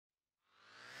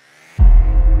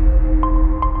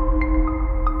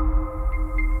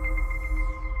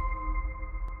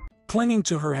clinging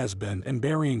to her husband and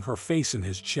burying her face in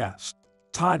his chest.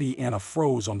 Tatiana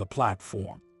froze on the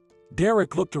platform.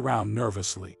 Derek looked around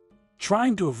nervously,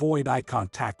 trying to avoid eye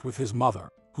contact with his mother,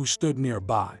 who stood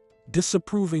nearby,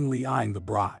 disapprovingly eyeing the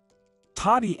bride.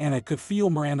 Tatiana could feel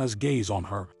Miranda's gaze on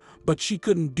her, but she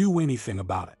couldn't do anything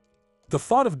about it. The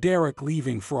thought of Derek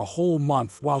leaving for a whole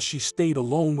month while she stayed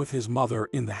alone with his mother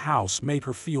in the house made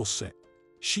her feel sick.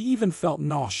 She even felt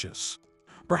nauseous.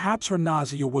 Perhaps her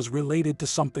nausea was related to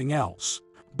something else,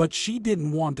 but she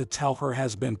didn't want to tell her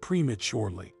husband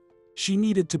prematurely. She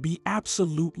needed to be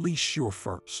absolutely sure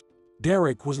first.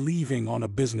 Derek was leaving on a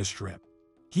business trip.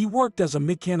 He worked as a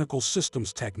mechanical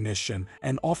systems technician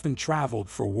and often traveled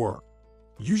for work.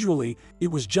 Usually, it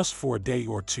was just for a day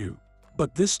or two,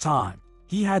 but this time,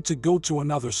 he had to go to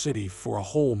another city for a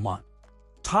whole month.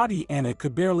 Tatiana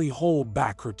could barely hold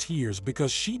back her tears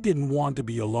because she didn't want to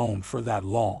be alone for that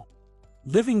long.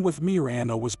 Living with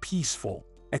Miranda was peaceful,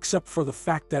 except for the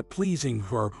fact that pleasing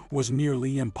her was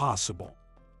nearly impossible.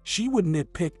 She would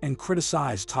nitpick and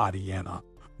criticize Tatiana,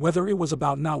 whether it was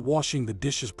about not washing the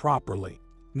dishes properly,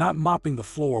 not mopping the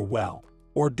floor well,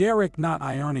 or Derek not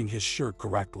ironing his shirt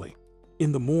correctly.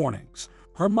 In the mornings,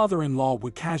 her mother-in-law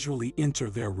would casually enter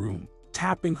their room,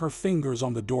 tapping her fingers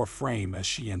on the door frame as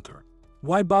she entered.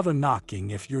 "Why bother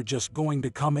knocking if you're just going to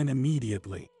come in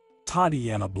immediately?"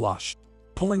 Tatiana blushed,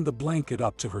 pulling the blanket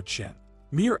up to her chin.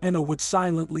 Miranda would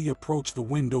silently approach the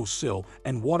windowsill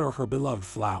and water her beloved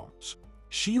flowers.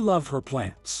 She loved her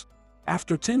plants.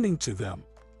 After tending to them,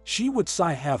 she would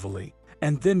sigh heavily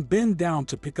and then bend down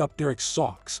to pick up Derek's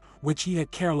socks, which he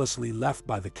had carelessly left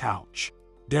by the couch.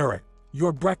 "Derek,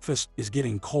 your breakfast is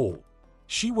getting cold,"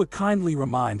 she would kindly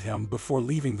remind him before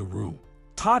leaving the room.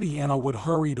 Tatiana would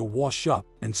hurry to wash up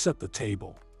and set the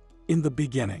table. In the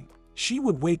beginning, she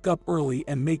would wake up early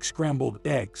and make scrambled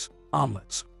eggs,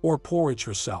 omelets, or porridge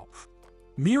herself.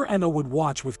 Miranda would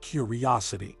watch with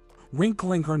curiosity,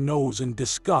 wrinkling her nose in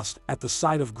disgust at the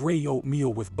sight of gray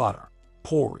oatmeal with butter.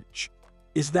 "Porridge?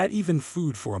 Is that even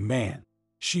food for a man?"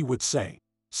 she would say,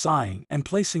 sighing and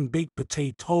placing baked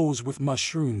potatoes with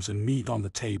mushrooms and meat on the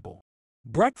table.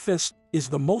 "Breakfast is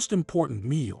the most important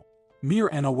meal,"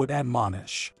 Miranda would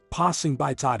admonish, passing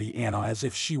by Tatiana as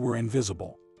if she were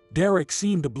invisible. Derek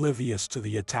seemed oblivious to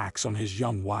the attacks on his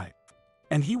young wife,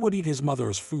 and he would eat his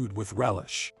mother's food with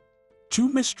relish. "Two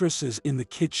mistresses in the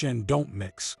kitchen don't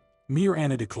mix,"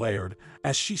 Miranda declared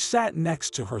as she sat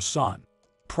next to her son,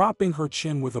 propping her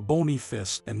chin with a bony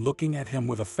fist and looking at him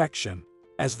with affection,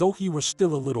 as though he were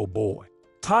still a little boy.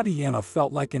 Tatiana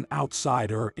felt like an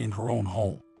outsider in her own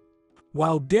home.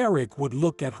 While Derek would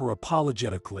look at her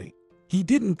apologetically, he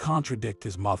didn't contradict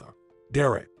his mother.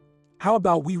 "Derek, how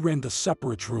about we rent a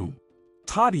separate room?"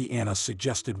 Tatiana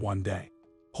suggested one day,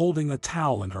 holding a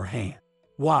towel in her hand.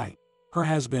 "Why?" her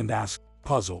husband asked,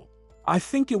 puzzled. "I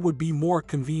think it would be more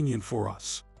convenient for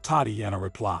us," Tatiana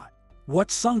replied.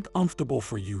 "What's uncomfortable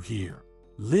for you here?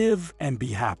 Live and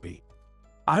be happy."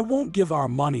 "I won't give our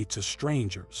money to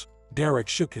strangers," Derek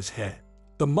shook his head.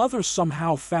 The mother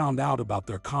somehow found out about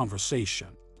their conversation,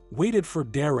 waited for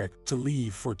Derek to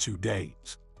leave for 2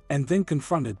 days, and then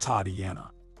confronted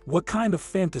Tatiana. "What kind of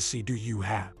fantasy do you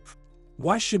have?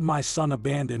 Why should my son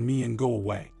abandon me and go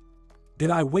away?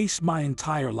 Did I waste my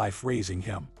entire life raising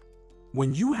him?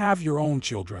 When you have your own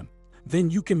children, then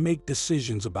you can make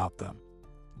decisions about them.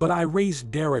 But I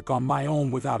raised Derek on my own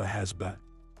without a husband,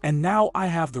 and now I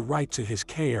have the right to his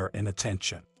care and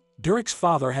attention." Derek's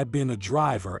father had been a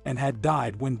driver and had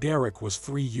died when Derek was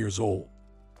 3 years old.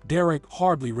 Derek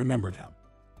hardly remembered him.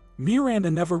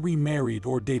 Miranda never remarried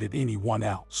or dated anyone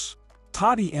else.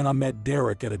 Tatiana met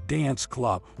Derek at a dance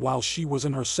club while she was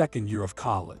in her second year of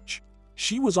college.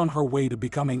 She was on her way to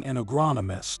becoming an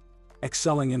agronomist,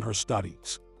 excelling in her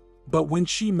studies. But when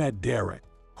she met Derek,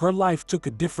 her life took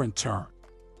a different turn.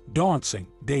 Dancing,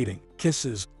 dating,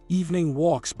 kisses, evening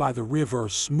walks by the river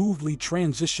smoothly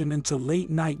transitioned into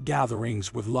late-night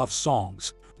gatherings with love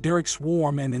songs, Derek's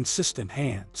warm and insistent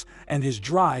hands, and his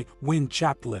dry,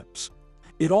 wind-chapped lips.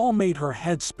 It all made her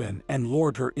head spin and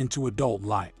lured her into adult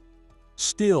life.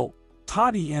 Still,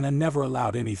 Tatiana never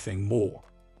allowed anything more.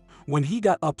 When he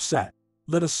got upset,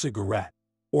 lit a cigarette,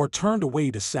 or turned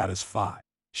away to satisfy,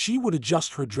 she would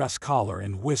adjust her dress collar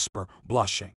and whisper,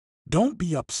 blushing, "Don't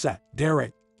be upset,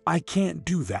 Derek, I can't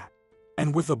do that."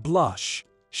 And with a blush,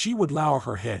 she would lower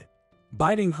her head,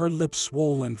 biting her lips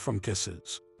swollen from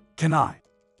kisses. "Can I?"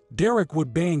 Derek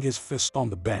would bang his fist on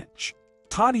the bench.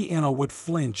 Tatiana would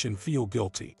flinch and feel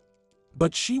guilty.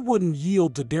 But she wouldn't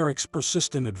yield to Derek's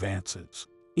persistent advances,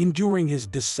 enduring his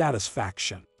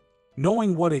dissatisfaction,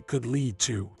 knowing what it could lead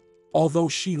to, although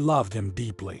she loved him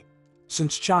deeply.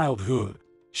 Since childhood,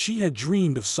 She had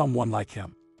dreamed of someone like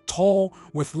him, tall,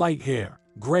 with light hair,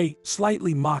 gray,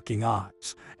 slightly mocking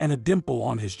eyes, and a dimple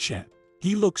on his chin.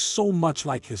 He looked so much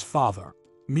like his father,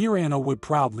 Miranda would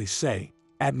proudly say,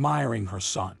 admiring her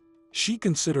son. She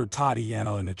considered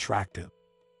Tatiana an attractive.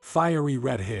 Fiery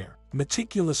red hair,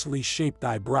 meticulously shaped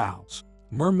eyebrows,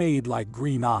 mermaid-like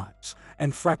green eyes,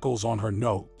 and freckles on her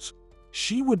nose.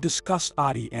 She would discuss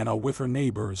Tatiana with her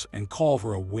neighbors and call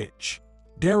her a witch.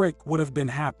 Derek would have been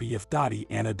happy if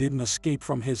Tatiana didn't escape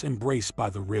from his embrace by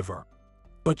the river.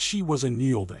 But she was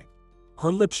unyielding.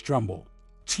 Her lips trembled,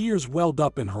 tears welled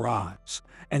up in her eyes,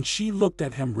 and she looked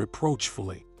at him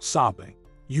reproachfully, sobbing.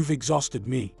 "You've exhausted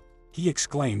me," he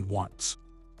exclaimed once.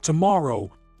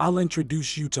 "Tomorrow, I'll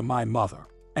introduce you to my mother,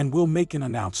 and we'll make an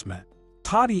announcement."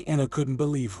 Tatiana couldn't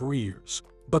believe her ears,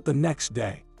 but the next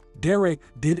day, Derek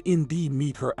did indeed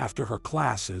meet her after her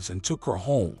classes and took her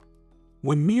home.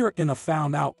 When Miranda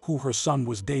found out who her son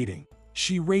was dating,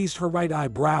 she raised her right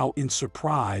eyebrow in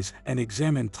surprise and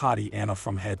examined Tatiana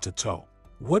from head to toe.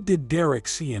 What did Derek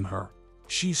see in her?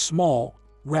 She's small,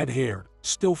 red-haired,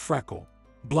 still freckled,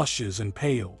 blushes and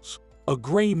pales, a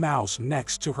gray mouse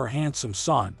next to her handsome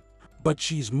son, but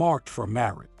she's marked for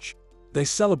marriage. They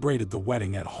celebrated the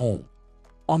wedding at home.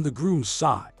 On the groom's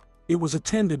side, it was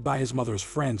attended by his mother's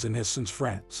friends and his son's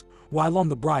friends, while on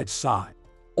the bride's side,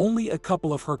 only a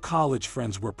couple of her college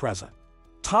friends were present.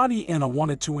 Tatiana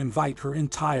wanted to invite her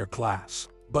entire class,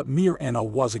 but Miranda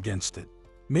was against it.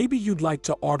 "Maybe you'd like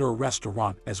to order a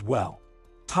restaurant as well."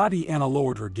 Tatiana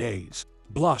lowered her gaze,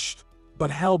 blushed, but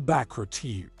held back her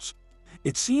tears.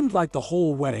 It seemed like the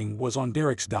whole wedding was on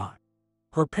Derek's dime.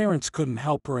 Her parents couldn't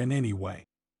help her in any way.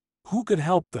 Who could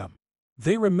help them?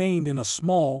 They remained in a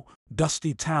small,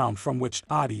 dusty town from which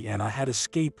Tatiana had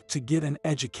escaped to get an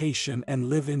education and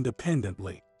live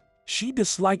independently. She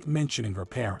disliked mentioning her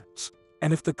parents,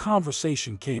 and if the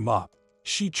conversation came up,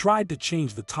 she tried to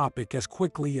change the topic as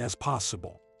quickly as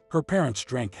possible. Her parents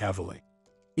drank heavily.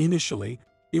 Initially,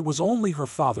 it was only her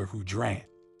father who drank,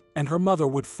 and her mother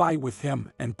would fight with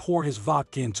him and pour his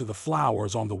vodka into the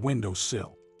flowers on the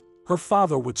windowsill. Her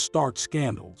father would start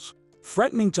scandals,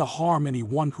 threatening to harm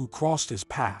anyone who crossed his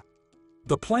path.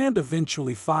 The plant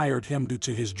eventually fired him due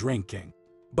to his drinking,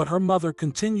 but her mother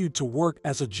continued to work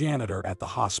as a janitor at the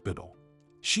hospital.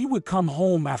 She would come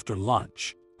home after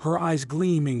lunch, her eyes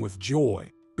gleaming with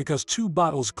joy, because 2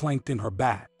 bottles clanked in her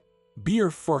bag. Beer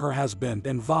for her husband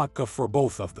and vodka for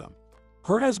both of them.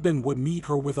 Her husband would meet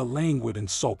her with a languid and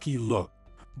sulky look,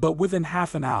 but within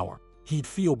half an hour, he'd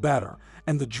feel better,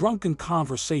 and the drunken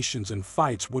conversations and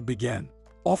fights would begin,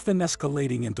 often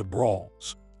escalating into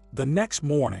brawls. The next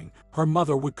morning, her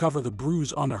mother would cover the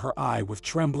bruise under her eye with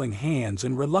trembling hands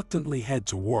and reluctantly head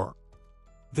to work.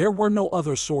 There were no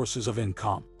other sources of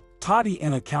income.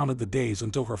 Tatiana counted the days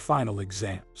until her final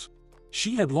exams.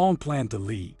 She had long planned to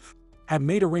leave, had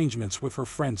made arrangements with her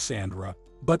friend Sandra,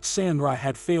 but Sandra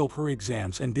had failed her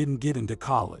exams and didn't get into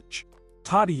college.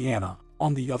 Tatiana,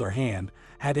 on the other hand,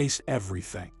 had aced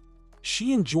everything.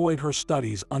 She enjoyed her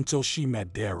studies until she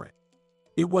met Derek.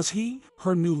 It was he,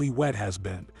 her newlywed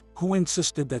husband, who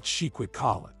insisted that she quit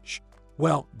college.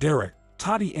 "Well, Derek,"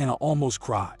 Tatiana almost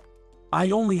cried,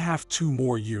 "I only have 2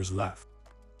 more years left.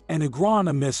 An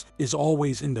agronomist is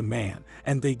always in demand,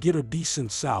 and they get a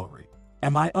decent salary.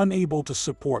 Am I unable to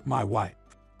support my wife?"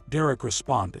 Derek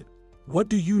responded, "What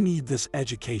do you need this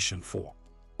education for?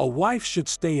 A wife should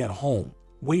stay at home,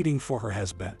 waiting for her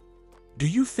husband. Do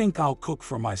you think I'll cook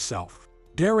for myself?"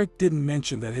 Derek didn't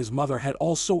mention that his mother had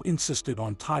also insisted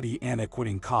on Tatiana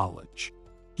quitting college.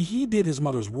 He heeded his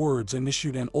mother's words and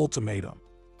issued an ultimatum: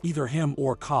 either him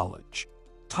or college.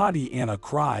 Tatiana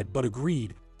cried but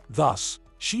agreed. Thus,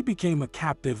 she became a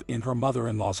captive in her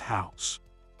mother-in-law's house.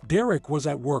 Derek was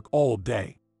at work all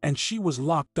day, and she was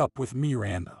locked up with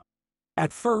Miranda.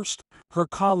 At first, her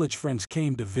college friends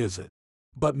came to visit,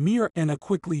 but Miranda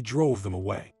quickly drove them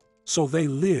away, so they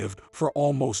lived for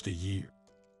almost a year.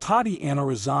 Tatiana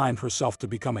resigned herself to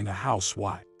becoming a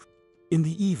housewife. In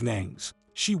the evenings,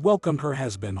 she welcomed her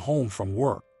husband home from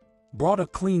work, brought a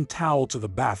clean towel to the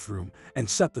bathroom, and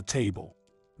set the table.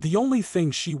 The only thing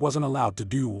she wasn't allowed to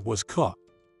do was cook.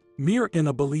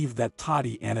 Miranda believed that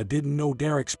Tatiana didn't know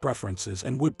Derek's preferences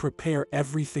and would prepare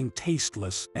everything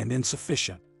tasteless and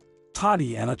insufficient.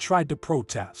 Tatiana tried to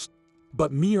protest,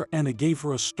 but Miranda gave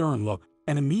her a stern look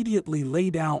and immediately lay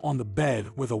down on the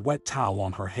bed with a wet towel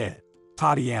on her head.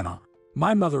 "Tatiana,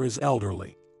 my mother is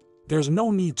elderly. There's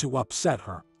no need to upset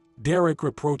her," Derek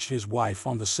reproached his wife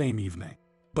on the same evening.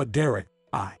 "But Derek,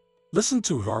 listen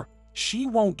to her. She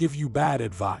won't give you bad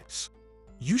advice.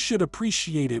 You should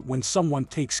appreciate it when someone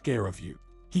takes care of you."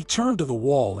 He turned to the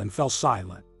wall and fell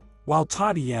silent, while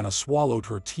Tatiana swallowed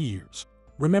her tears,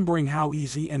 remembering how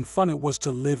easy and fun it was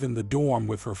to live in the dorm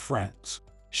with her friends.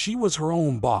 She was her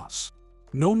own boss.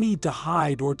 No need to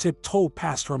hide or tiptoe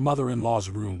past her mother-in-law's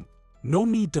room. No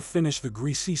need to finish the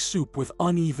greasy soup with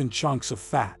uneven chunks of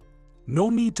fat. No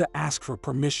need to ask for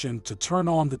permission to turn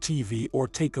on the TV or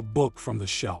take a book from the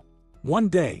shelf. One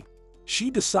day,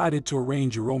 she decided to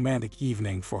arrange a romantic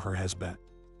evening for her husband.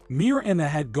 Miranda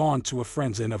had gone to a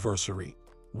friend's anniversary,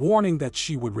 warning that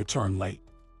she would return late.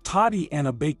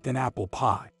 Tatiana baked an apple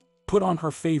pie, put on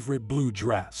her favorite blue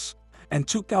dress, and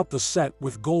took out the set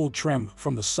with gold trim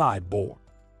from the sideboard.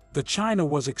 The china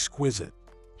was exquisite,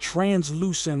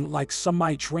 translucent like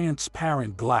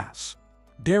semi-transparent glass.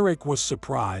 Derek was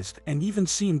surprised and even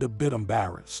seemed a bit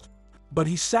embarrassed. But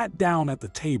he sat down at the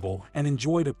table and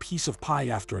enjoyed a piece of pie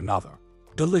after another.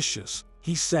 "Delicious,"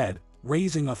 he said,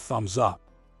 raising a thumbs up.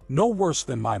 "No worse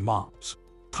than my mom's."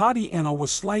 Tatiana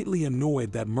was slightly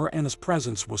annoyed that Miranda's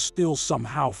presence was still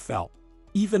somehow felt,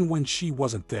 even when she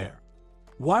wasn't there.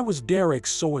 Why was Derek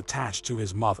so attached to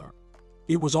his mother?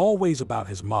 It was always about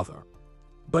his mother.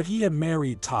 But he had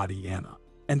married Tatiana,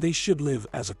 and they should live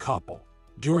as a couple.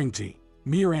 During tea,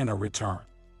 Miranda returned.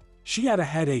 She had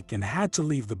a headache and had to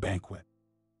leave the banquet.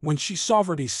 When she saw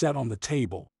Verdi set on the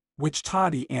table, which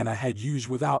Tatiana had used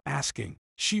without asking,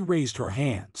 she raised her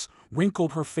hands,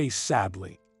 wrinkled her face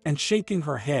sadly, and shaking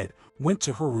her head, went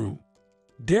to her room.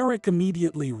 Derek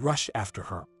immediately rushed after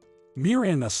her.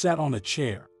 Miranda sat on a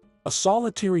chair, a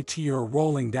solitary tear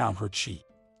rolling down her cheek.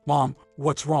 "Mom,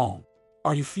 what's wrong?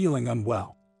 Are you feeling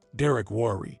unwell?" Derek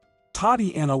worried.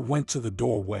 Tatiana went to the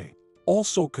doorway,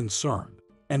 also concerned,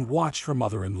 and watched her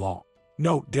mother-in-law.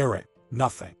 "No, Derek,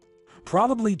 nothing.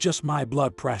 Probably just my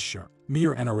blood pressure,"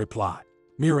 Miranda replied.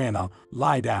 "Miranda,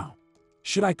 lie down.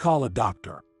 Should I call a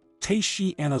doctor?"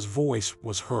 Tatiana's voice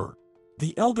was heard.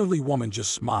 The elderly woman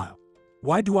just smiled.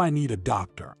 "Why do I need a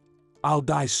doctor? I'll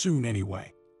die soon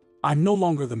anyway. I'm no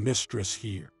longer the mistress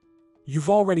here. You've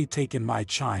already taken my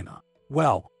china.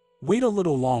 Well, wait a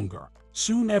little longer.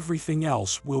 Soon everything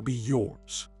else will be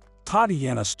yours."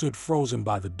 Tatiana stood frozen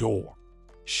by the door.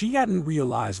 She hadn't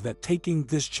realized that taking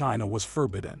this china was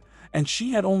forbidden, and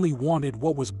she had only wanted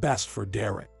what was best for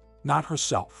Derek, not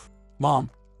herself.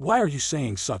 "Mom, why are you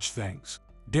saying such things?"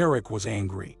 Derek was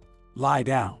angry. "Lie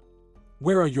down.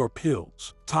 Where are your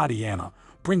pills?" "Tatiana,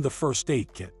 bring the first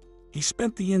aid kit." He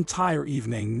spent the entire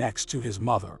evening next to his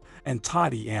mother, and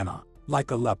Tatiana,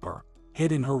 like a leper,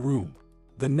 hid in her room.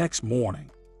 The next morning,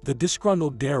 the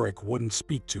disgruntled Derek wouldn't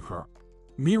speak to her.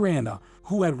 Miranda,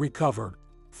 who had recovered,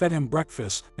 fed him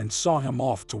breakfast and saw him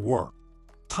off to work.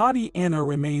 Tatiana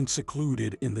remained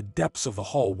secluded in the depths of the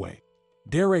hallway.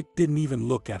 Derek didn't even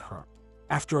look at her.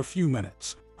 After a few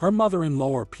minutes, her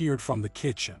mother-in-law appeared from the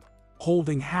kitchen,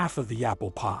 holding half of the apple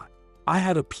pie. "I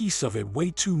had a piece of it, way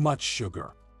too much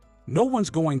sugar. No one's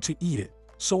going to eat it,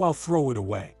 so I'll throw it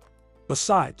away.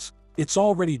 Besides, it's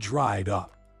already dried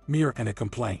up," Miranda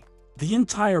complained. "The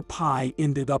entire pie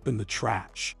ended up in the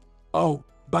trash. Oh,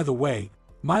 by the way,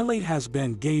 my late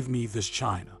husband gave me this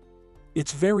china.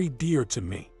 It's very dear to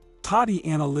me."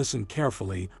 Tatiana listened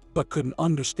carefully, but couldn't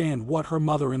understand what her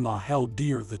mother-in-law held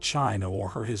dear, the china or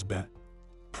her husband.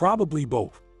 "Probably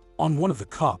both. On one of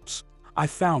the cups, I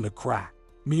found a crack,"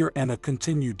 Miranda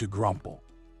continued to grumble.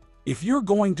 "If you're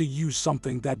going to use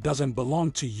something that doesn't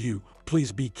belong to you,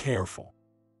 please be careful.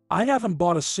 I haven't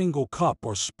bought a single cup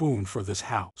or spoon for this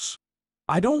house.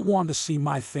 I don't want to see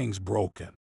my things broken."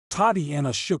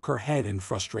 Tatiana shook her head in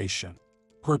frustration.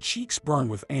 Her cheeks burned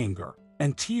with anger,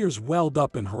 and tears welled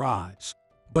up in her eyes.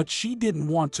 But she didn't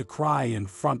want to cry in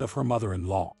front of her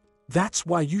mother-in-law. "That's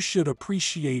why you should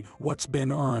appreciate what's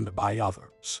been earned by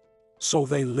others. So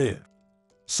they live."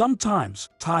 Sometimes,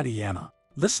 Tatiana,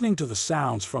 listening to the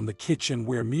sounds from the kitchen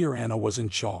where Miranda was in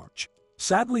charge,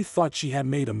 sadly thought she had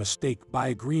made a mistake by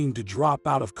agreeing to drop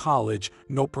out of college.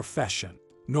 No profession,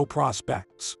 no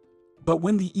prospects. But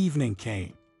when the evening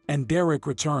came, and Derek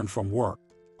returned from work,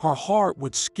 her heart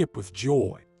would skip with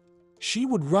joy. She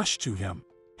would rush to him,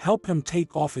 help him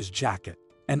take off his jacket,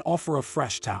 and offer a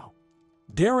fresh towel.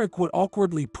 Derek would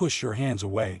awkwardly push her hands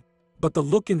away, but the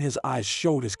look in his eyes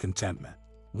showed his contentment.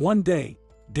 One day,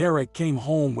 Derek came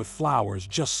home with flowers,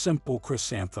 just simple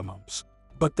chrysanthemums,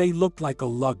 but they looked like a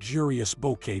luxurious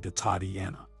bouquet to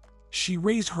Tatiana. She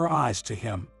raised her eyes to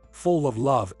him, full of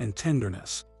love and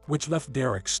tenderness, which left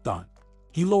Derek stunned.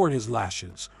 He lowered his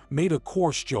lashes, made a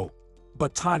coarse joke,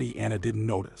 but Tatiana didn't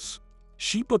notice.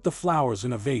 She put the flowers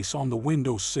in a vase on the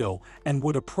windowsill and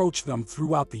would approach them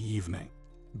throughout the evening,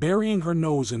 burying her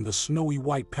nose in the snowy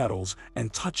white petals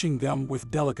and touching them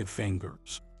with delicate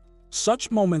fingers.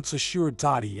 Such moments assured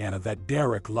Tatiana that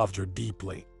Derek loved her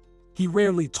deeply. He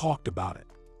rarely talked about it.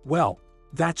 Well,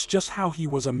 that's just how he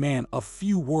was, a man of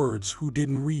few words who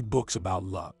didn't read books about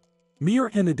love.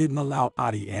 Miranda didn't allow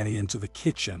Tatiana into the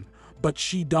kitchen, but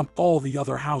she dumped all the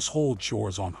other household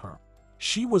chores on her.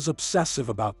 She was obsessive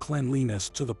about cleanliness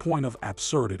to the point of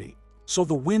absurdity, so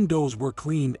the windows were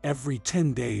cleaned every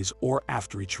 10 days or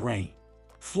after each rain.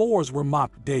 Floors were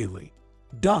mopped daily.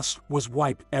 Dust was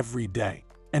wiped every day,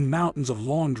 and mountains of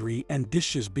laundry and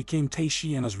dishes became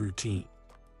Tatiana's routine.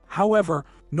 However,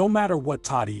 no matter what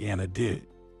Tatiana did,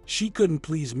 she couldn't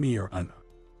please Miranda.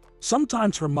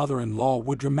 Sometimes her mother-in-law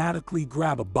would dramatically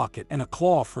grab a bucket and a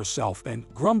cloth herself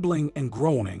and, grumbling and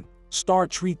groaning,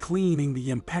 start cleaning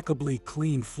the impeccably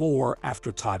clean floor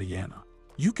after Tatiana.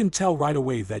 "You can tell right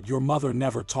away that your mother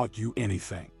never taught you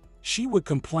anything," she would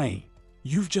complain.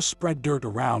 "You've just spread dirt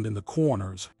around in the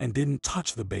corners and didn't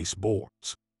touch the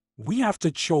baseboards. We have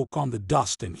to choke on the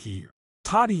dust in here."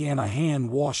 Tatiana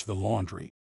hand-washed the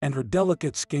laundry, and her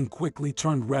delicate skin quickly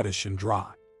turned reddish and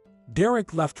dry.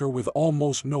 Derek left her with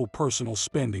almost no personal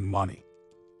spending money.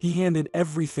 He handed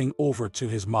everything over to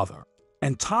his mother,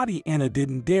 and Tatiana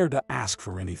didn't dare to ask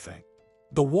for anything.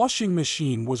 The washing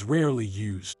machine was rarely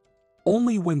used,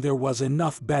 only when there was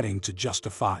enough bedding to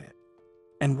justify it.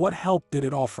 And what help did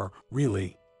it offer,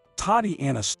 really?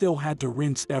 Tatiana still had to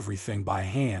rinse everything by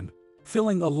hand,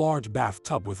 filling a large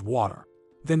bathtub with water,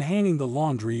 then hanging the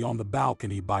laundry on the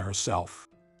balcony by herself,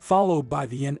 followed by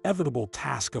the inevitable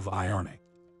task of ironing.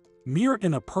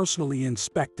 Miranda personally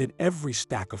inspected every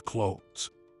stack of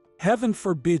clothes. Heaven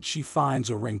forbid she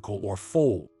finds a wrinkle or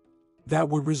fold that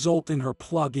would result in her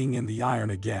plugging in the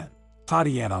iron again.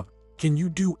 "Tatiana, can you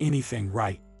do anything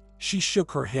right?" She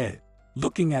shook her head,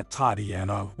 looking at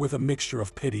Tatiana with a mixture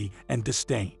of pity and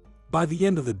disdain. By the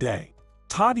end of the day,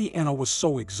 Tatiana was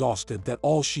so exhausted that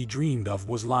all she dreamed of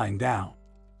was lying down.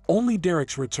 Only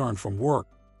Derek's return from work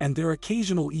and their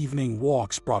occasional evening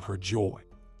walks brought her joy.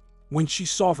 When she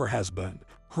saw her husband,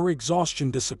 her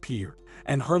exhaustion disappeared,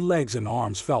 and her legs and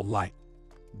arms felt light.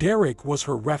 Derek was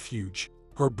her refuge,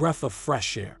 her breath of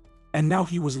fresh air, and now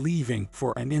he was leaving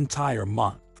for an entire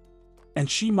month. And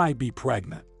she might be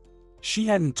pregnant. She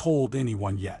hadn't told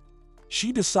anyone yet.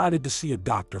 She decided to see a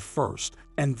doctor first,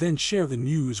 and then share the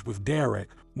news with Derek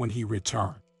when he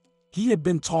returned. He had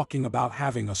been talking about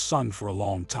having a son for a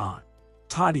long time.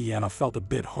 Tatiana felt a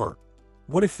bit hurt.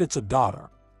 What if it's a daughter?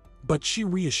 But she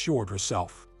reassured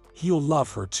herself, he'll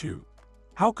love her too.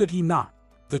 How could he not?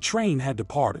 The train had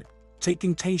departed,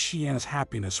 taking Tatiana's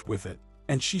happiness with it,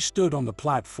 and she stood on the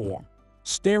platform,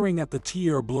 staring at the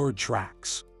tear-blurred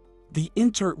tracks. The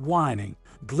intertwining,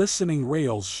 glistening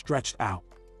rails stretched out,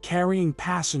 carrying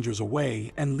passengers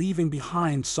away and leaving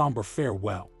behind somber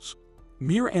farewells.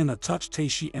 Miranda touched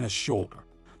Tatiana's shoulder.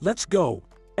 "Let's go.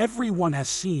 Everyone has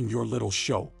seen your little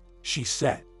show," she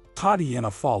said. Tatiana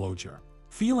followed her,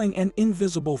 feeling an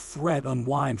invisible thread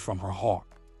unwind from her heart.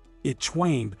 It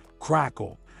twanged,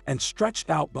 crackled, and stretched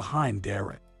out behind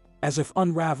Derek, as if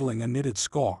unraveling a knitted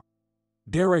scarf.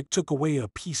 Derek took away a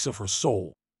piece of her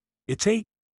soul. It ate,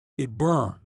 it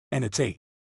burned, and it ate.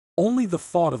 Only the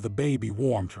thought of the baby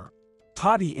warmed her.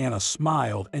 Tatiana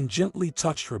smiled and gently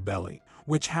touched her belly,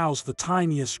 which housed the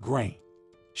tiniest grain.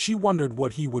 She wondered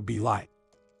what he would be like.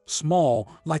 Small,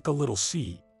 like a little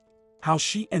seed. How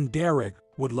she and Derek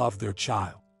would love their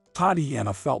child.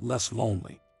 Tatiana felt less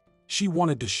lonely. She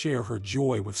wanted to share her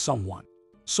joy with someone.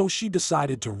 So she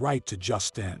decided to write to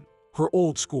Justin, her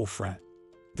old school friend.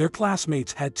 Their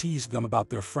classmates had teased them about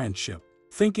their friendship,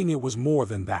 thinking it was more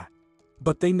than that.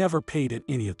 But they never paid it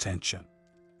any attention.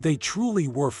 They truly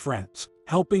were friends,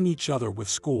 helping each other with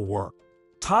schoolwork.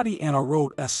 Tatiana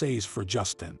wrote essays for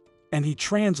Justin, and he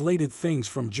translated things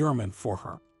from German for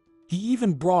her. He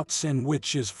even brought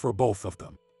sandwiches for both of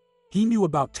them. He knew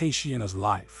about Tatiana's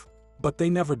life, but they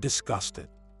never discussed it.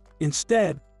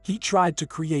 Instead, he tried to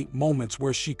create moments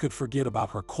where she could forget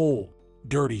about her cold,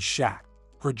 dirty shack,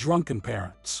 her drunken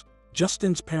parents.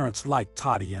 Justin's parents liked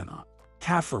Tatiana.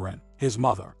 Catherine, his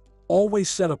mother, always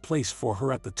set a place for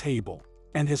her at the table,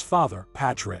 and his father,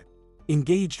 Patrick,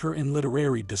 engaged her in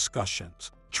literary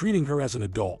discussions, treating her as an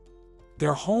adult.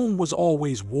 Their home was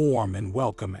always warm and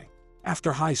welcoming.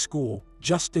 After high school,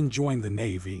 Justin joined the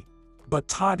Navy, but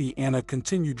Tatiana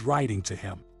continued writing to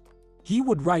him. He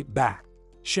would write back,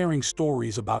 sharing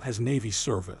stories about his Navy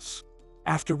service.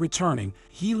 After returning,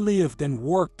 he lived and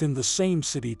worked in the same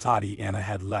city Tatiana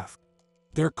had left.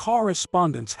 Their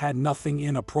correspondence had nothing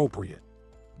inappropriate.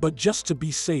 But just to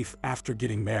be safe after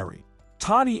getting married,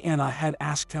 Tatiana had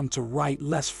asked him to write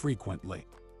less frequently.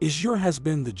 "Is your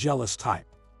husband the jealous type?"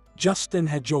 Justin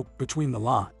had joked between the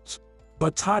lines.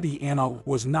 But Tatiana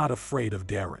was not afraid of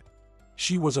Derek.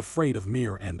 She was afraid of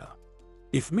Miranda.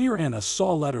 If Miranda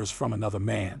saw letters from another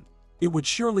man, it would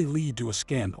surely lead to a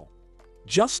scandal.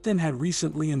 Justin had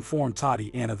recently informed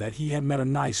Tatiana that he had met a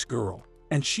nice girl,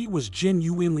 and she was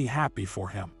genuinely happy for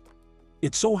him.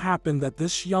 It so happened that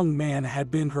this young man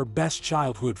had been her best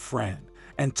childhood friend,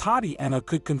 and Tatiana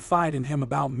could confide in him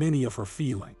about many of her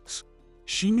feelings.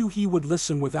 She knew he would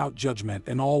listen without judgment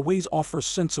and always offer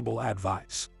sensible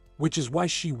advice, which is why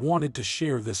she wanted to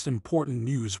share this important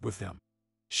news with him.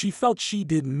 She felt she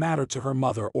didn't matter to her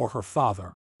mother or her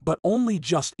father, but only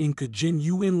Justin could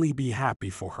genuinely be happy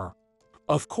for her.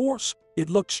 Of course, it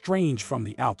looked strange from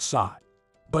the outside,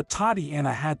 but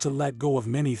Tatiana had to let go of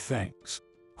many things: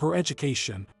 her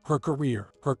education, her career,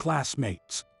 her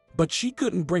classmates, but she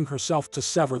couldn't bring herself to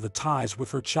sever the ties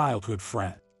with her childhood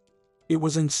friend. It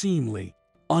was unseemly,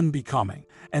 unbecoming,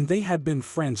 and they had been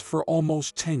friends for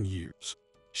almost 10 years.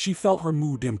 She felt her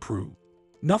mood improve.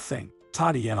 Nothing,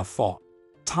 Tatiana thought.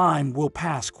 Time will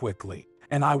pass quickly,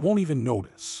 and I won't even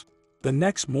notice. The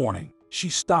next morning, she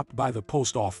stopped by the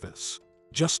post office.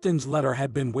 Justin's letter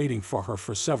had been waiting for her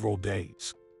for several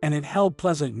days, and it held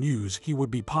pleasant news he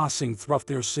would be passing through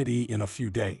their city in a few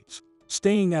days,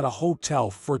 staying at a hotel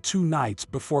for 2 nights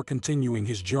before continuing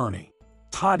his journey.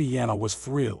 Tatiana was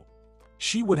thrilled.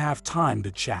 She would have time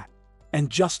to chat, and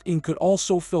Justin could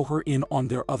also fill her in on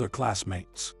their other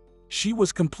classmates. She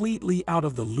was completely out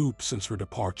of the loop since her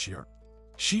departure.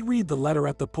 She read the letter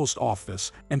at the post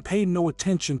office and paid no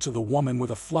attention to the woman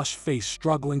with a flushed face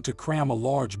struggling to cram a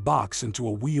large box into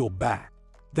a wheel bag.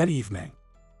 That evening,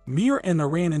 Miranda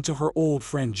ran into her old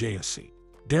friend Jesse.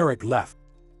 "Derek left.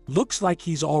 Looks like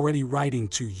he's already writing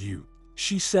to you,"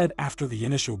 she said after the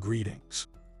initial greetings.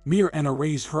 Miranda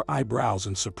raised her eyebrows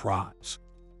in surprise.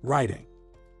 "Writing?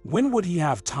 When would he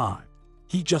have time?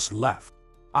 He just left."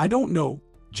 "I don't know,"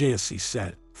 Jesse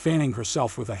said, fanning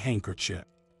herself with a handkerchief.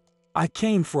 "I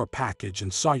came for a package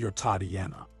and saw your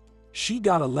Tatiana." She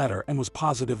got a letter and was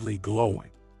positively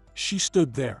glowing. She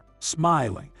stood there,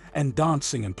 smiling and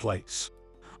dancing in place.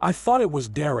 "I thought it was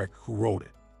Derek who wrote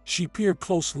it." She peered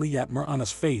closely at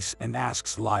Miranda's face and asked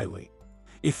slyly,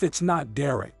 "If it's not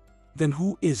Derek, then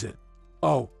who is it?"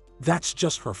 "Oh, that's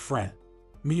just her friend."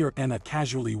 Miranda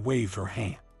casually waved her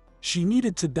hand. She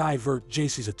needed to divert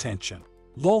Jesse's attention,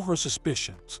 lull her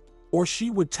suspicions, or she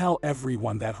would tell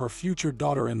everyone that her future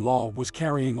daughter-in-law was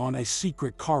carrying on a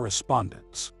secret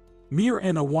correspondence.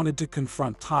 Miranda wanted to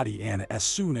confront Tatiana as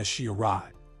soon as she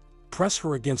arrived, press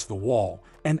her against the wall,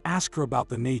 and ask her about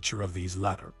the nature of these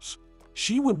letters.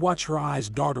 She would watch her eyes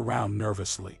dart around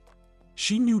nervously.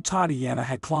 She knew Tatiana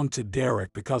had clung to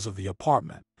Derek because of the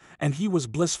apartment, and he was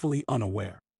blissfully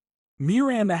unaware.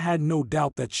 Miranda had no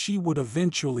doubt that she would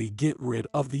eventually get rid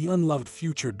of the unloved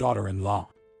future daughter-in-law.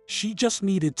 She just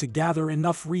needed to gather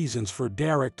enough reasons for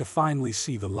Derek to finally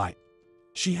see the light.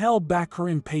 She held back her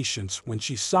impatience when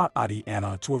she saw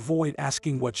Tatiana to avoid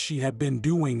asking what she had been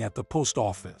doing at the post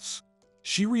office.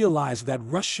 She realized that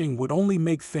rushing would only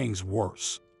make things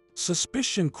worse.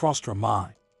 Suspicion crossed her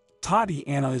mind.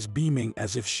 Tatiana is beaming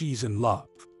as if she's in love.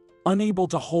 Unable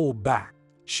to hold back,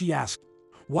 she asked,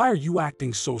 "Why are you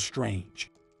acting so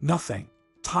strange?" "Nothing."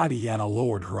 Tatiana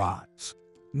lowered her eyes.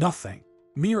 "Nothing."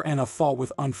 Miranda thought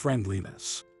with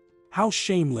unfriendliness. How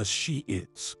shameless she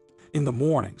is. In the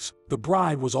mornings, the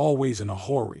bride was always in a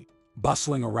hurry,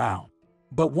 bustling around,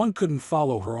 but one couldn't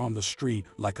follow her on the street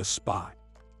like a spy.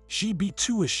 She'd be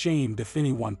too ashamed if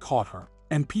anyone caught her,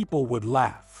 and people would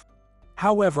laugh.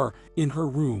 However, in her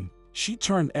room, she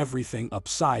turned everything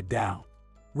upside down,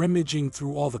 rummaging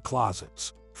through all the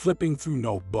closets, flipping through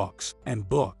notebooks and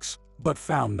books, but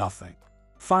found nothing.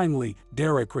 Finally,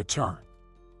 Derek returned.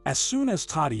 As soon as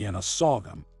Tatiana saw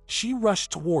them, she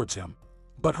rushed towards him,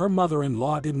 but her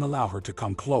mother-in-law didn't allow her to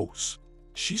come close.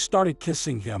 She started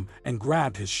kissing him and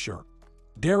grabbed his shirt.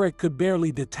 Derek could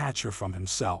barely detach her from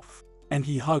himself, and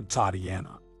he hugged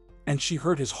Tatiana, and she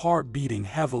heard his heart beating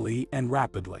heavily and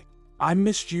rapidly. "I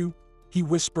missed you," he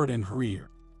whispered in her ear,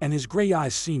 and his gray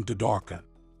eyes seemed to darken.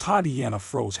 Tatiana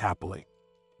froze happily.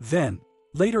 Then,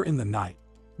 later in the night,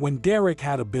 when Derek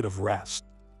had a bit of rest,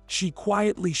 she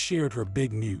quietly shared her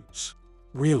big news.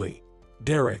 "Really?"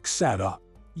 Derek sat up.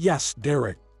 "Yes,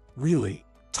 Derek, really,"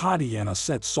 Tatiana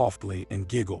said softly and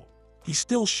giggled. He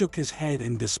still shook his head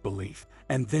in disbelief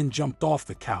and then jumped off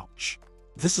the couch.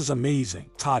 "This is amazing,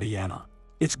 Tatiana.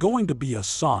 It's going to be a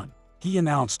son," he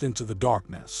announced into the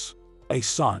darkness. "A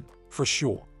son, for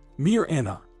sure."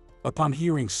 Miranda, upon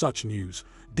hearing such news,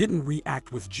 didn't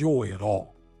react with joy at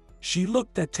all. She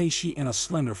looked at Tatiana's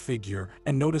slender figure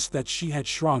and noticed that she had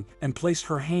shrunk and placed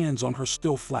her hands on her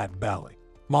still flat belly.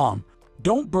 "Mom,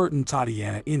 don't burden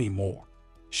Tatiana anymore.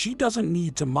 She doesn't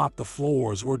need to mop the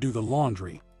floors or do the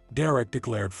laundry," Derek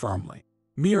declared firmly.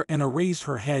 Miranda raised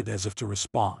her head as if to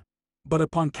respond. But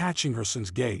upon catching her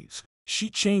son's gaze, she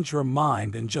changed her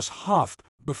mind and just huffed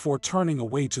before turning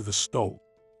away to the stove.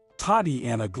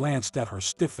 Tatiana glanced at her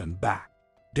stiffened back.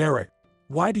 "Derek,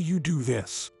 why do you do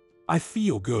this?" "I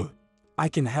feel good. I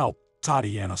can help,"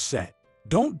 Tatiana said.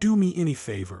 "Don't do me any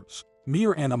favors,"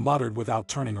 Miranda muttered without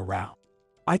turning around.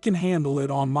 "I can handle it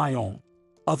on my own.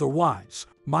 Otherwise,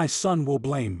 my son will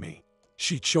blame me."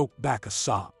 She choked back a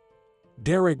sob.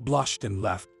 Derek blushed and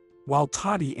left, while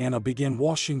Tatiana began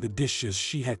washing the dishes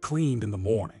she had cleaned in the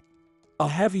morning. A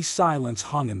heavy silence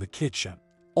hung in the kitchen.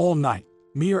 All night,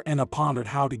 Miranda pondered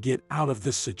how to get out of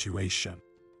this situation.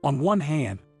 On one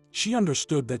hand, she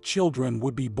understood that children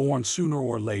would be born sooner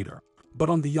or later, but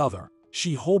on the other,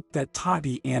 she hoped that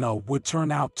Tatiana would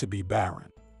turn out to be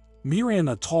barren.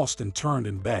 Miranda tossed and turned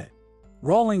in bed,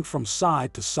 rolling from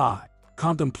side to side,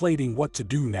 contemplating what to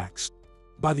do next.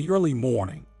 By the early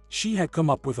morning, she had come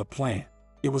up with a plan.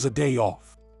 It was a day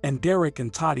off, and Derek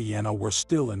and Tatiana were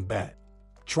still in bed,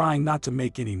 trying not to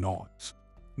make any noise.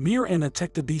 Miranda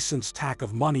tucked a decent stack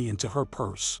of money into her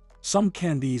purse, some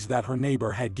candies that her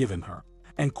neighbor had given her,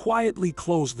 and quietly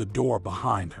closed the door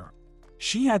behind her.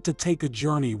 She had to take a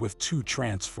journey with 2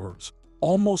 transfers,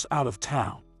 almost out of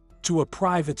town, to a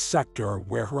private sector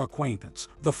where her acquaintance,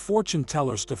 the fortune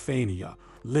teller Stefania,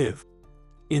 lived.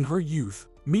 In her youth,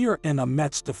 Miranda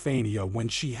met Stefania when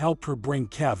she helped her bring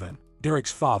Kevin,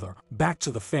 Derek's father, back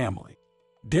to the family.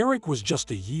 Derek was just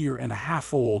a year and a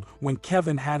half old when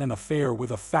Kevin had an affair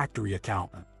with a factory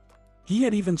accountant. He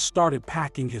had even started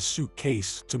packing his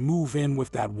suitcase to move in with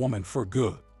that woman for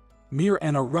good.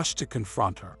 Miranda rushed to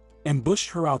confront her, ambushed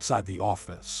her outside the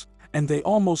office, and they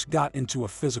almost got into a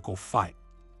physical fight.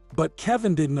 But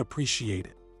Kevin didn't appreciate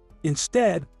it.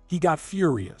 Instead, he got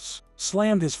furious,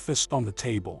 slammed his fist on the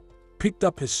table, picked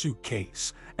up his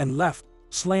suitcase, and left,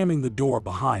 slamming the door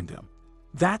behind him.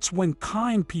 That's when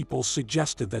kind people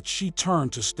suggested that she turn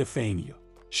to Stefania.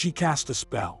 She cast a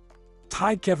spell,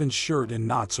 tied Kevin's shirt in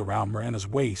knots around Miranda's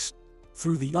waist,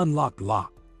 threw the unlocked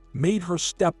lock, made her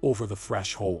step over the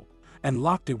threshold, and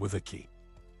locked it with a key.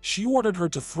 She ordered her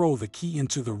to throw the key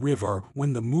into the river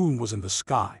when the moon was in the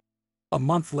sky. A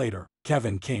month later,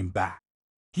 Kevin came back.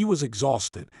 He was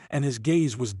exhausted, and his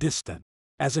gaze was distant,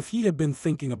 as if he had been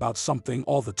thinking about something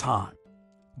all the time.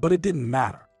 But it didn't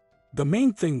matter. The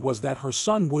main thing was that her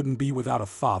son wouldn't be without a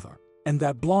father, and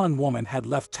that blonde woman had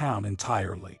left town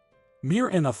entirely.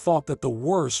 Miranda thought that the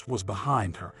worst was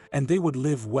behind her, and they would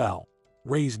live well,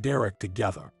 raise Derek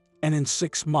together. And in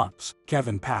 6 months,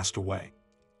 Kevin passed away.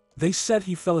 They said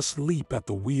he fell asleep at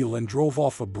the wheel and drove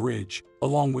off a bridge,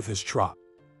 along with his truck.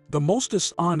 The most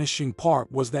astonishing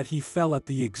part was that he fell at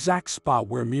the exact spot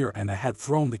where Miranda had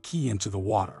thrown the key into the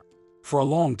water. For a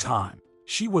long time,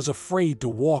 she was afraid to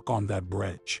walk on that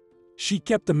bridge. She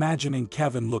kept imagining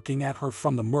Kevin looking at her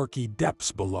from the murky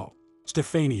depths below.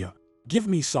 "Stefania, give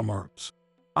me some herbs.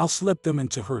 I'll slip them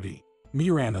into her tea,"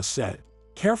 Miranda said,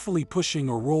 carefully pushing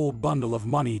a rolled bundle of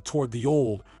money toward the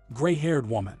old, gray-haired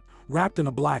woman, wrapped in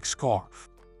a black scarf.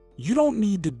 "You don't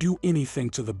need to do anything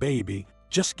to the baby,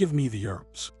 just give me the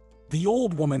herbs." The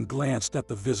old woman glanced at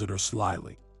the visitor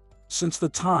slyly. Since the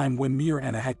time when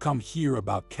Miranda had come here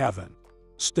about Kevin,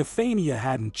 Stefania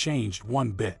hadn't changed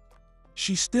one bit.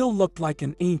 She still looked like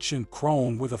an ancient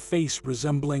crone with a face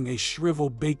resembling a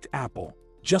shriveled baked apple,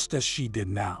 just as she did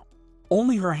now.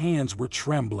 Only her hands were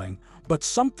trembling, but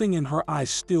something in her eyes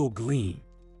still gleamed.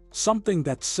 Something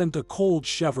that sent a cold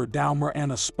shiver down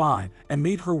Miranda's spine and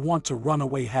made her want to run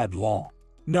away headlong.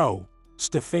 "No,"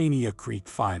 Stefania creaked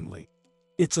finally.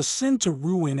 "It's a sin to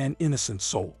ruin an innocent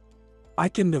soul. I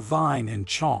can divine and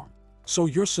charm, so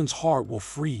your son's heart will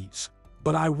freeze,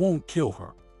 but I won't kill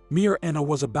her." Miranda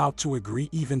was about to agree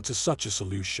even to such a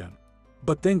solution.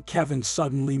 But then Kevin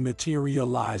suddenly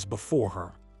materialized before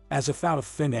her, as if out of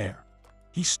thin air.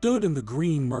 He stood in the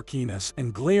green murkiness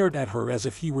and glared at her as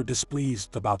if he were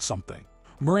displeased about something.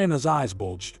 Miranda's eyes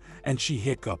bulged, and she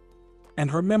hiccuped. And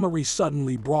her memory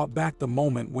suddenly brought back the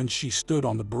moment when she stood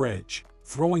on the bridge,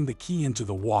 throwing the key into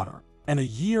the water, and a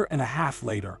year and a half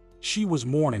later, she was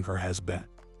mourning her husband.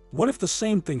 What if the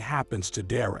same thing happens to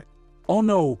Derek? "Oh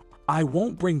no, I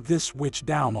won't bring this witch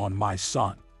down on my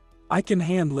son. I can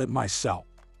handle it myself."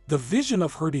 The vision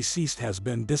of her deceased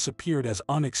husband disappeared as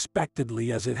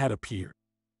unexpectedly as it had appeared.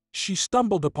 She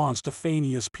stumbled upon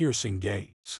Stefania's piercing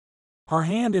gaze. Her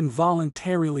hand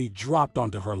involuntarily dropped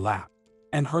onto her lap,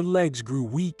 and her legs grew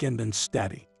weak and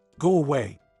unsteady. "Go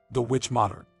away," the witch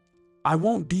muttered. "I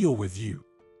won't deal with you.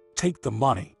 Take the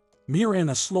money."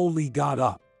 Miranda slowly got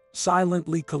up,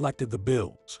 silently collected the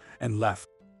bills, and left.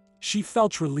 She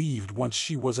felt relieved once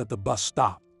she was at the bus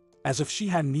stop, as if she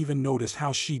hadn't even noticed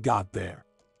how she got there.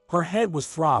 Her head was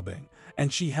throbbing,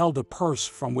 and she held a purse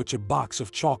from which a box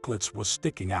of chocolates was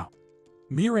sticking out.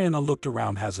 Miranda looked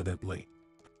around hesitantly.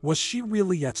 Was she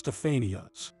really at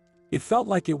Stefania's? It felt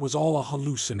like it was all a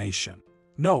hallucination.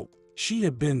 No, she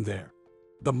had been there.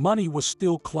 The money was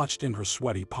still clutched in her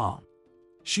sweaty palm.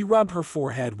 She rubbed her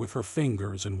forehead with her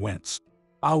fingers and winced.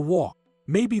 I'll walk.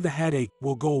 Maybe the headache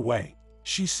will go away,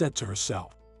 she said to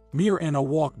herself. Miranda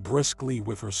walked briskly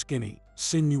with her skinny,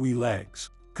 sinewy legs,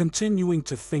 continuing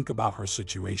to think about her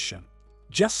situation.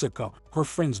 Jessica, her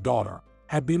friend's daughter,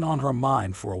 had been on her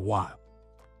mind for a while.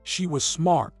 She was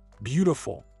smart,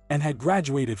 beautiful, and had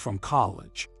graduated from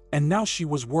college, and now she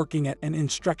was working at an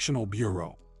instructional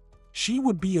bureau. She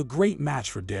would be a great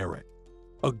match for Derek.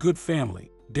 A good family,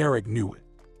 Derek knew it.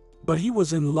 But he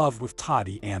was in love with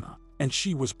Tatiana, and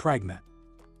she was pregnant.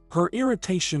 Her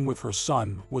irritation with her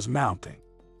son was mounting.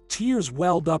 Tears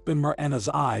welled up in Miranda's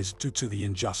eyes due to the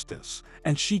injustice,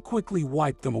 and she quickly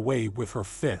wiped them away with her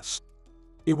fist.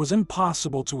 It was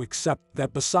impossible to accept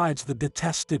that besides the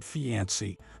detested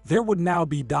fiancé, there would now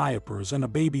be diapers and a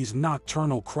baby's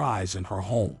nocturnal cries in her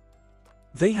home.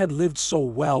 They had lived so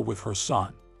well with her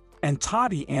son, and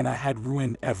Tatiana had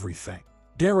ruined everything.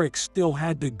 Derek still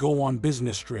had to go on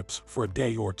business trips for a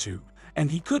day or two, and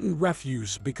he couldn't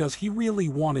refuse because he really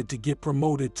wanted to get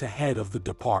promoted to head of the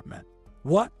department.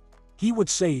 What? He would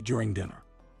say during dinner.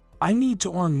 I need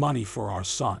to earn money for our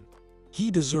son.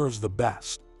 He deserves the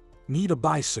best. Need a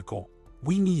bicycle?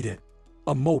 We need it.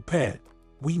 A moped?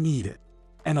 We need it.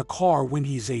 And a car when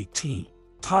he's 18.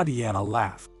 Tatiana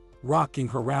laughed, rocking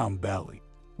her round belly.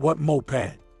 What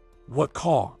moped? What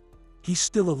car? He's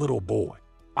still a little boy.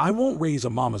 I won't raise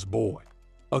a mama's boy.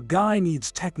 A guy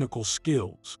needs technical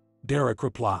skills, Derek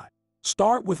replied.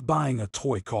 Start with buying a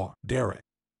toy car, Derek.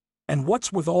 And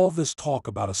what's with all this talk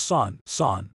about a son?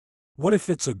 What if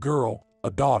it's a girl,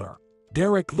 a daughter?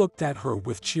 Derek looked at her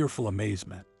with cheerful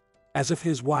amazement, as if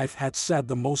his wife had said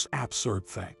the most absurd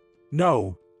thing.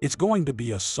 No, it's going to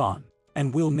be a son,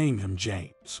 and we'll name him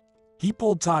James. He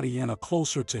pulled Tatiana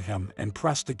closer to him and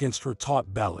pressed against her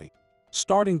taut belly,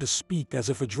 starting to speak as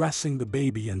if addressing the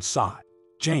baby inside.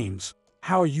 James,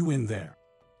 how are you in there?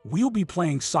 We'll be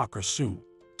playing soccer soon.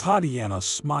 Tatiana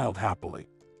smiled happily.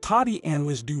 Tatiana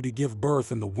was due to give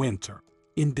birth in the winter,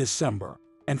 in December,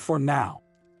 and for now,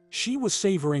 she was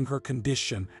savoring her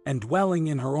condition and dwelling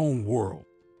in her own world,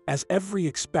 as every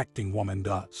expecting woman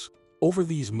does. Over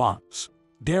these months,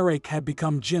 Derek had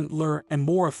become gentler and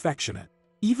more affectionate,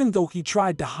 even though he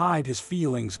tried to hide his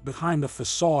feelings behind a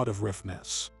facade of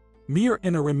roughness.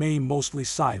 Miranda remained mostly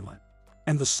silent,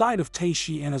 and the sight of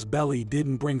Tatiana's belly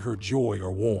didn't bring her joy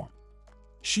or warmth.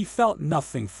 She felt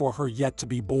nothing for her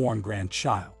yet-to-be-born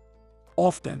grandchild.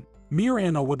 Often,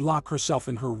 Miranda would lock herself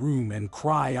in her room and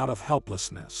cry out of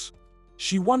helplessness.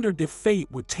 She wondered if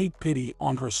fate would take pity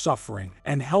on her suffering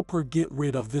and help her get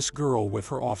rid of this girl with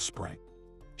her offspring.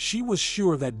 She was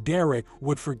sure that Derek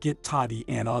would forget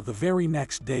Tatiana the very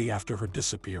next day after her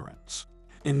disappearance.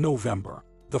 In November,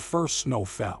 the first snow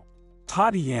fell.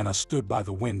 Tatiana stood by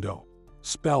the window,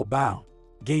 spellbound,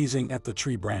 gazing at the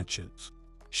tree branches.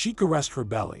 She caressed her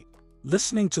belly,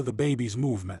 listening to the baby's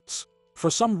movements. For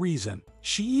some reason,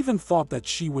 she even thought that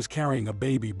she was carrying a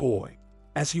baby boy,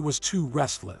 as he was too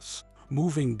restless,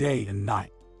 moving day and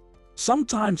night.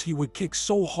 Sometimes he would kick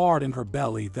so hard in her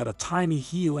belly that a tiny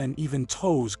heel and even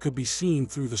toes could be seen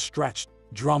through the stretched,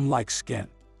 drum-like skin.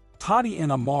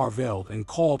 Tatiana marveled and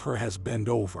called her husband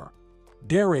over.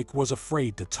 Derek was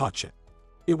afraid to touch it.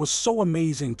 It was so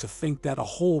amazing to think that a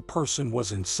whole person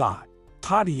was inside.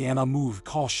 Tatiana moved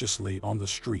cautiously on the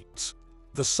streets.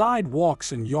 The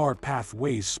sidewalks and yard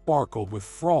pathways sparkled with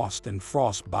frost and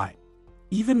frostbite.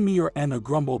 Even Miranda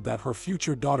grumbled that her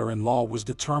future daughter-in-law was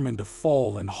determined to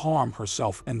fall and harm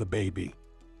herself and the baby.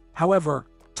 However,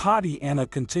 Tatiana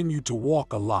continued to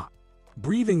walk a lot,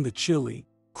 breathing the chilly,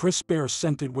 crisp air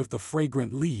scented with the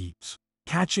fragrant leaves,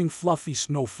 catching fluffy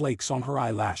snowflakes on her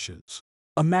eyelashes,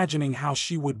 imagining how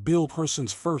she would build her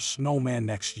son's first snowman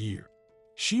next year.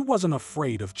 She wasn't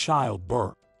afraid of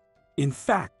childbirth. In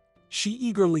fact, she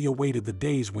eagerly awaited the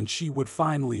days when she would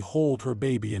finally hold her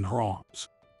baby in her arms.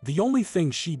 The only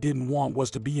thing she didn't want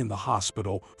was to be in the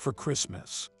hospital for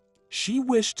Christmas. She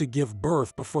wished to give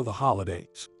birth before the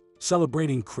holidays,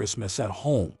 celebrating Christmas at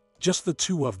home, just the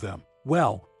two of them.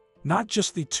 Well, not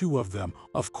just the two of them,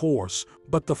 of course,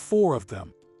 but the four of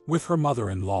them, with her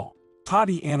mother-in-law.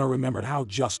 Tatiana remembered how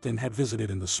Justin had visited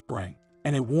in the spring,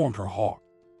 and it warmed her heart.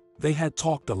 They had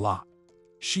talked a lot.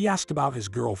 She asked about his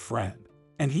girlfriend,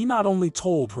 and he not only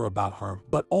told her about her,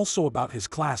 but also about his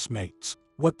classmates,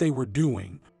 what they were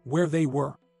doing, where they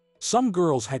were. Some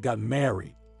girls had gotten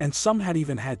married, and some had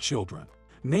even had children.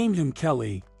 Named him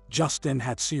Kelly, Justin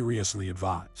had seriously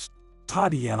advised.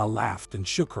 Tatiana laughed and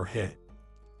shook her head.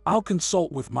 "I'll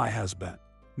consult with my husband."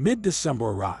 Mid-December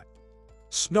arrived.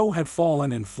 Snow had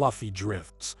fallen in fluffy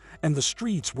drifts, and the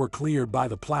streets were cleared by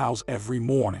the plows every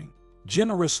morning,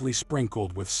 generously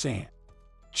sprinkled with sand.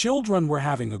 Children were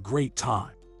having a great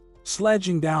time,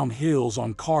 sledging down hills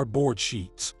on cardboard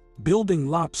sheets, building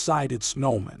lopsided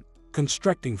snowmen,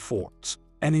 constructing forts,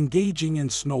 and engaging in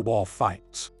snowball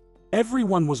fights.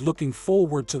 Everyone was looking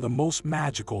forward to the most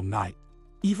magical night,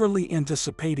 eagerly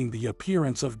anticipating the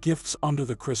appearance of gifts under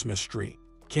the Christmas tree,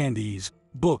 candies,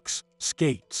 books,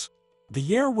 skates.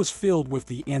 The air was filled with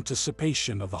the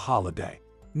anticipation of the holiday.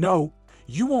 "No,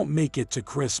 you won't make it to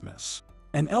Christmas."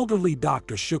 An elderly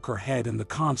doctor shook her head in the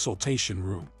consultation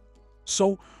room.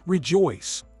 "So,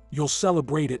 rejoice. You'll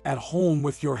celebrate it at home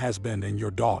with your husband and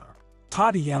your daughter."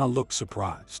 Tatiana looked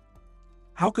surprised.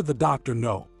 How could the doctor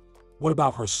know? What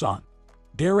about her son?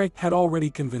 Derek had already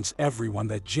convinced everyone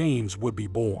that James would be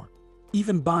born,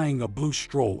 even buying a blue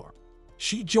stroller.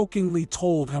 She jokingly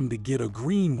told him to get a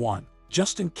green one,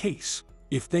 just in case,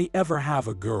 if they ever have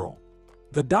a girl.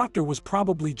 The doctor was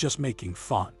probably just making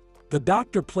fun. The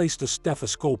doctor placed a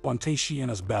stethoscope on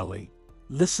Tatiana's belly,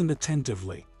 listened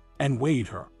attentively, and weighed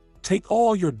her. "Take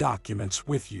all your documents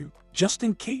with you, just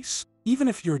in case, even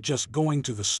if you're just going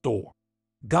to the store."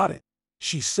 "Got it,"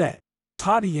 she said.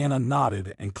 Tatiana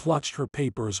nodded and clutched her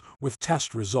papers with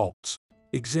test results,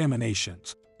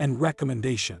 examinations, and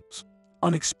recommendations.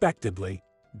 Unexpectedly,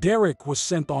 Derek was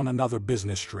sent on another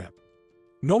business trip.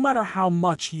 No matter how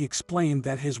much he explained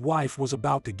that his wife was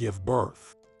about to give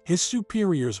birth, his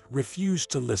superiors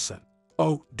refused to listen.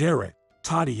 "Oh, Derek,"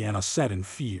 Tatiana said in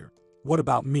fear. "What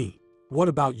about me? What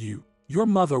about you? Your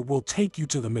mother will take you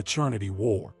to the maternity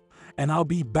ward, and I'll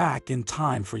be back in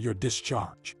time for your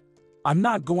discharge." "I'm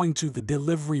not going to the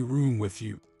delivery room with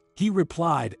you," he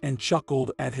replied and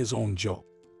chuckled at his own joke.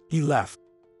 He left,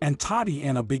 and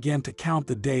Tatiana began to count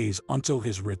the days until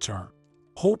his return,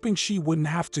 hoping she wouldn't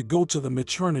have to go to the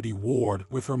maternity ward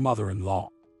with her mother-in-law.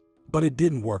 But it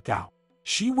didn't work out.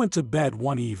 She went to bed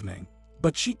one evening,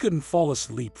 but she couldn't fall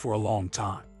asleep for a long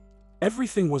time.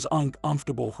 Everything was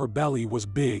uncomfortable. Her belly was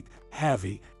big,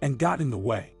 heavy, and got in the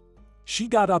way. She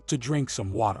got up to drink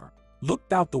some water,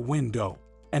 looked out the window,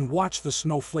 and watched the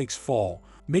snowflakes fall,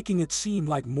 making it seem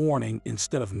like morning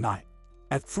instead of night.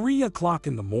 At 3 o'clock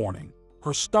in the morning,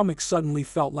 her stomach suddenly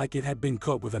felt like it had been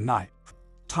cut with a knife.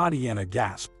 Tatiana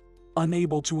gasped,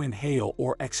 unable to inhale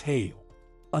or exhale.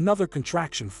 Another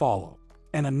contraction followed,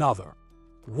 and another.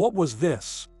 What was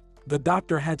this? The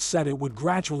doctor had said it would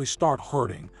gradually start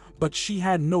hurting, but she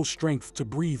had no strength to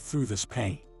breathe through this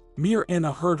pain.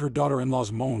 Mirna heard her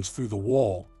daughter-in-law's moans through the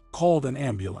wall, called an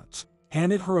ambulance,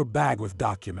 handed her a bag with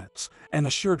documents, and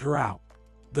assured her out.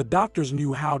 The doctors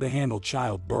knew how to handle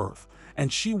childbirth,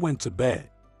 and she went to bed.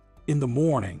 In the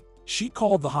morning, she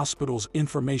called the hospital's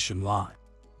information line,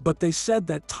 but they said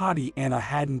that Tatiana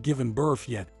hadn't given birth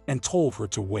yet and told her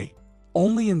to wait.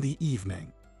 Only in the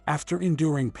evening, after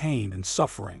enduring pain and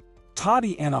suffering,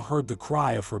 Tatiana heard the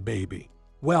cry of her baby.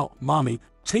 "Well, Mommy,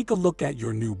 take a look at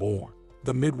your newborn,"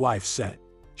 the midwife said,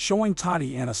 showing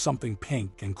Tatiana something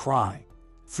pink and crying.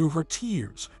 Through her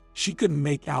tears, she couldn't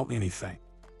make out anything.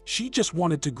 She just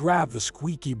wanted to grab the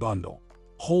squeaky bundle,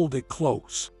 hold it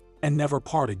close, and never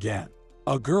part again.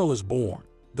 "A girl is born,"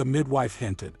 the midwife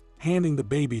hinted, handing the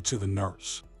baby to the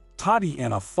nurse.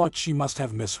 Tatiana thought she must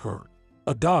have misheard.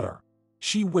 "A daughter,"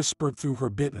 she whispered through her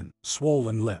bitten,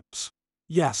 swollen lips.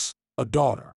 "Yes, a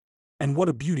daughter. And what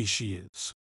a beauty she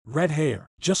is. Red hair,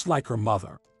 just like her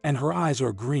mother, and her eyes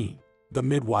are green," the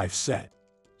midwife said.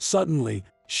 Suddenly,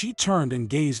 she turned and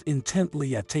gazed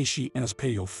intently at Tatiana's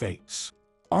pale face.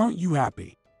 "Aren't you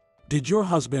happy? Did your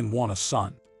husband want a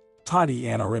son?"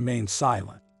 Tatiana remained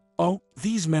silent. "Oh,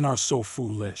 these men are so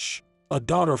foolish. A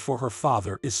daughter for her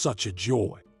father is such a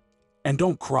joy. And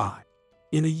don't cry.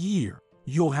 In a year,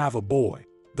 you'll have a boy,"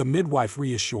 the midwife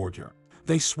reassured her.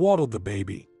 They swaddled the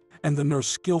baby, and the nurse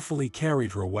skillfully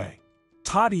carried her away.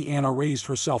 Tatiana raised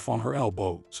herself on her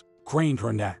elbows, craned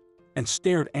her neck, and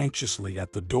stared anxiously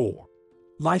at the door.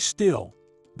 "Lie still,"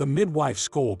 the midwife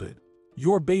scolded.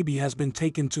 "Your baby has been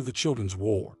taken to the children's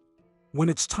ward. When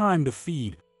it's time to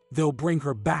feed, they'll bring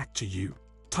her back to you."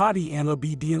 Tatiana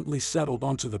obediently settled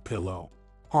onto the pillow,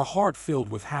 her heart filled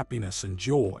with happiness and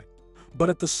joy. But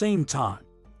at the same time,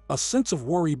 a sense of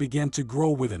worry began to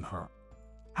grow within her.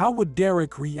 How would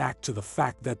Derek react to the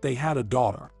fact that they had a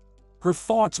daughter? Her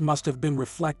thoughts must have been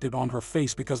reflected on her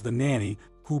face because the nanny,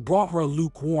 who brought her a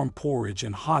lukewarm porridge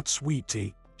and hot sweet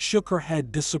tea, shook her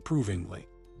head disapprovingly.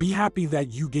 "Be happy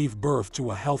that you gave birth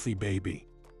to a healthy baby.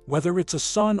 Whether it's a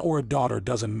son or a daughter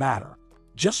doesn't matter.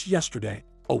 Just yesterday,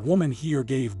 A woman here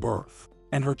gave birth,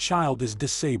 and her child is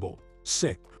disabled,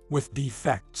 sick, with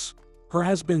defects. Her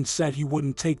husband said he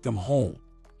wouldn't take them home.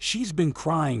 She's been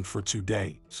crying for 2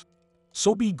 days.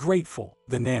 So be grateful,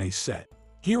 the nanny said.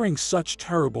 Hearing such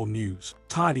terrible news,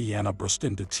 Tatiana burst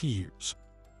into tears.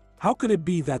 How could it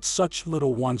be that such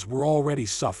little ones were already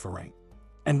suffering?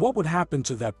 And what would happen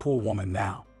to that poor woman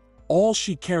now? All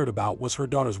she cared about was her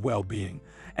daughter's well-being,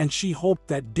 and she hoped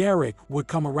that Derek would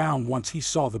come around once he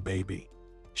saw the baby.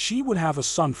 She would have a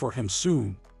son for him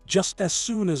soon, just as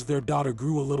soon as their daughter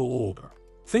grew a little older.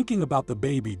 Thinking about the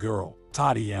baby girl,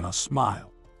 Tatiana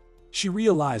smiled. She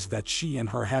realized that she and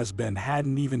her husband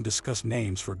hadn't even discussed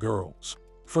names for girls.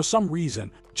 For some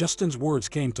reason, Justin's words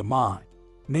came to mind.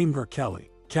 Name her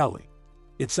Kelly. Kelly.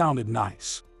 It sounded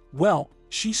nice. Well,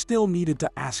 she still needed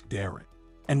to ask Derek,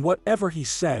 and whatever he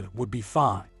said would be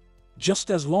fine, just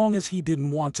as long as he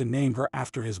didn't want to name her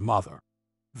after his mother.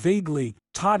 Vaguely,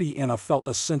 Tatiana felt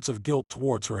a sense of guilt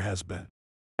towards her husband,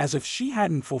 as if she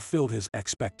hadn't fulfilled his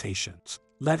expectations,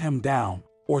 let him down,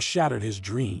 or shattered his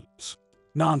dreams.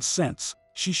 Nonsense,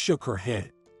 she shook her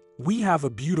head. We have a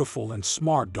beautiful and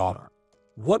smart daughter.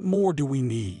 What more do we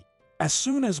need? As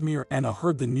soon as Miranda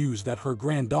heard the news that her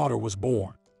granddaughter was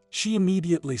born, she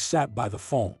immediately sat by the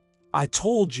phone. I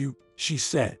told you, she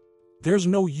said. There's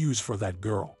no use for that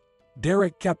girl.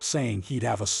 Derek kept saying he'd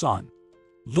have a son.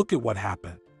 Look at what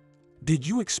happened. Did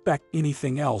you expect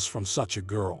anything else from such a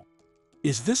girl?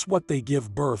 Is this what they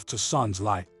give birth to sons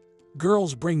like?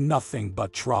 Girls bring nothing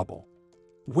but trouble.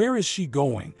 Where is she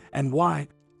going, and why?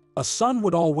 A son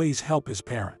would always help his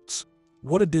parents.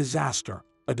 What a disaster,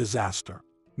 a disaster.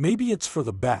 Maybe it's for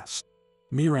the best.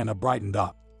 Miranda brightened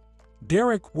up.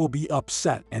 Derek will be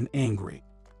upset and angry.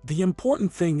 The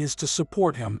important thing is to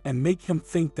support him and make him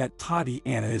think that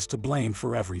Tatiana is to blame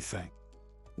for everything.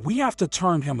 We have to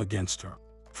turn him against her.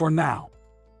 For now,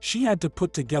 she had to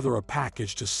put together a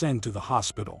package to send to the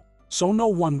hospital, so no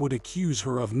one would accuse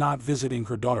her of not visiting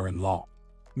her daughter-in-law.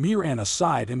 Miranda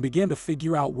sighed and began to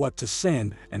figure out what to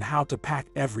send and how to pack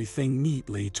everything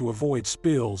neatly to avoid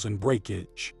spills and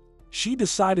breakage. She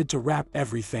decided to wrap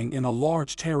everything in a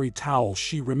large terry towel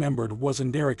she remembered was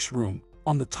in Derek's room,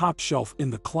 on the top shelf in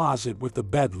the closet with the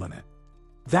bed linen.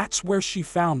 That's where she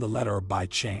found the letter by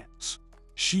chance.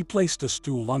 She placed a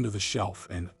stool under the shelf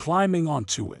and, climbing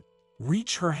onto it,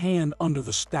 reached her hand under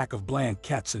the stack of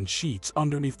blankets and sheets.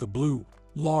 Underneath the blue,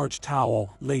 large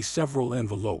towel lay several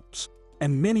envelopes,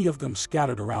 and many of them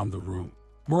scattered around the room.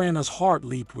 Miranda's heart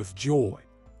leaped with joy.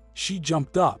 She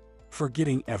jumped up,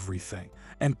 forgetting everything,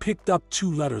 and picked up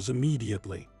 2 letters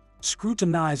immediately,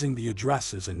 scrutinizing the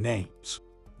addresses and names.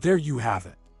 There you have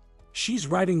it. She's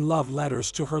writing love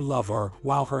letters to her lover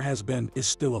while her husband is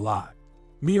still alive.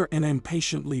 Miranda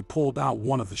impatiently pulled out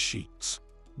one of the sheets.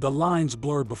 The lines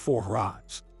blurred before her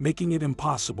eyes, making it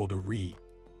impossible to read.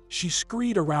 She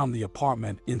scurried around the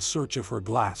apartment in search of her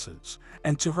glasses,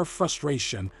 and to her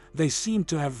frustration, they seemed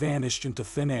to have vanished into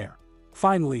thin air.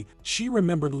 Finally, she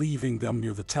remembered leaving them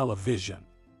near the television.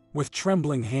 With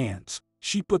trembling hands,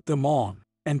 she put them on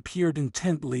and peered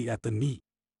intently at the neat,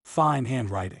 fine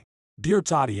handwriting. Dear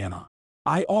Tatiana,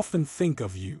 I often think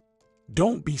of you.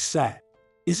 Don't be sad.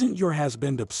 Isn't your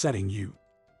husband upsetting you?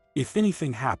 If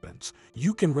anything happens,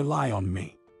 you can rely on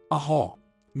me. Aha!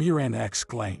 Miranda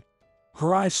exclaimed.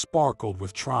 Her eyes sparkled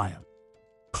with triumph.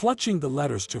 Clutching the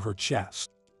letters to her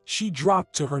chest, she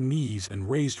dropped to her knees and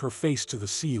raised her face to the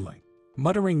ceiling,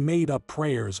 muttering made-up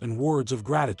prayers and words of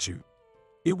gratitude.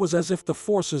 It was as if the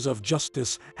forces of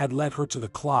justice had led her to the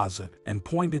closet and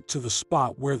pointed to the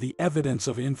spot where the evidence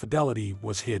of infidelity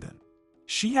was hidden.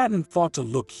 She hadn't thought to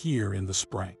look here in the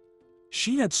spring.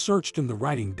 She had searched in the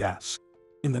writing desk,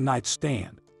 in the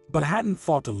nightstand, but hadn't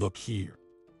thought to look here.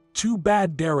 Too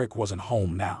bad Derek wasn't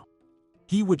home now.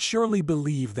 He would surely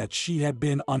believe that she had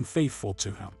been unfaithful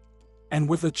to him, and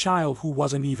with a child who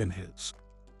wasn't even his.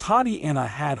 Tatiana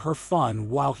had her fun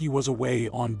while he was away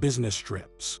on business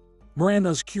trips.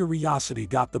 Miranda's curiosity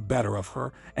got the better of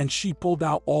her, and she pulled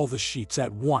out all the sheets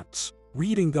at once,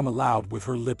 reading them aloud with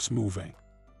her lips moving.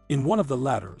 In one of the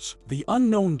letters, the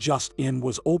unknown Justin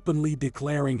was openly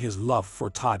declaring his love for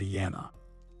Tatiana.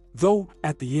 Though,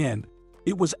 at the end,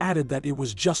 it was added that it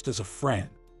was just as a friend,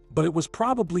 but it was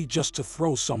probably just to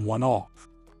throw someone off.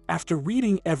 After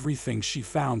reading everything she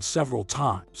found several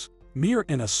times,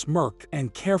 Miranda smirked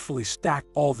and carefully stacked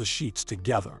all the sheets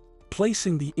together,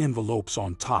 placing the envelopes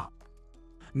on top.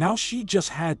 Now she just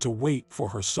had to wait for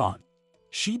her son.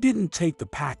 She didn't take the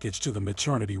package to the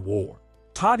maternity ward.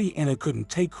 Tatiana couldn't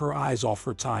take her eyes off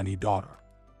her tiny daughter.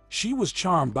 She was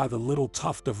charmed by the little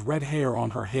tuft of red hair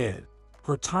on her head,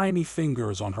 her tiny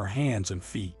fingers on her hands and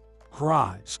feet, her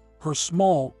eyes, her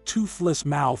small, toothless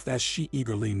mouth as she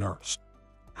eagerly nursed.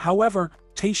 However,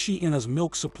 Tatiana's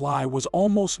milk supply was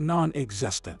almost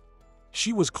non-existent.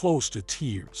 She was close to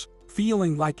tears,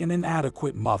 feeling like an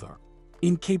inadequate mother,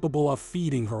 incapable of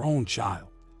feeding her own child.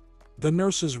 The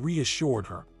nurses reassured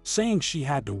her, saying she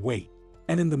had to wait,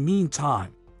 and in the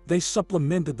meantime, they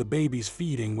supplemented the baby's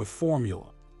feeding with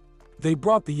formula. They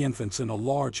brought the infants in a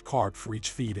large cart for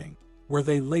each feeding, where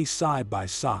they lay side by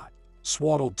side,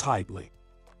 swaddled tightly.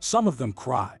 Some of them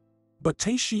cried, but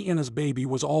Tatiana's baby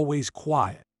was always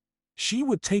quiet. She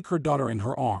would take her daughter in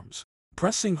her arms,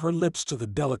 pressing her lips to the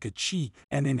delicate cheek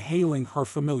and inhaling her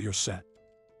familiar scent.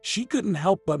 She couldn't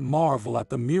help but marvel at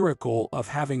the miracle of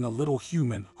having a little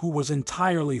human who was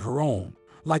entirely her own,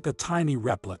 like a tiny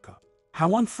replica.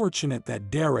 How unfortunate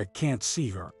that Derek can't see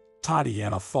her,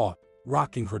 Tatiana thought,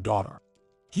 rocking her daughter.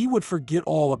 He would forget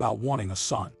all about wanting a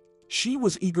son. She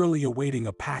was eagerly awaiting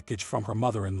a package from her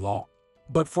mother-in-law.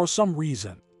 But for some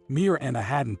reason, Miranda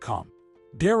hadn't come.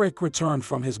 Derek returned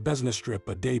from his business trip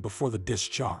a day before the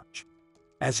discharge.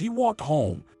 As he walked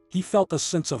home, he felt a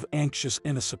sense of anxious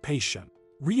anticipation,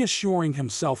 reassuring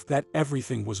himself that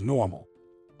everything was normal.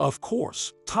 Of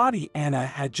course, Tatiana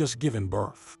had just given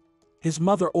birth. His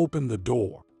mother opened the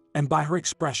door, and by her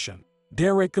expression,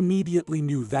 Derek immediately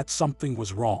knew that something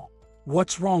was wrong.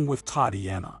 "What's wrong with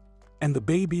Tatiana? And the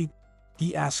baby?"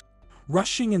 he asked,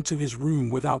 rushing into his room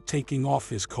without taking off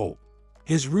his coat.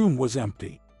 His room was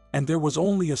empty, and there was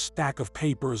only a stack of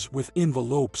papers with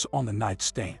envelopes on the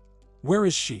nightstand. "Where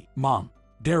is she, Mom?"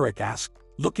 Derek asked,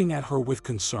 looking at her with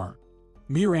concern.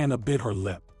 Miranda bit her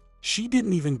lip. "She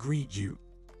didn't even greet you.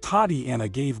 Tatiana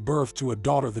gave birth to a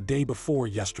daughter the day before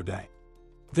yesterday.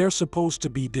 They're supposed to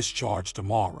be discharged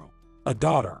tomorrow. A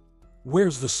daughter.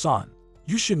 Where's the son?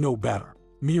 You should know better."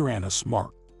 Miranda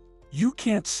smirked. "You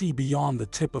can't see beyond the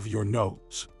tip of your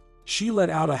nose." She let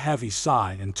out a heavy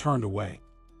sigh and turned away.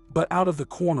 But out of the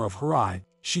corner of her eye,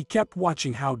 she kept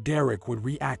watching how Derek would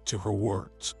react to her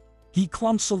words. He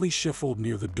clumsily shuffled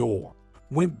near the door,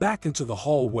 went back into the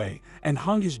hallway, and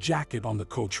hung his jacket on the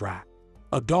coat rack.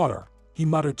 "A daughter," he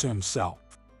muttered to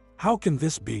himself. "How can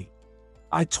this be?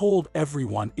 I told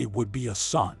everyone it would be a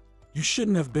son. You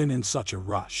shouldn't have been in such a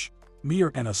rush."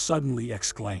 Miranda suddenly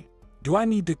exclaimed. "Do I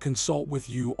need to consult with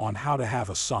you on how to have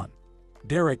a son?"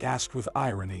 Derek asked with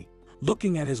irony,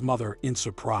 looking at his mother in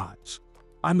surprise.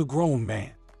 "I'm a grown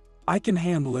man. I can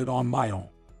handle it on my own."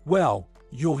 "Well,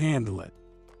 you'll handle it.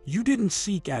 You didn't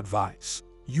seek advice.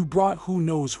 You brought who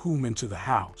knows whom into the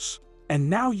house, and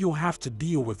now you'll have to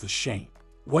deal with the shame."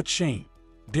 "What shame?"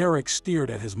 Derek stared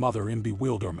at his mother in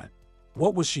bewilderment.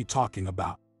 What was she talking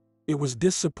about? It was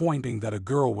disappointing that a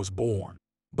girl was born,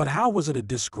 but how was it a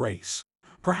disgrace?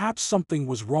 Perhaps something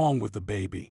was wrong with the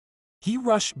baby. He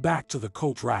rushed back to the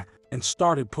coat rack and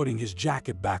started putting his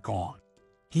jacket back on.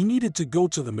 He needed to go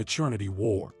to the maternity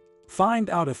ward, find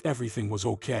out if everything was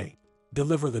okay,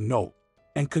 deliver the note,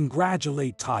 and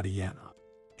congratulate Tatiana.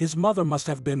 His mother must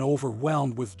have been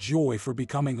overwhelmed with joy for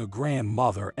becoming a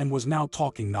grandmother and was now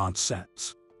talking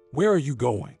nonsense. "Where are you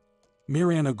going?"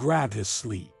 Miranda grabbed his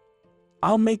sleeve.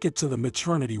 "I'll make it to the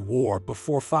maternity ward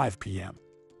before 5 p.m.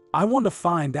 I want to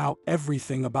find out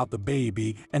everything about the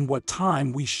baby and what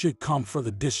time we should come for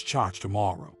the discharge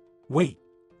tomorrow." "Wait."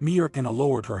 Miranda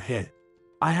lowered her head.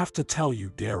 "I have to tell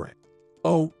you, Derek."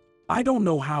 "Oh, I don't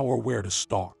know how or where to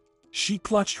start." She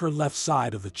clutched her left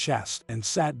side of the chest and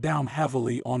sat down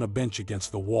heavily on a bench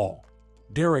against the wall.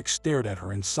 Derek stared at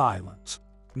her in silence,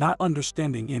 not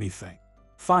understanding anything.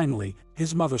 Finally,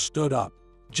 his mother stood up,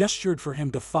 gestured for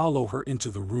him to follow her into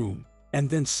the room, and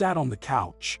then sat on the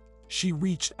couch. She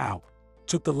reached out,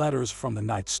 took the letters from the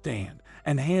nightstand,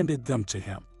 and handed them to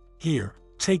him. "Here,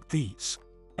 take these."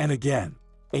 And again,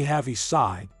 a heavy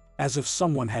sigh, as if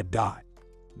someone had died.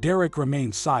 Derek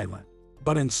remained silent,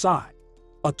 but inside,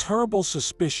 a terrible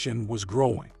suspicion was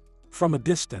growing. From a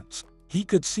distance, he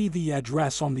could see the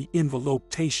address on the envelope: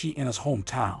 Tatiana's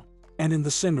hometown, and in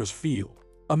the sender's field,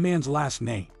 a man's last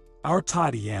name. "Our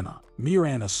Tatiana,"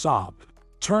 Miranda sobbed,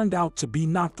 "turned out to be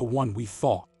not the one we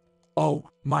thought." "Oh,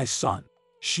 my son."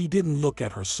 She didn't look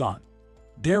at her son.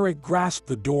 Derek grasped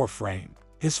the door frame,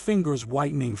 his fingers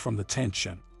whitening from the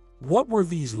tension. What were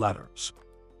these letters?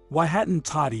 Why hadn't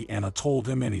Tatiana told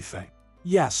him anything?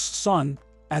 "Yes, son,"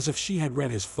 as if she had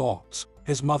read his thoughts,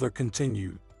 his mother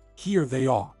continued. "Here they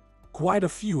are. Quite a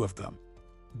few of them.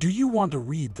 Do you want to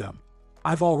read them?"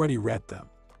 "I've already read them.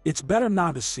 It's better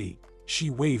not to see." She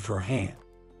waved her hand.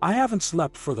 "I haven't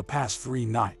slept for the past 3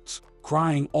 nights,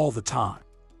 crying all the time.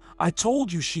 I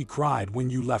told you she cried when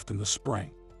you left in the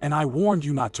spring, and I warned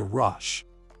you not to rush.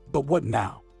 But what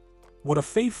now? Would a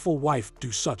faithful wife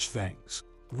do such things?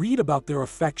 Read about their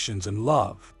affections and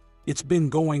love." It's been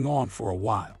going on for a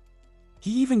while.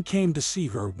 He even came to see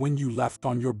her when you left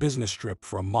on your business trip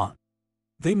for a month.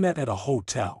 They met at a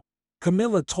hotel.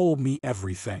 Camilla told me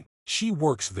everything. She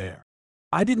works there.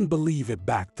 I didn't believe it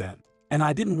back then, and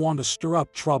I didn't want to stir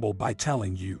up trouble by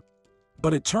telling you.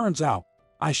 But it turns out,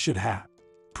 I should have.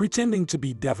 Pretending to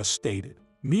be devastated,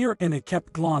 Miranda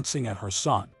kept glancing at her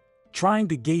son, trying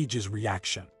to gauge his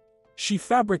reaction. She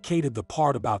fabricated the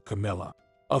part about Camilla.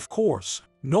 Of course,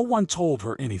 no one told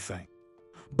her anything.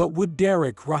 But would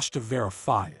Derek rush to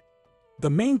verify it? The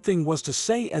main thing was to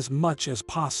say as much as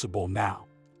possible now,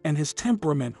 and his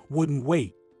temperament wouldn't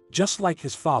wait, just like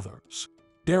his father's.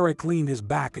 Derek leaned his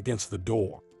back against the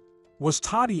door. Was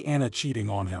Tatiana cheating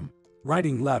on him,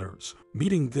 writing letters,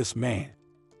 meeting this man?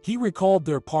 He recalled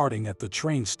their parting at the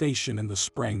train station in the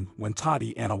spring when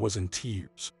Tatiana was in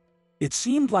tears. It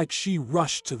seemed like she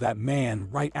rushed to that man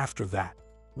right after that.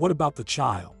 What about the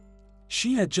child?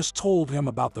 She had just told him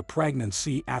about the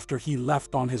pregnancy after he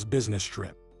left on his business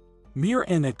trip.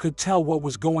 Miranda could tell what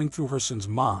was going through her son's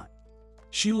mind.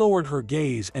 She lowered her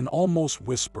gaze and almost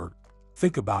whispered,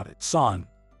 "Think about it, son.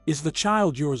 Is the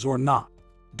child yours or not?"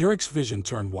 Derek's vision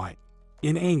turned white.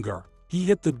 In anger, he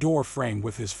hit the door frame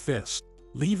with his fist,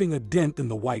 leaving a dent in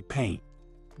the white paint.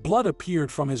 Blood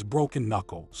appeared from his broken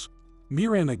knuckles.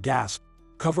 Miranda gasped,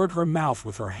 covered her mouth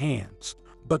with her hands,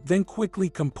 but then quickly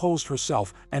composed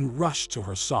herself and rushed to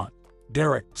her son.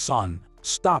 "Derek, son,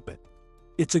 stop it.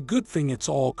 It's a good thing it's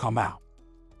all come out.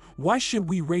 Why should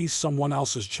we raise someone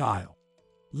else's child?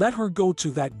 Let her go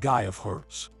to that guy of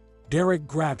hers." Derek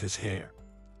grabbed his hair.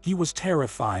 He was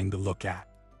terrifying to look at.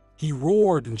 He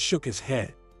roared and shook his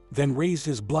head, then raised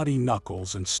his bloody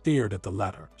knuckles and stared at the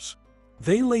letters.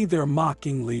 They lay there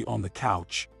mockingly on the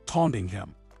couch, taunting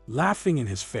him, laughing in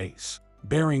his face,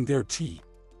 baring their teeth,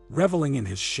 reveling in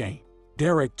his shame.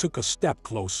 Derek took a step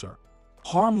closer.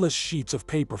 Harmless sheets of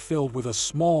paper filled with a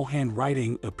small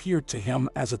handwriting appeared to him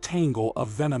as a tangle of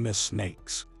venomous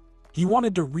snakes. He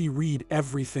wanted to reread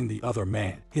everything the other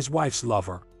man, his wife's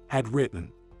lover, had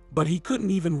written, but he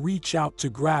couldn't even reach out to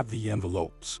grab the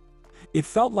envelopes. It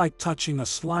felt like touching a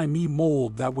slimy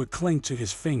mold that would cling to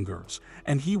his fingers,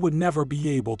 and he would never be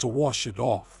able to wash it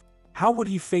off. How would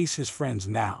he face his friends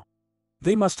now?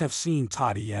 They must have seen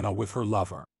Tatiana with her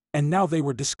lover, and now they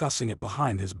were discussing it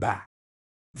behind his back.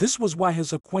 This was why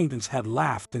his acquaintance had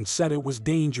laughed and said it was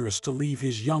dangerous to leave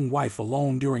his young wife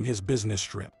alone during his business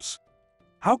trips.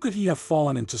 How could he have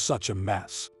fallen into such a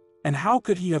mess? And how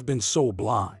could he have been so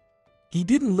blind? He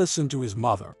didn't listen to his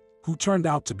mother, who turned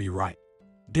out to be right.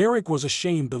 Derek was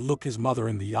ashamed to look his mother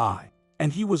in the eye,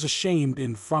 and he was ashamed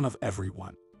in front of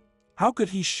everyone. How could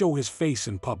he show his face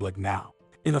in public now?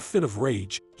 In a fit of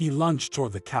rage, he lunged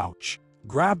toward the couch,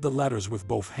 grabbed the letters with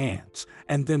both hands,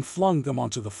 and then flung them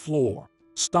onto the floor,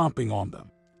 stomping on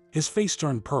them. His face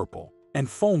turned purple, and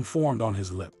foam formed on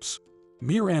his lips.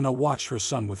 Miranda watched her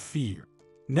son with fear,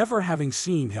 never having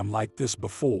seen him like this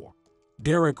before.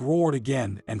 Derek roared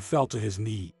again and fell to his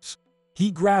knees. He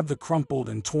grabbed the crumpled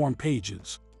and torn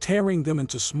pages, tearing them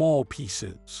into small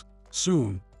pieces.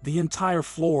 Soon, the entire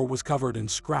floor was covered in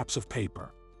scraps of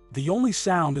paper. The only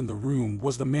sound in the room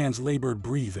was the man's labored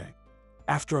breathing.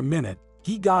 After a minute,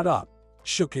 he got up,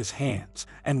 shook his hands,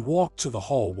 and walked to the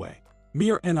hallway.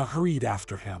 Miranda hurried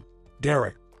after him.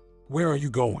 "Derek, where are you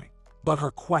going?" But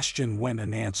her question went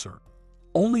unanswered.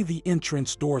 Only the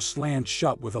entrance door slammed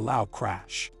shut with a loud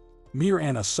crash.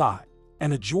 Miranda sighed,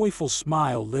 and a joyful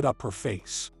smile lit up her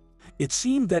face. It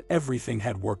seemed that everything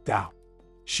had worked out.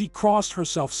 She crossed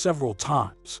herself several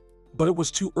times, but it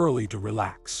was too early to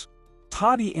relax.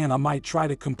 Tatiana might try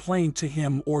to complain to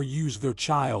him or use their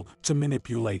child to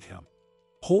manipulate him.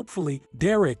 Hopefully,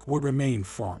 Derek would remain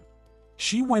firm.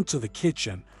 She went to the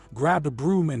kitchen, grabbed a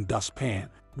broom and dustpan,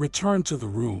 returned to the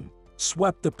room,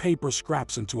 swept the paper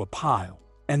scraps into a pile,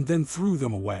 and then threw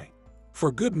them away.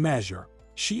 For good measure,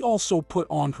 she also put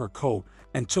on her coat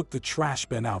and took the trash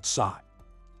bin outside.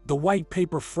 The white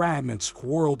paper fragments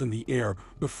whirled in the air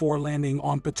before landing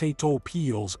on potato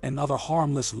peels and other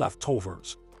harmless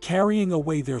leftovers, carrying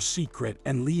away their secret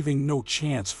and leaving no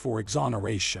chance for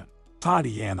exoneration.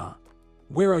 "Tatiana,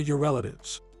 where are your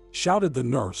relatives?" shouted the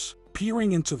nurse,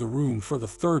 peering into the room for the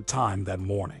third time that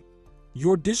morning.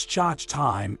 "Your discharge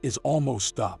time is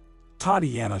almost up."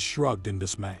 Tatiana shrugged in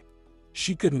dismay.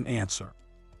 She couldn't answer.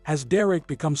 Has Derek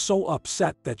become so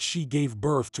upset that she gave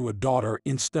birth to a daughter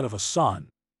instead of a son,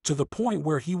 to the point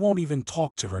where he won't even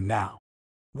talk to her now?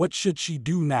 What should she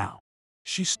do now?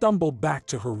 She stumbled back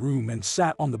to her room and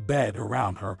sat on the bed.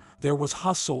 Around her, there was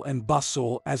hustle and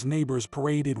bustle as neighbors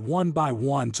paraded one by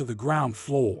one to the ground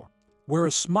floor, where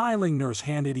a smiling nurse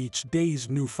handed each day's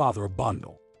new father a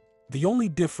bundle. The only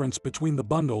difference between the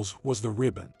bundles was the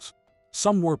ribbons.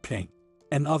 Some were pink,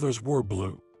 and others were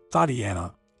blue.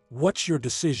 Tatiana, what's your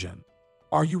decision?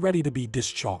 Are you ready to be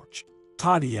discharged?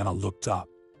 Tatiana looked up.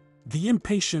 The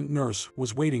impatient nurse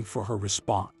was waiting for her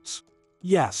response.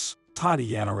 Yes,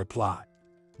 Tatiana replied.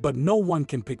 But no one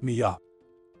can pick me up.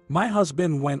 My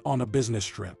husband went on a business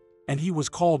trip, and he was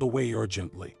called away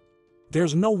urgently.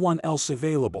 There's no one else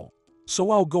available,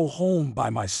 so I'll go home by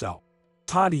myself.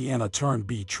 Tatiana turned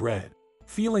betrayed,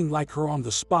 feeling like her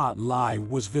on-the-spot lie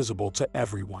was visible to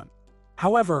everyone.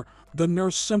 However, the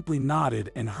nurse simply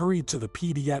nodded and hurried to the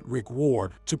pediatric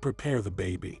ward to prepare the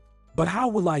baby. But how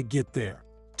will I get there?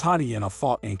 Tatiana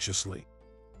thought anxiously.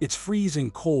 It's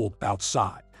freezing cold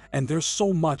outside, and there's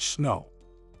so much snow.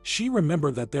 She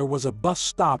remembered that there was a bus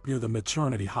stop near the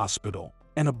maternity hospital,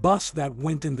 and a bus that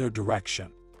went in their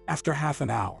direction. After half an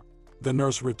hour, the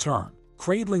nurse returned,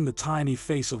 cradling the tiny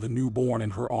face of the newborn in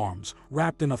her arms,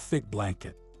 wrapped in a thick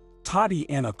blanket.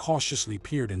 Tatiana cautiously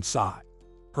peered inside.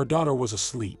 Her daughter was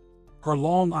asleep, her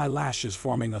long eyelashes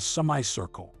forming a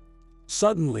semicircle.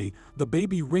 Suddenly, the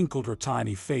baby wrinkled her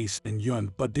tiny face and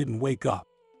yawned but didn't wake up.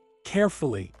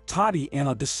 Carefully,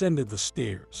 Tatiana descended the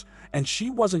stairs, and she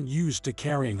wasn't used to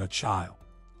carrying a child,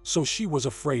 so she was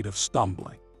afraid of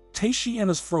stumbling.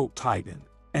 Tatiana's throat tightened,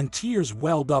 and tears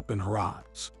welled up in her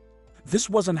eyes. This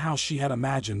wasn't how she had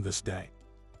imagined this day.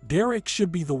 Derek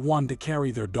should be the one to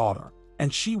carry their daughter,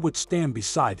 and she would stand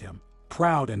beside him,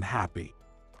 proud and happy.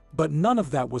 But none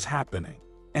of that was happening,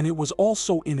 and it was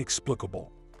also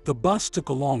inexplicable. The bus took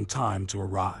a long time to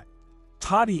arrive.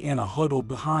 Tatiana huddled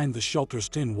behind the shelter's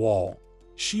tin wall,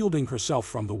 shielding herself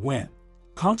from the wind,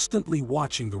 constantly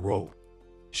watching the road.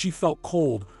 She felt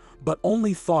cold, but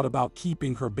only thought about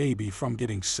keeping her baby from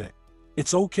getting sick.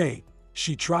 It's okay,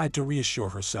 she tried to reassure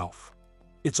herself.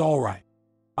 It's all right.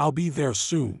 I'll be there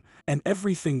soon, and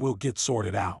everything will get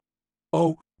sorted out.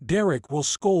 Oh, Derek will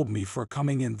scold me for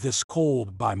coming in this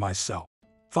cold by myself.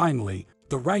 Finally,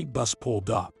 the right bus pulled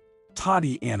up.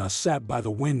 Tatiana sat by the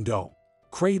window,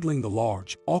 cradling the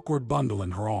large, awkward bundle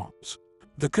in her arms.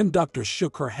 The conductor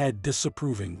shook her head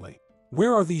disapprovingly.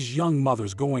 Where are these young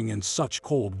mothers going in such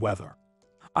cold weather?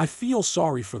 I feel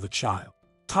sorry for the child.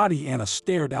 Tatiana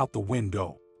stared out the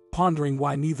window, pondering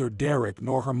why neither Derek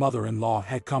nor her mother-in-law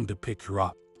had come to pick her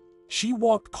up. She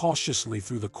walked cautiously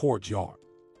through the courtyard,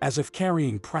 as if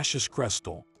carrying precious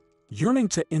crystal, yearning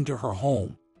to enter her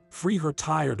home, free her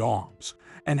tired arms,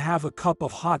 and have a cup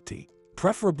of hot tea,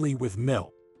 preferably with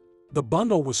milk. The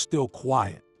bundle was still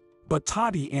quiet, but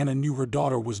Tatiana knew her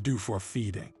daughter was due for a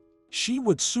feeding. She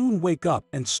would soon wake up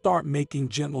and start making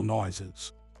gentle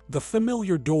noises. The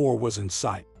familiar door was in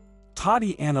sight.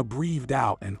 Tatiana breathed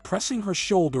out and, pressing her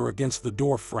shoulder against the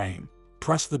door frame,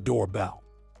 pressed the doorbell.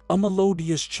 A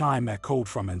melodious chime echoed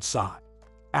from inside.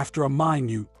 After a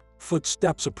minute,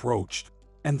 footsteps approached,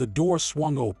 and the door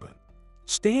swung open.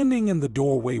 Standing in the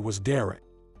doorway was Derek,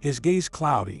 his gaze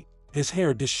cloudy, his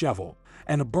hair disheveled,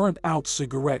 and a burnt-out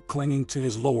cigarette clinging to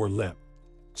his lower lip.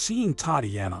 Seeing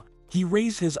Tatiana, he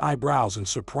raised his eyebrows in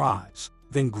surprise,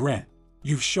 then grinned.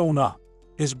 You've shown up.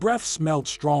 His breath smelled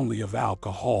strongly of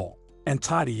alcohol, and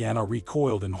Tatiana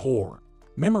recoiled in horror.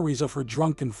 Memories of her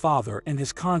drunken father and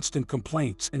his constant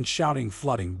complaints and shouting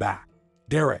flooding back.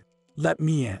 Derek, let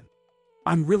me in.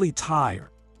 I'm really tired,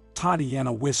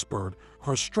 Tatiana whispered,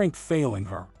 her strength failing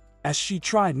her, as she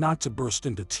tried not to burst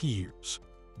into tears.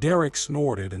 Derek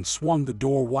snorted and swung the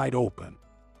door wide open,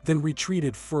 then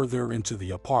retreated further into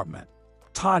the apartment.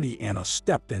 Tatiana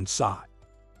stepped inside.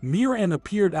 Miran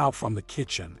appeared out from the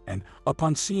kitchen and,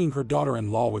 upon seeing her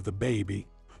daughter-in-law with the baby,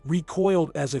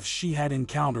 recoiled as if she had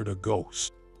encountered a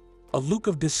ghost. A look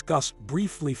of disgust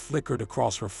briefly flickered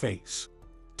across her face.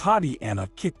 Tatiana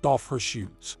kicked off her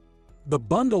shoes. The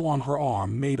bundle on her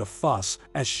arm made a fuss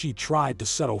as she tried to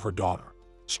settle her daughter.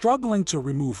 Struggling to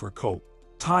remove her coat,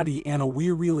 Tatiana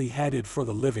wearily headed for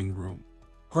the living room.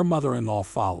 Her mother-in-law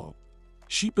followed.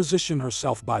 She positioned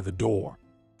herself by the door,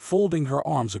 folding her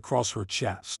arms across her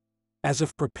chest, as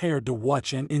if prepared to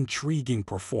watch an intriguing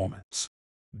performance.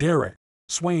 Derek,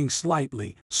 swaying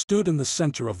slightly, stood in the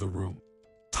center of the room.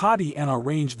 Tatiana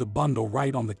arranged the bundle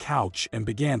right on the couch and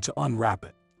began to unwrap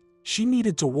it. She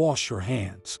needed to wash her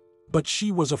hands, but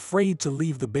she was afraid to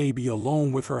leave the baby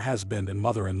alone with her husband and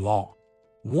mother-in-law.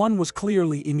 One was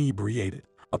clearly inebriated,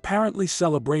 apparently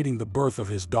celebrating the birth of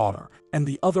his daughter, and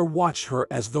the other watched her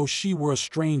as though she were a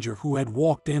stranger who had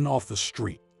walked in off the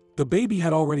street. The baby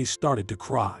had already started to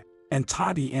cry, and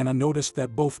Tatiana noticed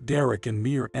that both Derek and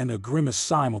Miran grimaced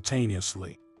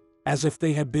simultaneously, as if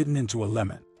they had bitten into a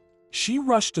lemon. She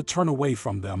rushed to turn away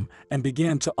from them and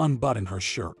began to unbutton her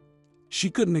shirt. She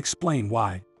couldn't explain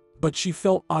why, but she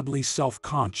felt oddly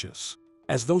self-conscious,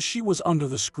 as though she was under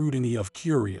the scrutiny of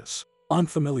curious,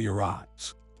 unfamiliar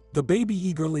eyes. The baby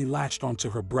eagerly latched onto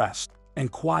her breast and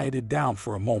quieted down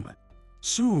for a moment.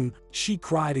 Soon, she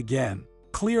cried again,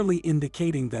 clearly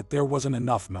indicating that there wasn't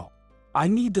enough milk. I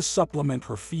need to supplement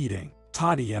her feeding,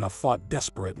 Tatiana thought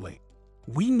desperately.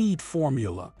 We need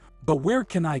formula, but where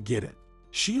can I get it?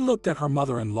 She looked at her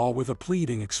mother-in-law with a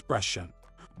pleading expression,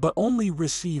 but only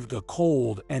received a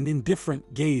cold and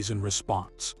indifferent gaze in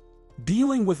response.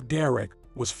 Dealing with Derek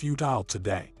was futile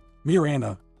today.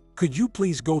 Miranda, could you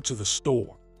please go to the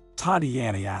store?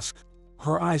 Tatiana asked,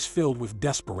 her eyes filled with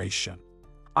desperation.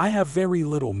 I have very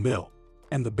little milk.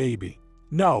 And the baby?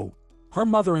 No, her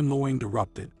mother-in-law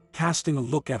interrupted, casting a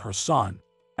look at her son,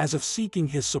 as if seeking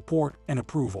his support and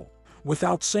approval.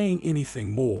 Without saying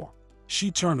anything more,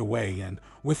 she turned away and,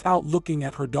 without looking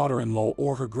at her daughter-in-law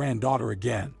or her granddaughter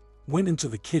again, went into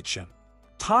the kitchen.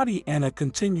 Tatiana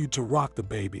continued to rock the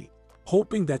baby,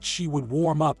 hoping that she would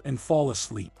warm up and fall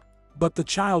asleep, but the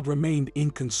child remained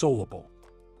inconsolable.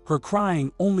 Her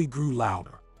crying only grew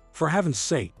louder. For heaven's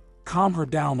sake, calm her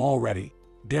down already,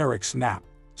 Derek snapped,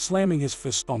 slamming his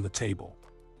fist on the table.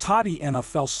 Tatiana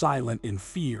fell silent in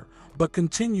fear, but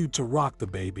continued to rock the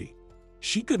baby.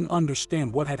 She couldn't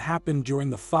understand what had happened during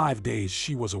the 5 days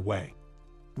she was away.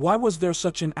 Why was there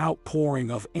such an outpouring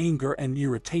of anger and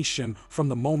irritation from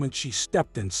the moment she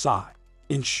stepped inside?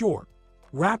 In short,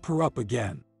 wrap her up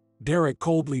again, Derek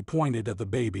coldly pointed at the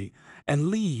baby, and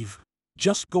leave.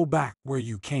 Just go back where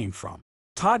you came from.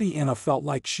 Tatiana felt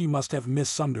like she must have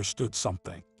misunderstood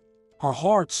something. Her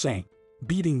heart sank,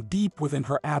 beating deep within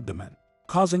her abdomen,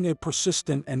 causing a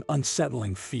persistent and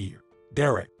unsettling fear.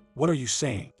 Derek, what are you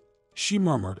saying? She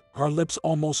murmured, her lips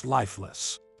almost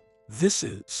lifeless. This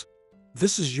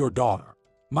is your daughter.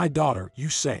 My daughter, you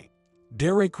say?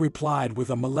 Derek replied with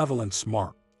a malevolent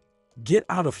smirk. Get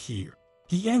out of here.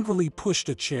 He angrily pushed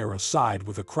a chair aside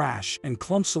with a crash and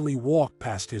clumsily walked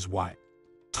past his wife.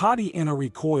 Tatiana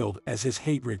recoiled as his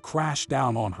hatred crashed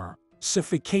down on her,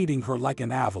 suffocating her like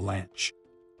an avalanche.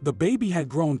 The baby had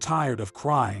grown tired of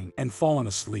crying and fallen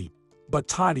asleep, but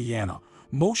Tatiana,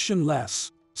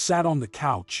 motionless, sat on the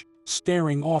couch,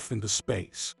 staring off into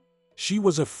space. She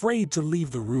was afraid to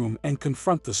leave the room and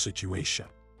confront the situation.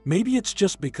 Maybe it's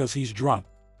just because he's drunk,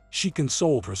 she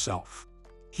consoled herself.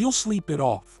 He'll sleep it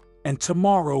off, and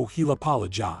tomorrow he'll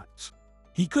apologize.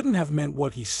 He couldn't have meant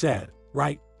what he said,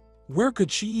 right? Where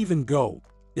could she even go,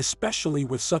 especially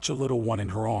with such a little one in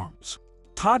her arms?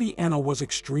 Tatiana was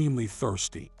extremely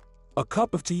thirsty. A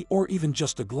cup of tea or even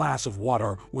just a glass of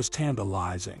water was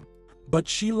tantalizing, but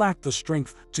she lacked the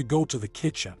strength to go to the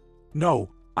kitchen.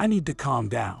 No, I need to calm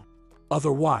down.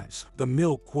 Otherwise, the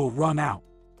milk will run out,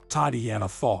 Tatiana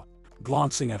thought,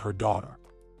 glancing at her daughter.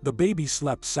 The baby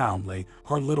slept soundly,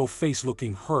 her little face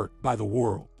looking hurt by the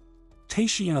world.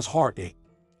 Tatiana's heart ached,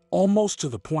 almost to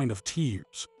the point of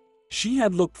tears. She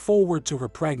had looked forward to her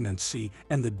pregnancy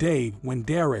and the day when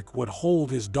Derek would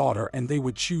hold his daughter and they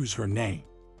would choose her name,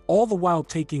 all the while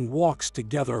taking walks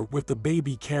together with the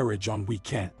baby carriage on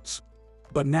weekends.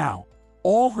 But now,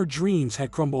 all her dreams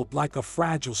had crumbled like a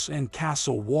fragile sand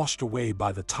castle washed away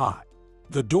by the tide.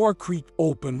 The door creaked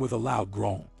open with a loud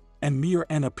groan, and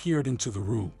Miranda peered into the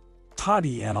room.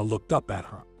 Tatiana looked up at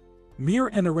her.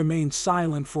 Miranda remained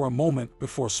silent for a moment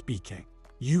before speaking.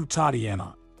 You,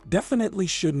 Tatiana, definitely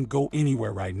shouldn't go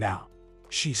anywhere right now,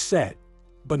 she said.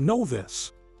 But know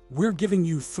this, we're giving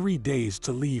you 3 days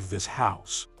to leave this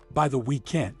house. By the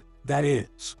weekend, that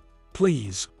is.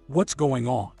 Please, what's going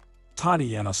on?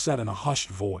 Tatiana said in a hushed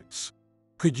voice.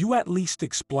 Could you at least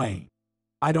explain?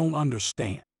 I don't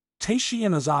understand.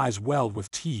 Tatiana's eyes welled with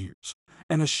tears,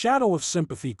 and a shadow of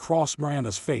sympathy crossed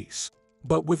Miranda's face.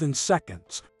 But within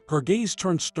seconds, her gaze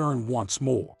turned stern once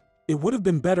more. It would have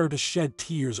been better to shed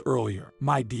tears earlier,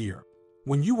 my dear,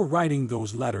 when you were writing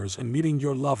those letters and meeting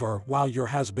your lover while your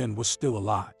husband was still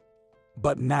alive.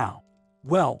 But now,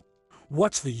 well,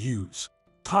 what's the use?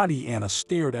 Tatiana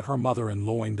stared at her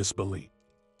mother-in-law in disbelief.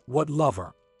 What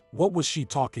lover? What was she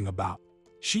talking about?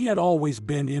 She had always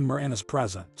been in Miranda's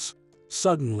presence.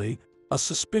 Suddenly, a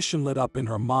suspicion lit up in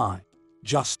her mind.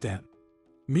 Just then,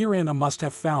 Miranda must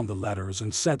have found the letters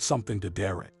and said something to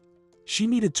Derek. She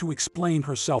needed to explain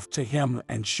herself to him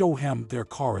and show him their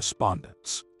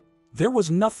correspondence. There was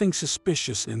nothing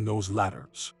suspicious in those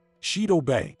letters. She'd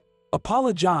obey,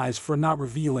 apologize for not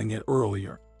revealing it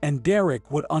earlier, and Derek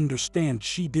would understand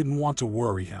she didn't want to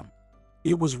worry him.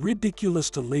 It was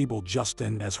ridiculous to label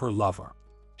Justin as her lover.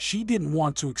 She didn't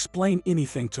want to explain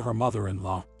anything to her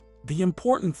mother-in-law. The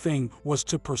important thing was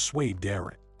to persuade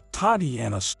Derek.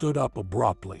 Tatiana stood up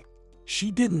abruptly. She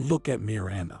didn't look at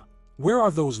Miranda. Where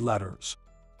are those letters?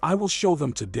 I will show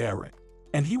them to Derek,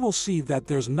 and he will see that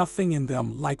there's nothing in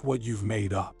them like what you've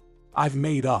made up." "I've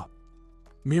made up?"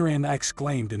 Miriam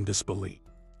exclaimed in disbelief.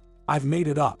 "I've made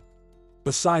it up.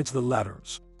 Besides the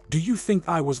letters, do you think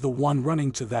I was the one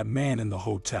running to that man in the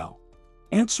hotel?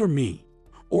 Answer me,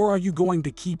 or are you going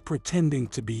to keep pretending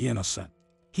to be innocent?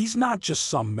 He's not just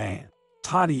some man,"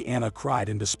 Tatiana cried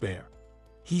in despair.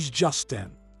 "He's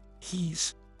Justin.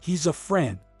 He's a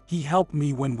friend. He helped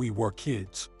me when we were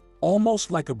kids, almost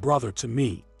like a brother to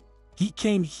me. He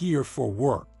came here for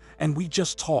work, and we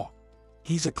just talked.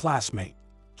 He's a classmate.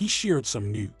 He shared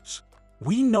some news."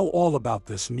 "We know all about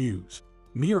this news,"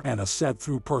 Miranda said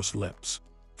through pursed lips.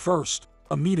 "First,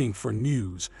 a meeting for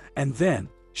news, and then,"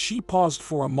 she paused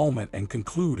for a moment and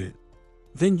concluded,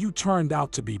 "then you turned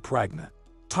out to be pregnant."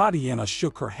 Tatiana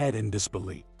shook her head in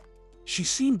disbelief. She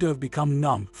seemed to have become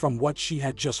numb from what she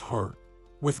had just heard.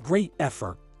 With great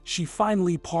effort, she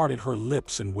finally parted her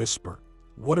lips and whispered,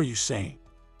 "What are you saying?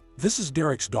 This is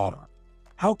Derek's daughter.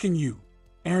 How can you?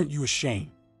 Aren't you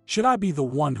ashamed? Should I be the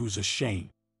one who's ashamed?"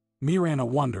 Miranda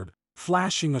wondered,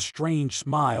 flashing a strange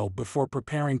smile before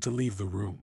preparing to leave the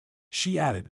room. She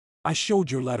added, "I showed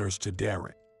your letters to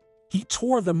Derek. He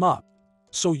tore them up,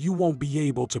 so you won't be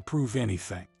able to prove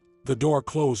anything." The door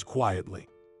closed quietly.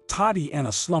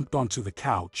 Tatiana slumped onto the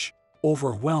couch,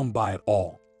 overwhelmed by it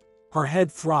all. Her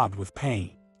head throbbed with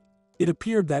pain. It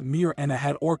appeared that Miranda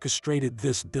had orchestrated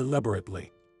this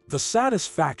deliberately. The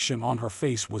satisfaction on her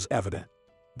face was evident.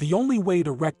 The only way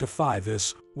to rectify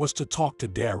this was to talk to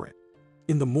Derek.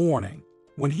 In the morning,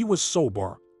 when he was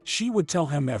sober, she would tell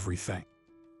him everything.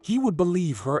 He would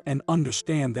believe her and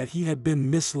understand that he had been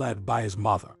misled by his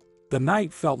mother. The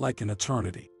night felt like an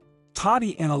eternity.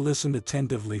 Tatiana listened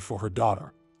attentively for her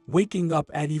daughter, waking up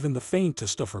at even the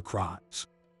faintest of her cries.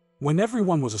 When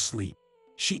everyone was asleep,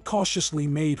 she cautiously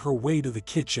made her way to the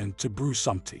kitchen to brew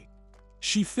some tea.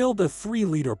 She filled a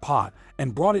 3-liter pot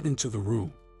and brought it into the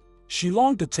room. She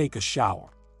longed to take a shower.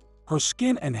 Her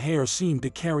skin and hair seemed to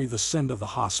carry the scent of the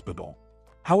hospital.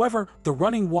 However, the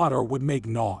running water would make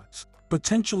noise,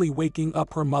 potentially waking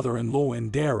up her mother-in-law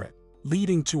and Derek,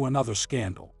 leading to another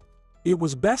scandal. It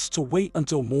was best to wait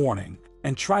until morning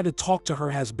and try to talk to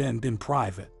her husband in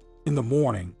private. In the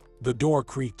morning, the door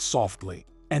creaked softly,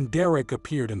 and Derek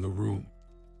appeared in the room.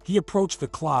 He approached the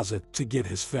closet to get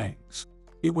his things.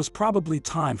 It was probably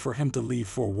time for him to leave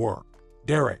for work.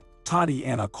 "Derek,"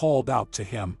 Tatiana called out to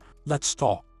him, "let's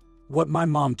talk. What my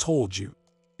mom told you,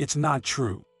 it's not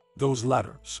true. Those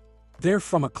letters, they're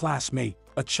from a classmate,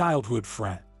 a childhood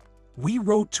friend. We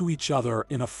wrote to each other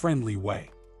in a friendly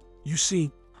way. You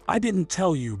see, I didn't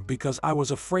tell you because I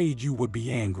was afraid you would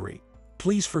be angry.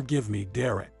 Please forgive me,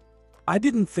 Derek. I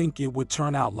didn't think it would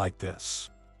turn out like this."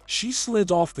 She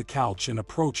slid off the couch and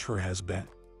approached her husband,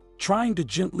 trying to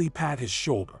gently pat his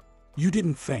shoulder. "You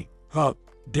didn't think, huh?"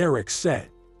 Derek said.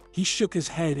 He shook his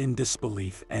head in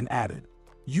disbelief and added,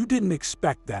 "You didn't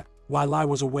expect that, while I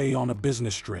was away on a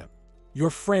business trip, your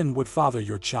friend would father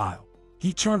your child."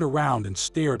 He turned around and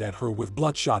stared at her with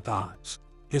bloodshot eyes,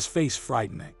 his face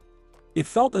frightening. It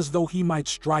felt as though he might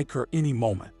strike her any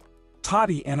moment.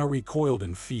 Tatiana recoiled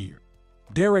in fear.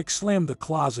 Derek slammed the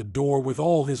closet door with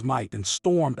all his might and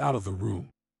stormed out of the room.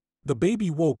 The baby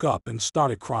woke up and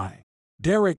started crying.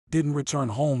 Derek didn't return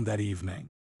home that evening,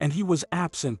 and he was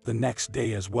absent the next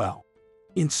day as well.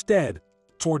 Instead,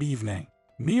 toward evening,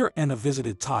 Miranda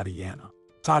visited Tatiana.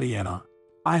 "Tatiana,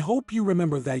 I hope you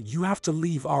remember that you have to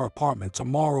leave our apartment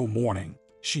tomorrow morning,"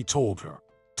 she told her.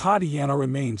 Tatiana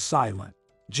remained silent,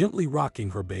 gently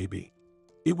rocking her baby.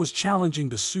 It was challenging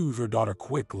to soothe her daughter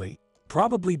quickly,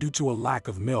 probably due to a lack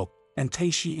of milk and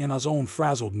Tatiana's own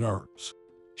frazzled nerves.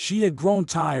 She had grown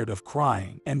tired of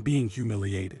crying and being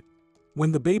humiliated.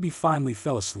 When the baby finally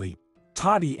fell asleep,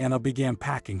 Tatiana began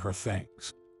packing her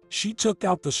things. She took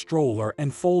out the stroller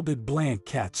and folded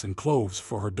blankets and clothes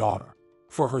for her daughter.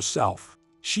 For herself,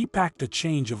 she packed a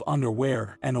change of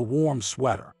underwear and a warm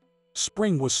sweater.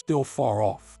 Spring was still far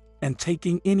off, and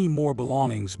taking any more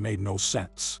belongings made no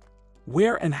sense.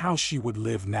 Where and how she would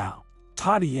live now,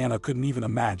 Tatiana couldn't even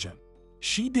imagine.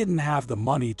 She didn't have the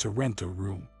money to rent a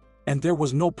room, and there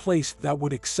was no place that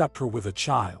would accept her with a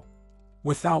child.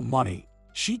 Without money,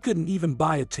 she couldn't even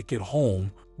buy a ticket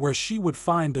home, where she would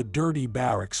find a dirty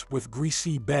barracks with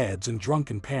greasy beds and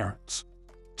drunken parents.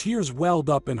 Tears welled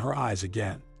up in her eyes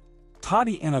again.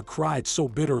 Tatiana cried so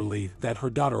bitterly that her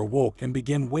daughter awoke and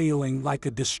began wailing like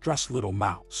a distressed little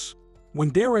mouse. When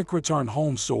Derek returned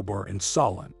home sober and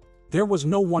sullen, there was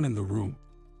no one in the room.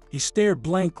 He stared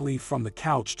blankly from the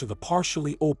couch to the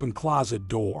partially open closet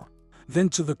door, then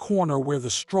to the corner where the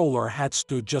stroller had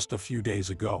stood just a few days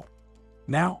ago.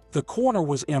 Now, the corner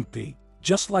was empty,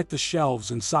 just like the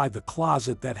shelves inside the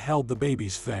closet that held the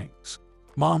baby's things.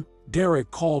 "Mom,"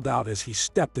 Derek called out as he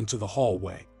stepped into the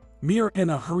hallway.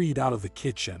 Mirna hurried out of the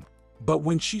kitchen, but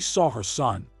when she saw her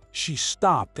son, she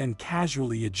stopped and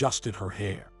casually adjusted her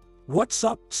hair. "What's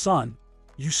up, son?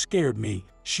 You scared me,"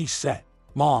 she said.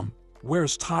 "Mom,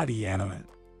 where's Tatiana?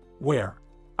 Where?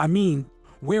 I mean,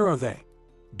 where are they?"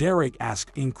 Derek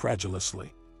asked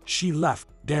incredulously. "She left,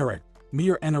 Derek,"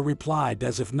 Mirna replied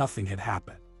as if nothing had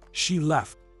happened. She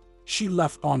left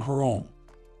on her own."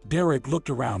 Derek looked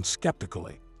around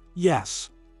skeptically. "Yes,"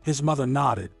 his mother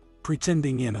nodded,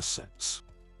 pretending innocence.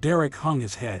 Derek hung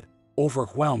his head,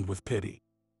 overwhelmed with pity.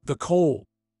 The cold,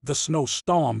 the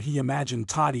snowstorm, he imagined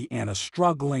Tatiana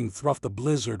struggling through the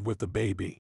blizzard with the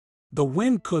baby. The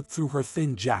wind cut through her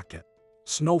thin jacket,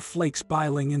 snowflakes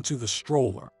piling into the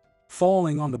stroller,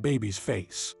 falling on the baby's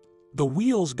face. The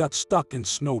wheels got stuck in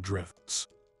snowdrifts.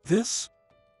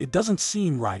 It doesn't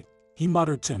seem right," he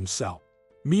muttered to himself.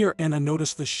 Mirna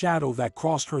noticed the shadow that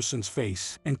crossed her son's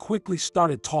face and quickly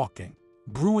started talking,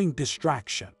 brewing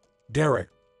distraction. "Derek,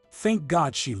 thank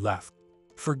God she left.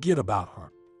 Forget about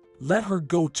her. Let her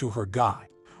go to her guy."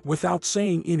 Without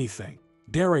saying anything,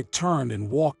 Derek turned and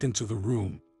walked into the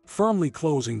room, firmly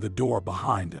closing the door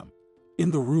behind him. In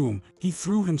the room, he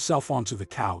threw himself onto the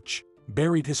couch,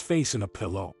 buried his face in a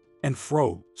pillow, and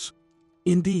froze.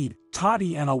 Indeed,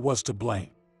 Tatiana was to blame.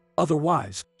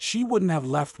 Otherwise, she wouldn't have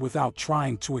left without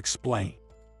trying to explain.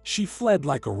 She fled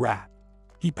like a rat.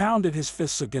 He pounded his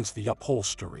fists against the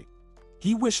upholstery.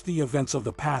 He wished the events of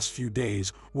the past few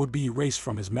days would be erased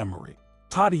from his memory.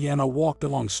 Tatiana walked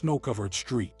along snow-covered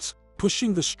streets,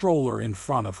 pushing the stroller in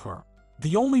front of her.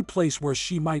 The only place where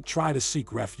she might try to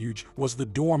seek refuge was the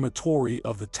dormitory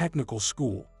of the technical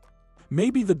school.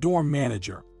 Maybe the dorm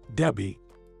manager, Debbie,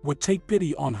 would take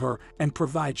pity on her and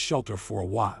provide shelter for a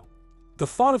while. The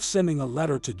thought of sending a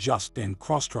letter to Justin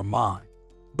crossed her mind,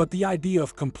 but the idea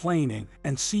of complaining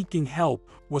and seeking help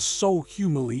was so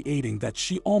humiliating that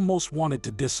she almost wanted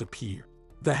to disappear.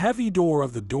 The heavy door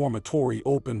of the dormitory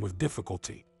opened with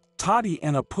difficulty.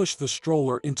 Tatiana pushed the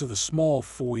stroller into the small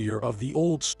foyer of the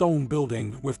old stone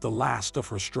building with the last of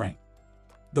her strength.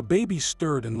 The baby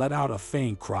stirred and let out a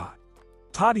faint cry.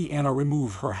 Tatiana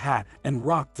removed her hat and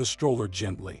rocked the stroller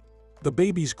gently. The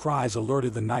baby's cries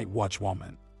alerted the night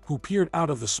watchwoman, who peered out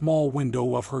of the small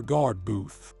window of her guard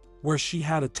booth, where she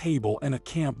had a table and a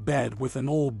camp bed with an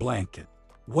old blanket.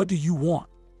 "What do you want?"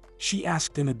 she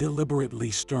asked in a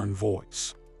deliberately stern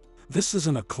voice. "This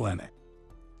isn't a clinic.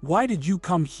 Why did you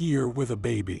come here with a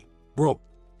baby?" "Bro,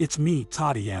 it's me,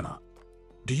 Tatiana.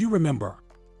 Do you remember?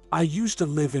 I used to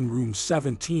live in room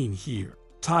 17 here,"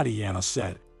 Tatiana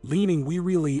said, leaning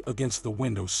wearily against the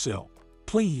windowsill.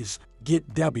 "Please,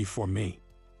 get Debbie for me.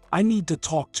 I need to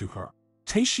talk to her."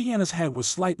 Tatiana's head was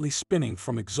slightly spinning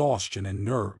from exhaustion and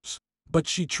nerves, but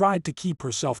she tried to keep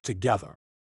herself together.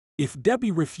 If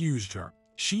Debbie refused her,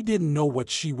 she didn't know what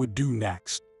she would do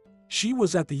next. She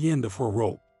was at the end of her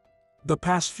rope. The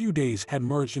past few days had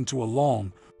merged into a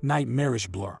long, nightmarish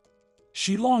blur.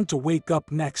 She longed to wake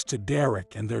up next to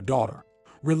Derek and their daughter,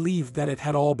 relieved that it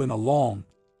had all been a long,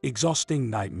 exhausting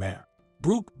nightmare.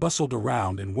 Brooke bustled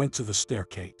around and went to the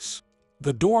staircase.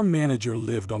 The dorm manager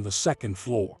lived on the second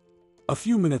floor. A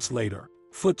few minutes later,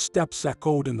 footsteps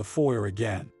echoed in the foyer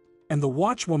again, and the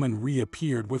watchwoman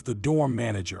reappeared with the dorm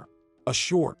manager, a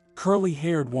short,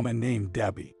 curly-haired woman named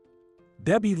Debbie.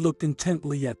 Debbie looked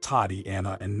intently at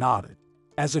Tatiana and nodded,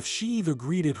 as if she either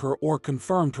greeted her or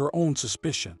confirmed her own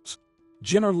suspicions.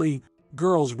 Generally,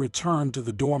 girls returned to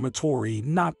the dormitory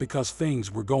not because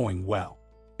things were going well,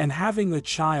 and having a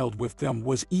child with them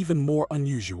was even more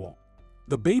unusual.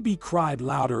 The baby cried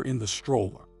louder in the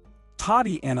stroller.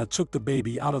 Tatiana took the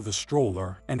baby out of the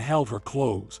stroller and held her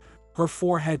close, her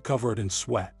forehead covered in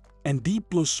sweat, and deep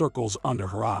blue circles under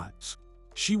her eyes.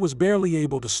 She was barely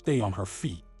able to stay on her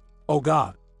feet. "Oh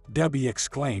God," Debbie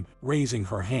exclaimed, raising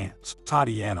her hands.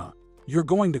 "Tatiana, you're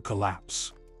going to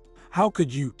collapse. How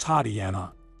could you,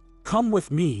 Tatiana? Come with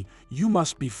me, you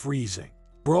must be freezing.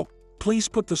 Bro, please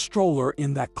put the stroller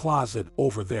in that closet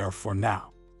over there for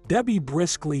now." Debbie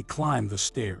briskly climbed the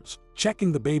stairs,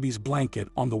 checking the baby's blanket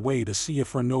on the way to see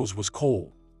if her nose was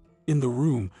cold. In the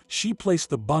room, she placed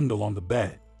the bundle on the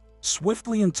bed,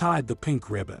 swiftly untied the pink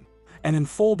ribbon, and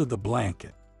unfolded the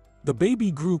blanket. The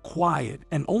baby grew quiet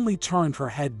and only turned her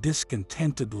head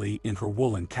discontentedly in her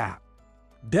woolen cap.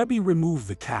 Debbie removed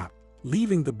the cap,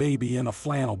 leaving the baby in a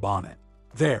flannel bonnet.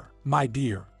 "There, my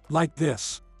dear, like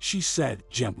this," she said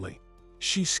gently.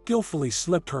 She skillfully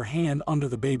slipped her hand under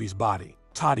the baby's body.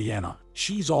 "Tatiana,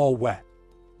 she's all wet.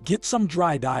 Get some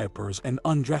dry diapers and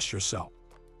undress yourself.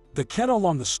 The kettle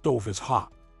on the stove is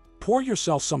hot." Pour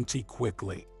yourself some tea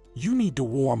quickly. You need to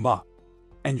warm up.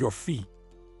 And your feet.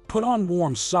 Put on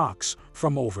warm socks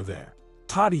from over there.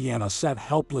 Tatiana sat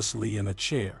helplessly in a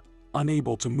chair,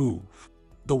 unable to move.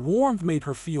 The warmth made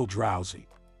her feel drowsy.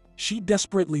 She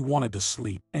desperately wanted to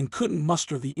sleep and couldn't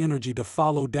muster the energy to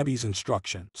follow Debbie's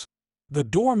instructions. The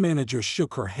door manager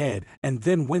shook her head and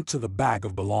then went to the bag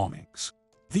of belongings.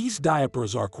 "These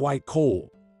diapers are quite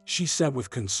cold," she said with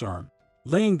concern,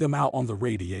 laying them out on the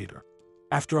radiator.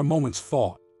 After a moment's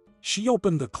thought, she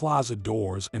opened the closet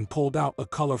doors and pulled out a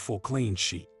colorful clean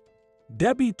sheet.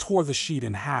 Debbie tore the sheet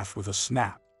in half with a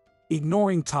snap.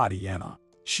 Ignoring Tatiana,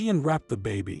 she unwrapped the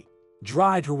baby,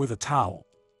 dried her with a towel,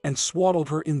 and swaddled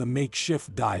her in the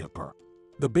makeshift diaper.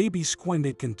 The baby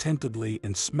squinted contentedly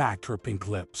and smacked her pink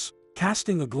lips.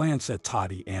 Casting a glance at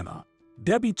Tatiana,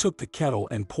 Debbie took the kettle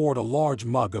and poured a large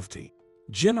mug of tea,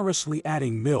 generously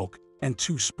adding milk and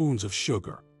 2 spoons of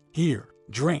sugar. "Here,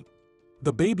 drink.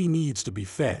 The baby needs to be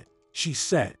fed," she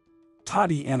said.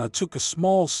 Tatiana took a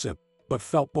small sip but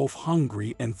felt both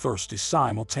hungry and thirsty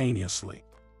simultaneously.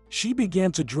 She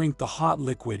began to drink the hot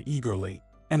liquid eagerly,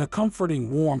 and a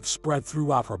comforting warmth spread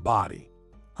throughout her body.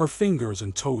 Her fingers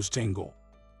and toes tingled.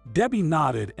 Debbie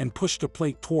nodded and pushed a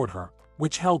plate toward her,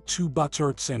 which held 2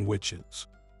 buttered sandwiches.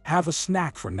 "Have a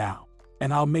snack for now,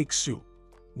 and I'll make soup.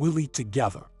 We'll eat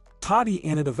together."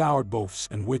 Tatiana devoured both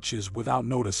sandwiches without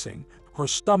noticing, her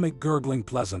stomach gurgling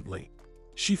pleasantly.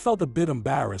 She felt a bit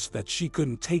embarrassed that she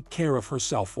couldn't take care of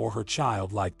herself or her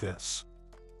child like this.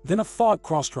 Then a thought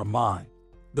crossed her mind.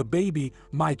 The baby,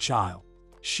 my child.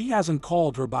 She hasn't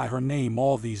called her by her name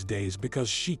all these days because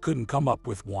she couldn't come up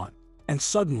with one. And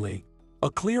suddenly, a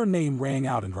clear name rang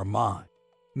out in her mind.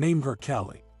 Name her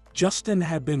Kelly. Justin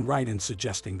had been right in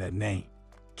suggesting that name.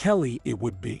 Kelly it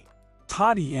would be.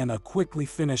 Tatiana quickly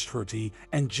finished her tea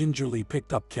and gingerly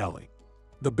picked up Kelly.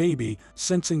 The baby,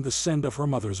 sensing the scent of her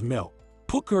mother's milk,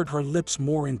 puckered her lips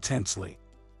more intensely.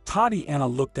 Tatiana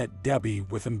looked at Debbie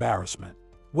with embarrassment.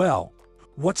 "Well,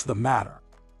 what's the matter?"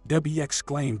 Debbie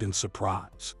exclaimed in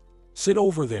surprise. "Sit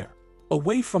over there,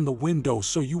 away from the window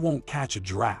so you won't catch a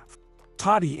draft."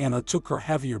 Tatiana took her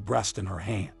heavier breast in her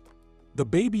hand. The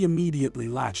baby immediately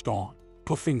latched on,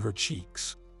 puffing her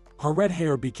cheeks. Her red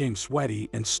hair became sweaty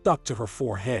and stuck to her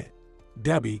forehead.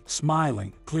 Debbie,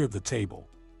 smiling, cleared the table.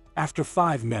 After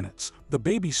 5 minutes, the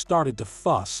baby started to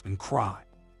fuss and cry.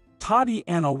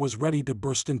 Tatiana was ready to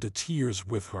burst into tears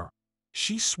with her.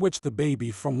 She switched the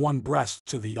baby from one breast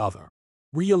to the other,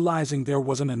 realizing there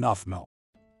wasn't enough milk.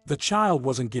 The child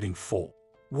wasn't getting full.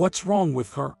 "What's wrong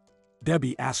with her?"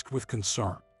 Debbie asked with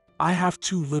concern. "I have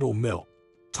too little milk,"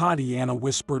 Tatiana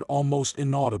whispered almost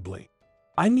inaudibly.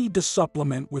 "I need to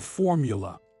supplement with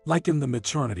formula, like in the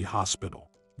maternity hospital."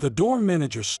 The door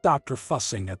manager stopped her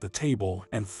fussing at the table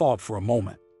and thought for a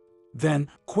moment. Then,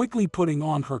 quickly putting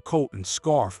on her coat and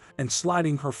scarf and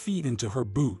sliding her feet into her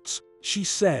boots, she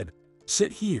said,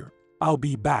 "Sit here, I'll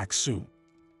be back soon.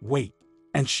 Wait."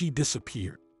 And she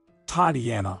disappeared.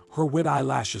 Tatiana, her wet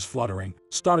eyelashes fluttering,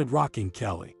 started rocking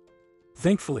Kelly.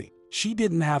 Thankfully, she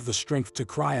didn't have the strength to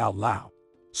cry out loud,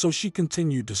 so she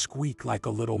continued to squeak like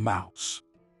a little mouse.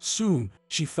 Soon,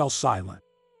 she fell silent.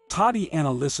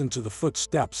 Tatiana listened to the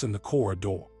footsteps in the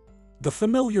corridor. The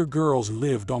familiar girls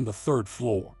lived on the 3rd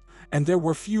floor, and there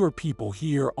were fewer people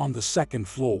here on the 2nd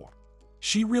floor.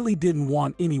 She really didn't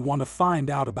want anyone to find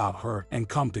out about her and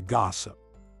come to gossip.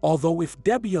 Although if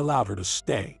Debbie allowed her to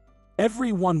stay,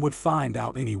 everyone would find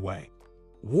out anyway.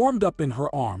 Warmed up in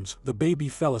her arms, the baby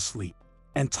fell asleep,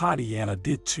 and Tatiana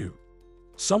did too.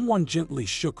 Someone gently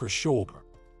shook her shoulder.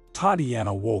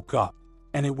 Tatiana woke up,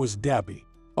 and it was Debbie.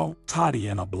 "Oh,"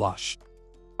 Tatiana blushed.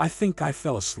 "I think I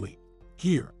fell asleep."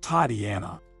 "Here,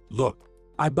 Tatiana, look.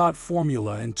 I bought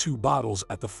formula in 2 bottles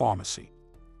at the pharmacy.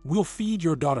 We'll feed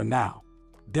your daughter now,"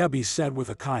 Debbie said with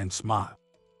a kind smile.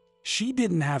 She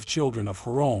didn't have children of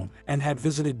her own and had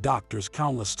visited doctors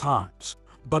countless times,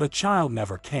 but a child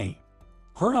never came.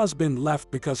 Her husband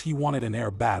left because he wanted an heir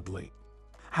badly.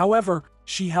 However,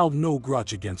 she held no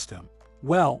grudge against him.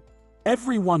 Well,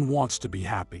 everyone wants to be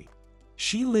happy.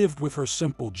 She lived with her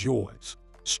simple joys,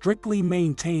 strictly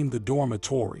maintained the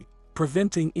dormitory,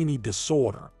 preventing any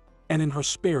disorder, and in her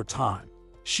spare time,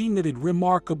 she knitted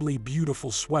remarkably beautiful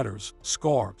sweaters,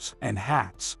 scarves, and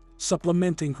hats,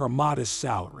 supplementing her modest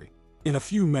salary. In a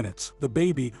few minutes, the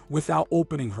baby, without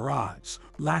opening her eyes,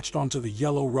 latched onto the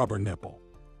yellow rubber nipple.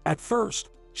 At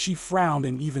first, she frowned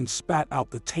and even spat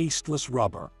out the tasteless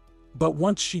rubber. But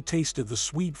once she tasted the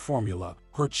sweet formula,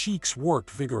 her cheeks worked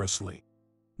vigorously.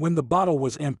 When the bottle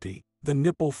was empty, the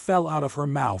nipple fell out of her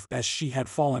mouth as she had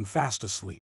fallen fast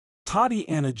asleep.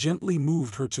 Tatiana gently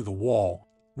moved her to the wall,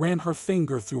 ran her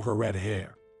finger through her red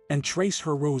hair, and traced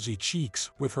her rosy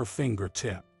cheeks with her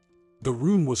fingertip. The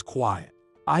room was quiet.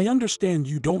 "I understand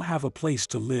you don't have a place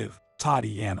to live,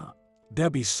 Tatiana,"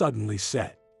 Debbie suddenly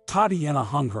said. Tatiana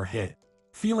hung her head,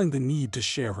 feeling the need to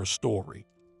share her story.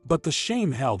 But the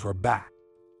shame held her back.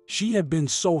 She had been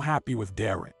so happy with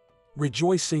Derek,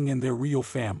 rejoicing in their real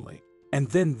family. And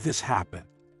then this happened.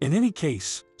 "In any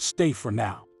case, stay for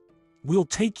now. We'll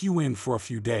take you in for a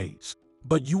few days.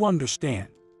 But you understand,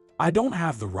 I don't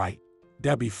have the right."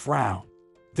 Debbie frowned.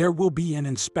 "There will be an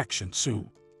inspection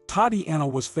soon." Tatiana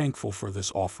was thankful for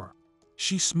this offer.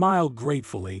 She smiled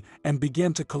gratefully and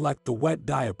began to collect the wet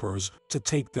diapers to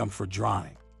take them for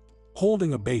drying.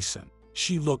 Holding a basin,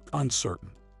 she looked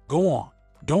uncertain. "Go on,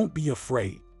 don't be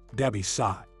afraid," Debbie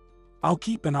sighed. "I'll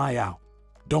keep an eye out.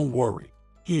 Don't worry.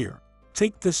 Here,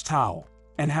 take this towel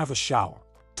and have a shower."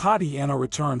 Tatiana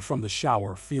returned from the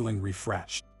shower feeling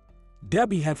refreshed.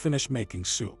 Debbie had finished making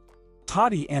soup.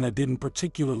 Tatiana didn't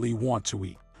particularly want to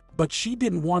eat, but she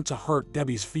didn't want to hurt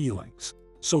Debbie's feelings,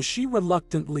 so she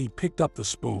reluctantly picked up the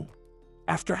spoon.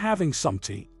 After having some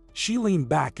tea, she leaned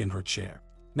back in her chair.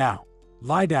 "Now,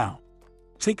 lie down.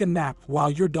 Take a nap while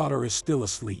your daughter is still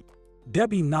asleep."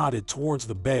 Debbie nodded towards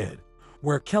the bed,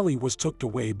 where Kelly was tucked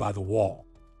away by the wall.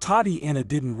 Tatiana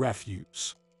didn't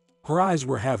refuse. Her eyes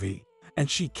were heavy, and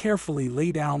she carefully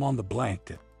lay down on the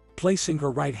blanket, placing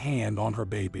her right hand on her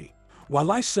baby.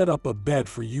 "While I set up a bed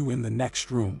for you in the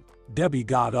next room," Debbie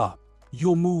got up.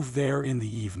 "You'll move there in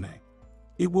the evening.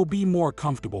 It will be more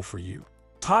comfortable for you."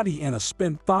 Tatiana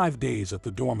spent 5 days at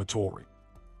the dormitory.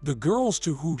 The girls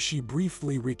to whom she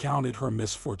briefly recounted her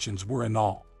misfortunes were in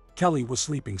awe. Kelly was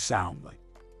sleeping soundly.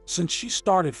 Since she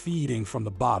started feeding from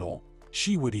the bottle,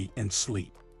 she would eat and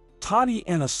sleep.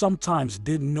 Tatiana sometimes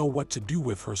didn't know what to do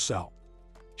with herself.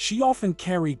 She often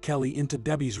carried Kelly into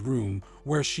Debbie's room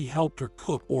where she helped her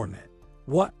cook or knit.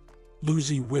 "What?"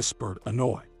 Lucy whispered,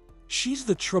 annoyed. "She's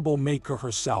the troublemaker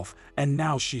herself, and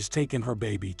now she's taken her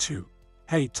baby too."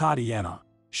 "Hey Tatiana,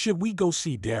 should we go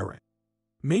see Derek?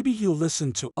 Maybe he'll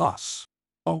listen to us."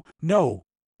 "Oh, no."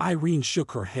 Irene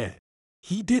shook her head.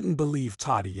 "He didn't believe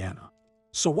Tatiana.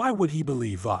 So why would he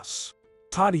believe us?"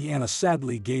 Tatiana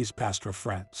sadly gazed past her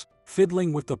friends,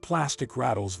 fiddling with the plastic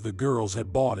rattles the girls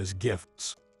had bought as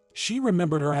gifts. She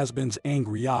remembered her husband's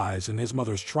angry eyes and his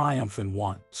mother's triumphant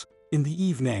ones. In the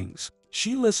evenings,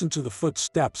 she listened to the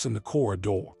footsteps in the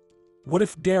corridor. What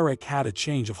if Derek had a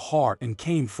change of heart and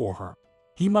came for her?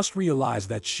 He must realize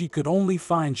that she could only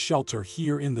find shelter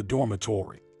here in the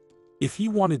dormitory. If he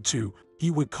wanted to, he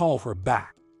would call her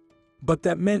back. But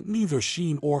that meant neither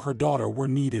she nor her daughter were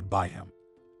needed by him.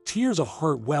 Tears of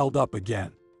hurt welled up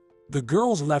again. The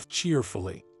girls left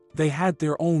cheerfully. They had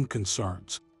their own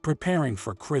concerns, preparing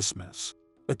for Christmas,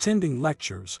 attending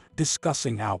lectures,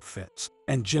 discussing outfits,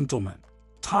 and gentlemen.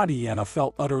 Tatiana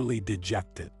felt utterly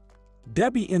dejected.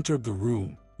 Debbie entered the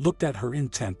room, looked at her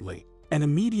intently, and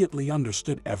immediately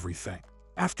understood everything.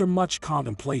 After much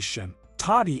contemplation,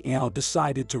 Tatiana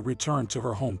decided to return to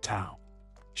her hometown.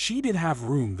 She did have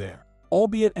room there,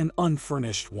 albeit an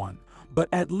unfurnished one, but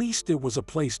at least it was a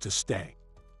place to stay.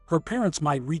 Her parents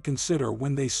might reconsider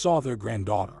when they saw their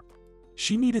granddaughter.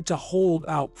 She needed to hold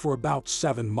out for about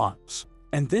 7 months,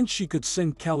 and then she could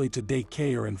send Kelly to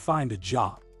daycare and find a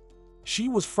job. She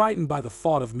was frightened by the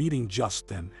thought of meeting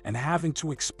Justin and having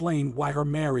to explain why her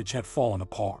marriage had fallen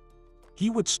apart. He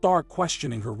would start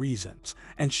questioning her reasons,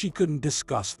 and she couldn't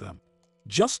discuss them.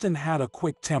 Justin had a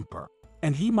quick temper,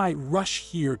 and he might rush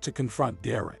here to confront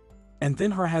Derek. And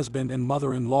then her husband and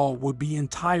mother-in-law would be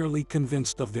entirely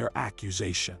convinced of their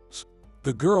accusations.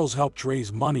 The girls helped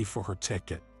raise money for her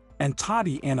ticket, and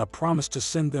Tatiana promised to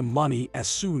send them money as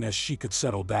soon as she could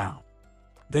settle down.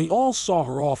 They all saw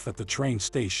her off at the train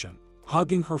station,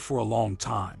 hugging her for a long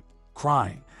time,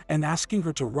 crying, and asking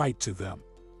her to write to them.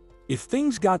 If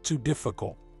things got too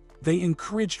difficult, they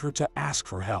encouraged her to ask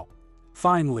for help.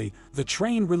 Finally, the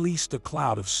train released a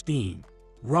cloud of steam,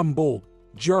 rumbled,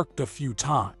 jerked a few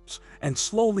times, and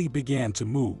slowly began to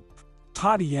move.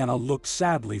 Tatiana looked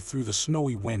sadly through the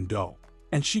snowy window,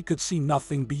 and she could see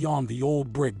nothing beyond the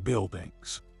old brick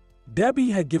buildings.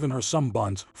 Debbie had given her some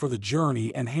buns for the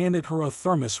journey and handed her a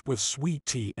thermos with sweet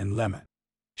tea and lemon.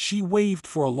 She waved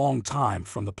for a long time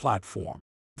from the platform.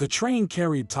 The train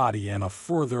carried Tatiana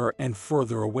further and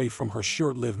further away from her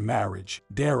short-lived marriage,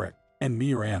 Derek, and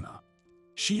Miranda.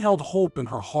 She held hope in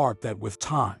her heart that with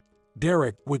time,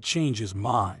 Derek would change his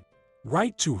mind,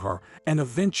 write to her, and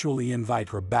eventually invite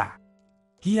her back.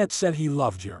 He had said he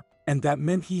loved her, and that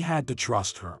meant he had to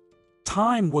trust her.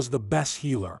 Time was the best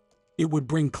healer. It would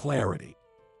bring clarity.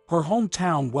 Her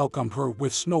hometown welcomed her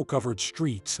with snow-covered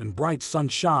streets and bright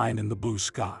sunshine in the blue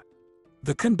sky.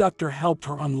 The conductor helped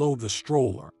her unload the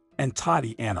stroller, and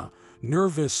Tatiana,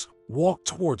 nervous, walked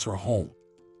towards her home.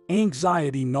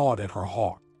 Anxiety gnawed at her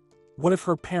heart. What if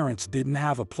her parents didn't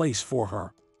have a place for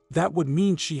her? That would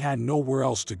mean she had nowhere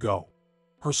else to go.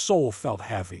 Her soul felt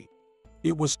heavy.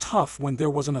 It was tough when there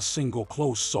wasn't a single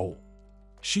close soul.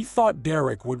 She thought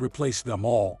Derek would replace them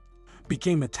all,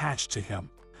 became attached to him,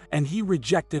 and he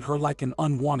rejected her like an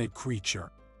unwanted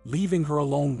creature, leaving her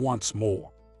alone once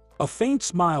more. A faint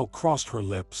smile crossed her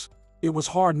lips. It was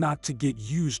hard not to get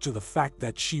used to the fact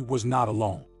that she was not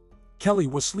alone. Kelly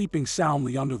was sleeping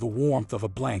soundly under the warmth of a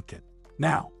blanket.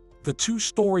 Now, the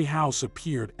two-story house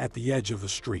appeared at the edge of the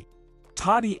street.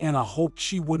 Tatiana hoped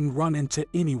she wouldn't run into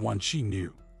anyone she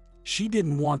knew. She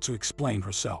didn't want to explain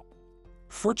herself.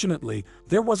 Fortunately,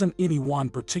 there wasn't anyone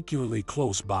particularly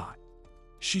close by.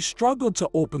 She struggled to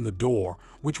open the door,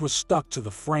 which was stuck to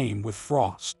the frame with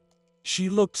frost. She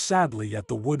looked sadly at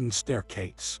the wooden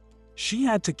staircase. She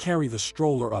had to carry the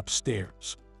stroller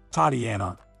upstairs.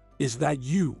 "Tatiana, is that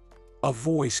you?" A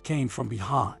voice came from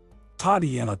behind.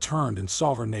 Tatiana turned and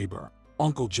saw her neighbor,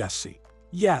 Uncle Jesse.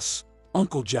 "Yes,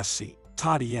 Uncle Jesse."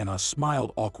 Tatiana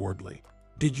smiled awkwardly.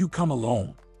 "Did you come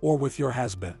alone, or with your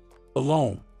husband?"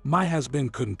 "Alone. My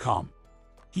husband couldn't come.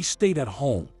 He stayed at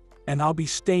home, and I'll be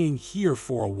staying here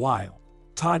for a while."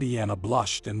 Tatiana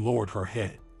blushed and lowered her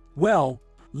head. "Well,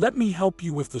 let me help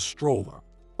you with the stroller."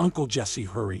 Uncle Jesse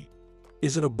hurried.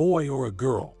 "Is it a boy or a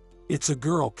girl?" "It's a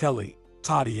girl, Kelly."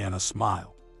 Tatiana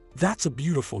smiled. "That's a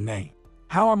beautiful name.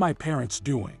 How are my parents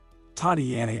doing?"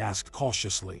 Tatiana asked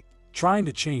cautiously, trying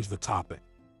to change the topic.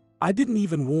 "I didn't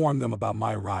even warn them about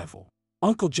my arrival."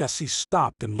 Uncle Jesse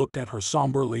stopped and looked at her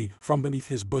somberly from beneath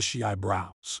his bushy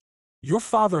eyebrows. "Your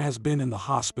father has been in the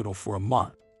hospital for a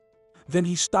month. Then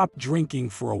he stopped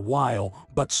drinking for a while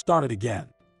but started again.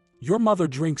 Your mother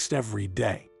drinks every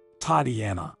day."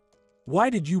 "Tatiana,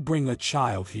 why did you bring a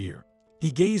child here?"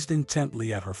 He gazed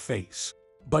intently at her face,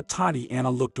 but Tatiana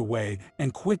looked away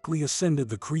and quickly ascended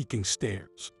the creaking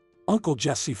stairs. Uncle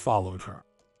Jesse followed her.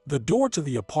 The door to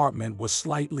the apartment was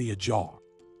slightly ajar.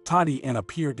 Tatiana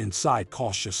peered inside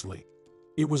cautiously.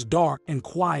 It was dark and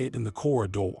quiet in the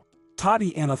corridor.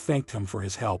 Tatiana thanked him for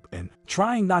his help and,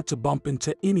 trying not to bump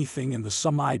into anything in the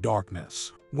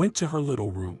semi-darkness, went to her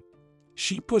little room.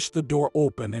 She pushed the door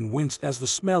open and winced as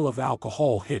the smell of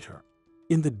alcohol hit her.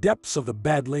 In the depths of the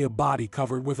bed lay a body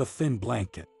covered with a thin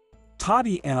blanket.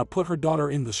 Tatiana put her daughter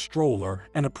in the stroller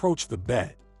and approached the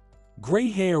bed. Gray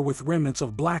hair with remnants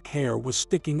of black hair was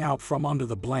sticking out from under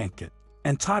the blanket,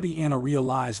 and Tatiana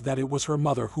realized that it was her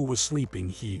mother who was sleeping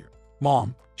here.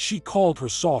 "Mom," she called her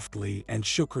softly and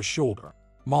shook her shoulder.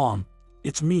 "Mom,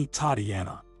 it's me,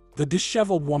 Tatiana." The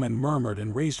disheveled woman murmured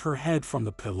and raised her head from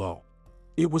the pillow.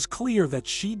 It was clear that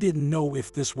she didn't know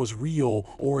if this was real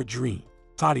or a dream.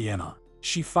 "Tatiana,"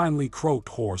 she finally croaked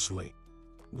hoarsely.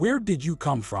 "Where did you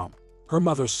come from?" Her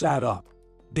mother sat up,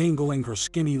 dangling her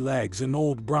skinny legs in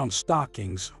old brown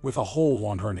stockings with a hole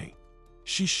on her knee.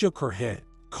 She shook her head,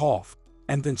 coughed,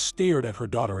 and then stared at her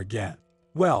daughter again.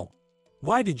 "Well,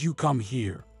 why did you come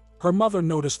here?" Her mother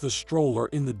noticed the stroller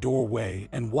in the doorway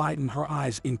and widened her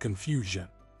eyes in confusion.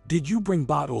 "Did you bring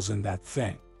bottles in that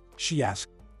thing?" she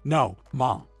asked. "No,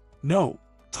 Mom. No,"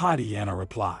 Tatiana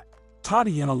replied.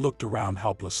 Tatiana looked around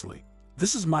helplessly.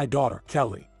 "This is my daughter,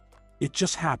 Kelly. It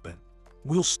just happened.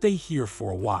 We'll stay here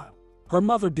for a while." Her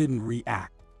mother didn't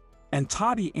react, and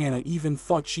Tatiana even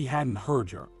thought she hadn't heard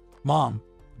her. "Mom,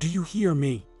 do you hear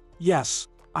me?" "Yes,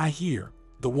 I hear,"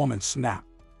 the woman snapped.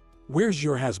 "Where's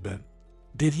your husband?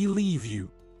 Did he leave you?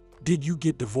 Did you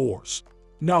get divorced?"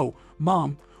 "No,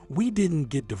 Mom, we didn't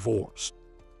get divorced.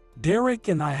 Derek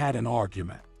and I had an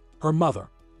argument." Her mother,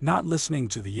 not listening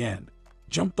to the end,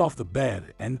 jumped off the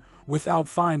bed and, without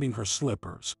finding her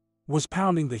slippers, was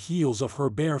pounding the heels of her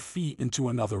bare feet into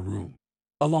another room.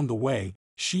 Along the way,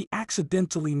 she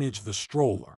accidentally nudged the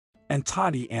stroller, and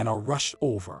Tatiana rushed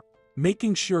over,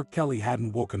 making sure Kelly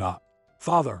hadn't woken up.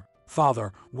 Father,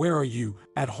 where are you?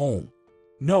 At home?"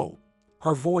 "No."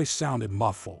 Her voice sounded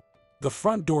muffled. The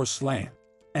front door slammed,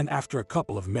 and after a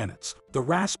couple of minutes, the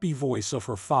raspy voice of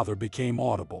her father became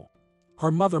audible.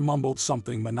 Her mother mumbled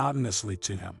something monotonously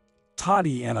to him.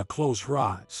 Tatiana closed her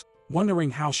eyes,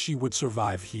 wondering how she would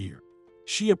survive here.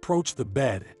 She approached the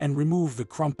bed and removed the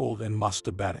crumpled and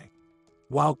musty bedding.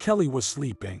 While Kelly was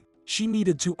sleeping, she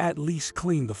needed to at least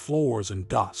clean the floors and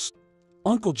dust.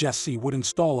 Uncle Jesse would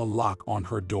install a lock on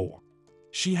her door.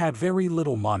 She had very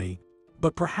little money,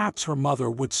 but perhaps her mother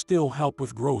would still help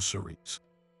with groceries.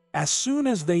 As soon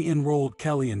as they enrolled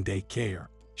Kelly in daycare,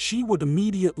 she would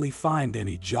immediately find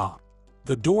any job.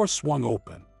 The door swung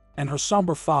open, and her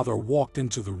somber father walked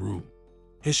into the room.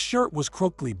 His shirt was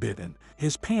crookedly bitten,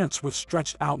 his pants with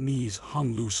stretched out knees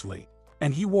hung loosely,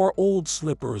 and he wore old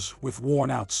slippers with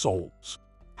worn-out soles.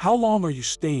 "How long are you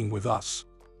staying with us?"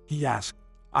 he asked.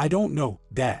 "I don't know,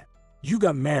 Dad. You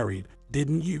got married,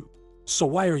 didn't you? So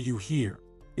why are you here?"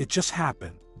 "It just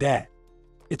happened, Dad.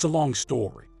 It's a long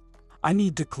story. I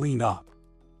need to clean up.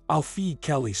 I'll feed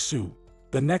Kelly soon."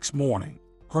 The next morning,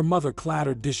 her mother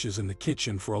clattered dishes in the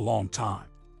kitchen for a long time.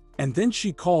 And then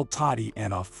she called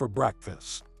Tatiana for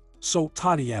breakfast. "So,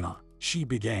 Tatiana," she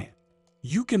began,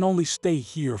 "you can only stay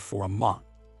here for a month.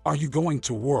 Are you going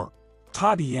to work?"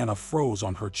 Tatiana froze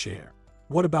on her chair.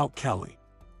 "What about Kelly?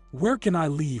 Where can I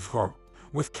leave her?"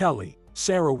 "With Kelly,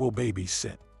 Sarah will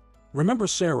babysit. Remember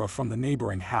Sarah from the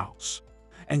neighboring house?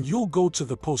 And you'll go to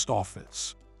the post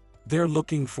office. They're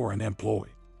looking for an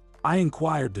employee. I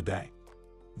inquired today.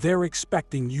 They're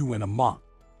expecting you in a month."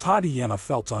 Tatiana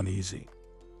felt uneasy.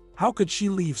 How could she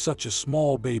leave such a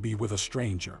small baby with a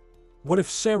stranger? What if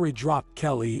Sarah dropped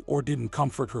Kelly or didn't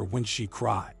comfort her when she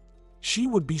cried? She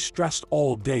would be stressed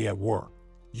all day at work.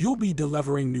 "You'll be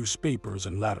delivering newspapers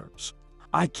and letters.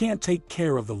 I can't take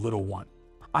care of the little one.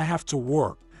 I have to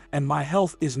work, and my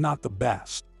health is not the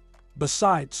best.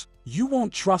 Besides, you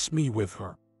won't trust me with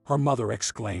her," her mother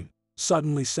exclaimed,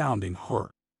 suddenly sounding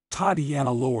hurt.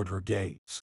 Tatiana lowered her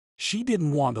gaze. She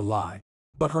didn't want to lie,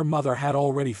 but her mother had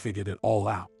already figured it all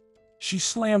out. She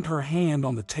slammed her hand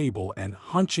on the table and,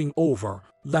 hunching over,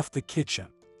 left the kitchen.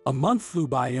 A month flew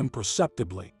by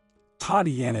imperceptibly.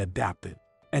 Tatiana adapted,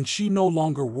 and she no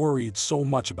longer worried so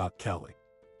much about Kelly.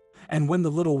 And when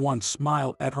the little one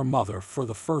smiled at her mother for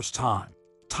the first time,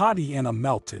 Tatiana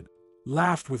melted,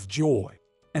 laughed with joy,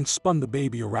 and spun the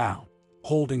baby around,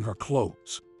 holding her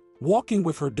close. Walking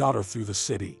with her daughter through the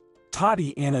city,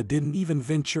 Tatiana didn't even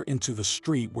venture into the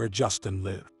street where Justin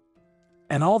lived.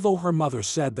 And although her mother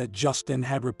said that Justin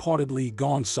had reportedly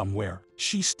gone somewhere,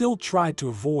 she still tried to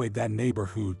avoid that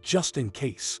neighborhood just in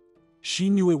case. She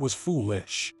knew it was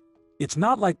foolish. It's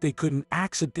not like they couldn't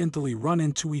accidentally run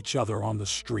into each other on the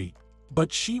street.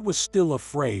 But she was still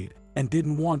afraid and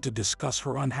didn't want to discuss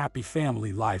her unhappy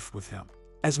family life with him.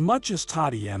 As much as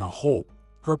Tatiana hoped,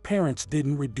 her parents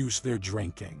didn't reduce their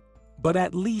drinking. But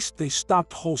at least they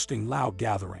stopped hosting loud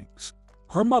gatherings.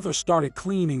 Her mother started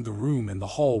cleaning the room in the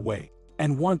hallway,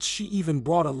 and once she even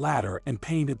brought a ladder and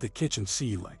painted the kitchen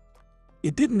ceiling.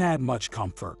 It didn't add much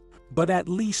comfort, but at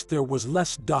least there was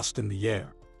less dust in the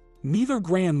air. Neither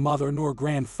grandmother nor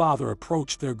grandfather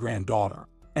approached their granddaughter,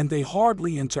 and they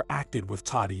hardly interacted with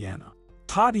Tatiana.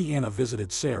 Tatiana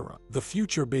visited Sarah, the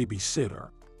future babysitter,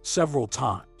 several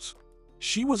times.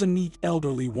 She was a neat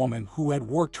elderly woman who had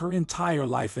worked her entire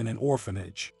life in an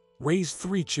orphanage, raised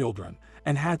 3 children,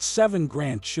 and had 7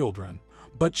 grandchildren,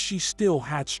 but she still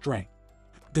had strength.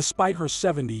 Despite her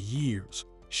 70 years,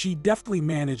 she deftly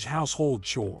managed household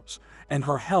chores, and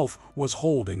her health was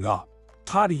holding up.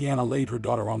 Tatiana laid her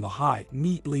daughter on the high,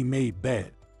 neatly made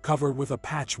bed, covered with a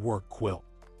patchwork quilt.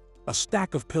 A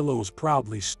stack of pillows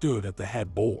proudly stood at the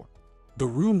headboard. The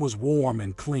room was warm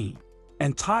and clean,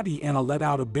 and Tatiana let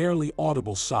out a barely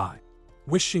audible sigh,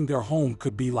 wishing their home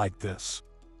could be like this.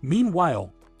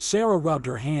 Meanwhile, Sarah rubbed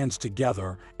her hands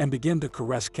together and began to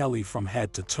caress Kelly from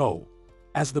head to toe,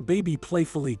 as the baby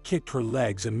playfully kicked her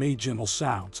legs and made gentle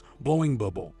sounds, blowing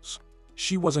bubbles.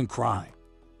 She wasn't crying.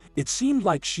 It seemed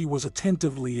like she was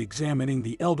attentively examining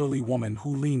the elderly woman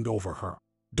who leaned over her.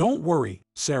 "Don't worry,"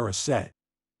 Sarah said.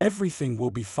 "Everything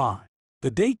will be fine." The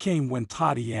day came when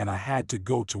Tatiana had to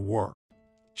go to work.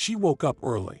 She woke up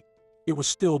early. It was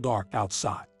still dark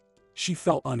outside. She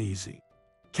felt uneasy.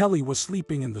 Kelly was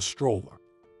sleeping in the stroller.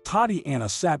 Tatiana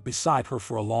sat beside her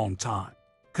for a long time,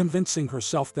 convincing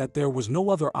herself that there was no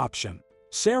other option.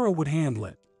 Sarah would handle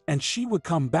it, and she would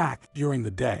come back during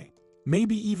the day,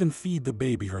 maybe even feed the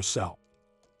baby herself.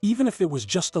 Even if it was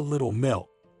just a little milk,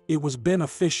 it was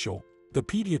beneficial, the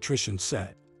pediatrician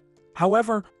said.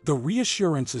 However, the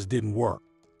reassurances didn't work.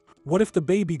 What if the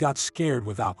baby got scared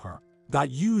without her, got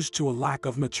used to a lack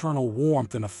of maternal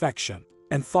warmth and affection,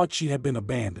 and thought she had been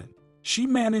abandoned? She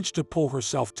managed to pull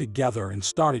herself together and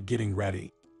started getting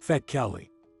ready, fed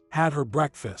Kelly, had her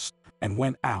breakfast, and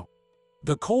went out.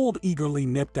 The cold eagerly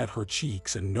nipped at her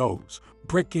cheeks and nose,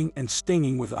 pricking and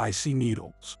stinging with icy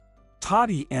needles.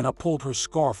 Tatiana pulled her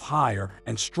scarf higher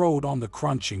and strode on the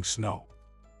crunching snow.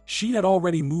 She had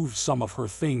already moved some of her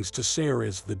things to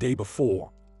Sarah's the day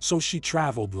before, so she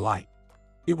traveled light.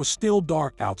 It was still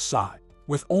dark outside,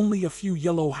 with only a few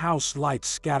yellow house lights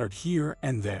scattered here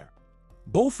and there.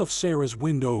 Both of Sarah's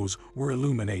windows were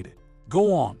illuminated.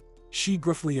 "Go on," she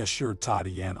gruffly assured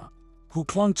Tatiana, who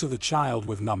clung to the child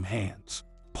with numb hands.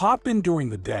 "Pop in during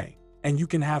the day, and you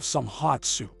can have some hot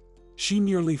soup." She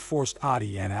nearly forced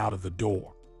Tatiana out of the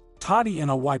door.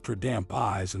 Tatiana wiped her damp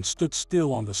eyes and stood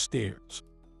still on the stairs.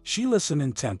 She listened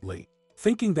intently,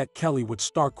 thinking that Kelly would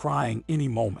start crying any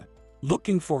moment,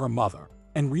 looking for her mother,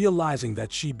 and realizing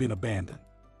that she'd been abandoned.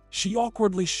 She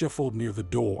awkwardly shuffled near the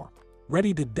door,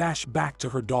 ready to dash back to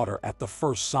her daughter at the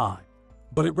first sign.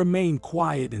 But it remained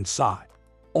quiet inside.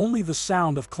 Only the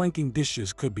sound of clanking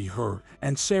dishes could be heard,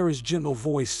 and Sarah's gentle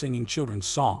voice singing children's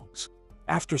songs.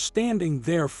 After standing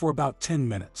there for about 10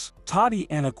 minutes,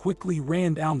 Tatiana quickly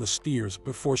ran down the stairs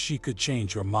before she could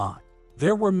change her mind.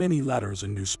 There were many letters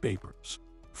and newspapers.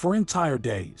 For entire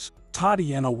days,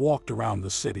 Tatiana walked around the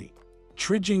city,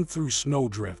 trudging through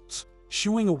snowdrifts,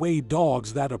 shooing away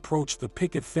dogs that approached the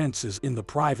picket fences in the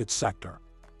private sector,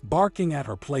 barking at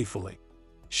her playfully.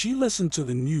 She listened to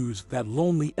the news that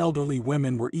lonely elderly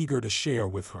women were eager to share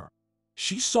with her.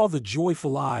 She saw the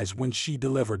joyful eyes when she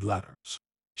delivered letters.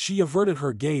 She averted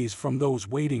her gaze from those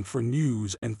waiting for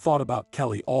news and thought about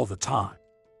Kelly all the time.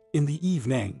 In the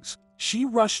evenings, she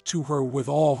rushed to her with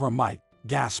all her might,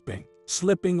 gasping,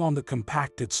 slipping on the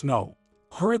compacted snow,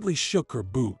 hurriedly shook her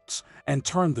boots, and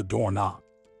turned the doorknob.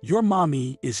 "Your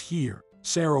mommy is here,"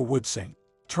 Sarah would sing,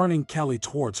 turning Kelly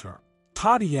towards her.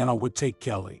 Tatiana would take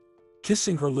Kelly,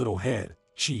 kissing her little head,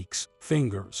 cheeks,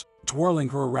 fingers, twirling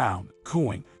her around,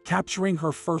 cooing, capturing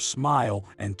her first smile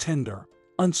and tender,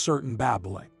 uncertain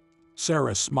babbling.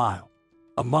 Sarah smiled.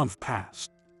 A month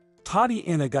passed.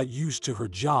 Tatiana got used to her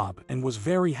job and was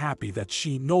very happy that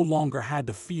she no longer had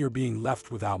to fear being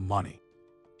left without money.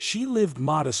 She lived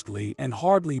modestly and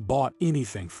hardly bought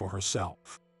anything for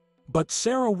herself. But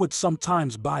Sarah would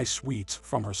sometimes buy sweets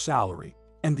from her salary,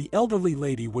 and the elderly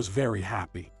lady was very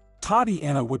happy.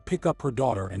 Tatiana would pick up her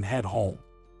daughter and head home.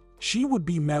 She would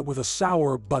be met with a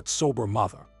sour but sober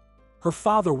mother. Her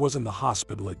father was in the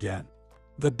hospital again.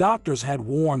 The doctors had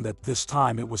warned that this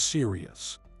time it was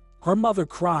serious. Her mother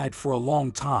cried for a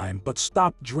long time but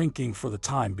stopped drinking for the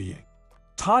time being.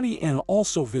 Tatiana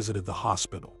also visited the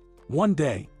hospital. One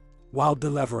day, while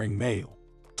delivering mail,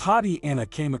 Tatiana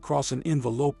came across an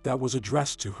envelope that was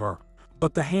addressed to her,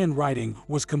 but the handwriting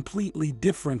was completely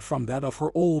different from that of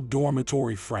her old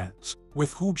dormitory friends,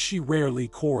 with whom she rarely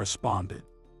corresponded.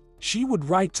 She would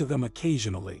write to them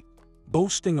occasionally,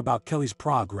 boasting about Kelly's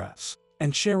progress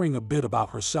and sharing a bit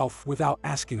about herself without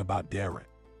asking about Derek.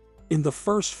 In the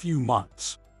first few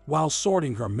months, while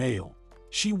sorting her mail,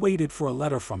 she waited for a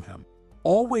letter from him,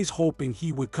 always hoping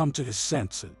he would come to his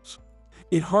senses.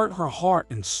 It hurt her heart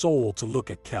and soul to look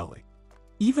at Kelly.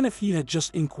 Even if he had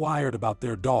just inquired about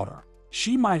their daughter,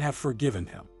 she might have forgiven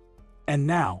him. And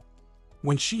now,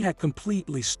 when she had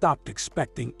completely stopped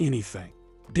expecting anything,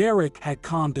 Derek had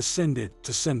condescended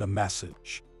to send a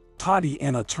message.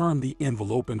 Tatiana turned the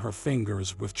envelope in her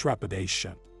fingers with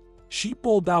trepidation. She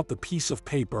pulled out the piece of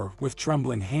paper with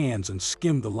trembling hands and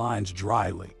skimmed the lines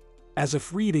dryly, as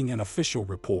if reading an official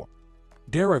report.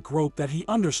 Derek wrote that he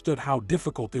understood how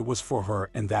difficult it was for her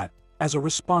and that, as a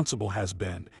responsible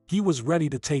husband, he was ready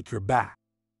to take her back.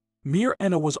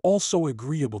 Miranda was also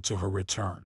agreeable to her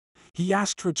return. He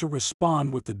asked her to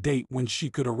respond with the date when she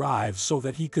could arrive so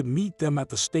that he could meet them at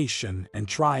the station and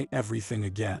try everything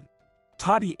again.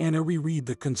 Tatiana reread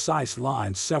the concise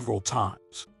lines several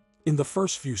times. In the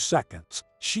first few seconds,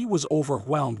 she was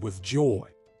overwhelmed with joy.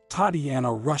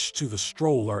 Tatiana rushed to the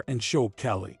stroller and showed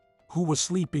Kelly, who was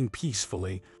sleeping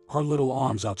peacefully, her little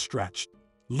arms outstretched.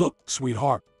 "Look,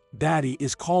 sweetheart, Daddy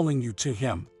is calling you to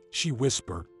him," she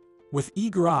whispered. With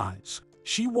eager eyes,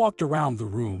 she walked around the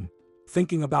room,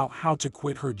 thinking about how to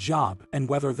quit her job and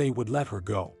whether they would let her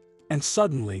go. And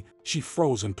suddenly, she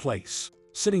froze in place,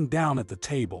 sitting down at the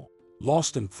table,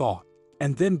 lost in thought,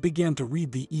 and then began to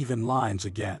read the even lines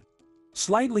again.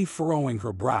 Slightly furrowing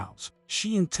her brows,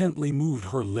 she intently moved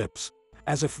her lips,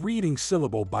 as if reading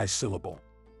syllable by syllable.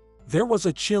 There was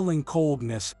a chilling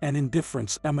coldness and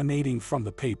indifference emanating from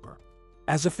the paper,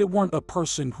 as if it weren't a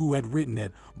person who had written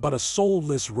it, but a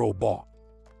soulless robot.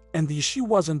 And the issue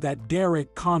wasn't that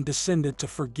Derek condescended to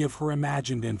forgive her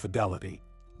imagined infidelity,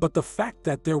 but the fact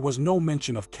that there was no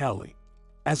mention of Kelly,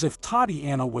 as if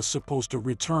Tatiana was supposed to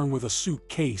return with a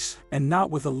suitcase and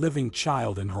not with a living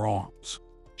child in her arms.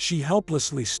 She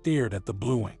helplessly stared at the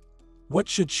bluing. What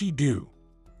should she do?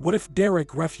 What if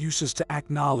Derek refuses to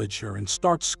acknowledge her and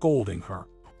starts scolding her,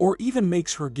 or even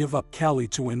makes her give up Kelly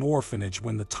to an orphanage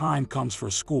when the time comes for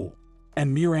school?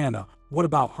 And Miranda, what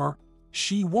about her?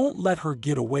 She won't let her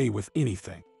get away with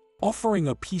anything. Offering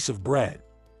a piece of bread.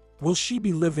 Will she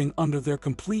be living under their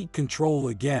complete control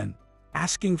again,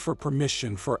 asking for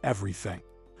permission for everything?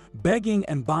 Begging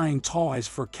and buying toys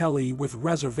for Kelly with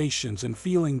reservations and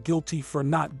feeling guilty for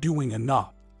not doing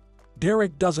enough.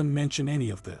 Derek doesn't mention any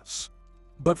of this.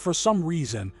 But for some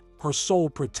reason, her soul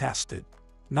protested.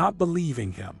 not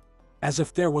believing him, as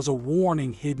if there was a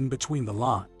warning hidden between the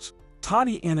lines.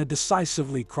 Tatiana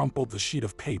decisively crumpled the sheet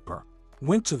of paper,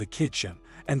 went to the kitchen,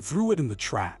 and threw it in the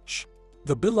trash.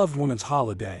 The beloved women's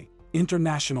holiday,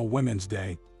 International Women's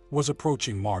Day, was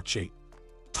approaching March 8.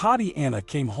 Tatiana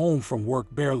came home from work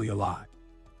barely alive.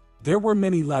 There were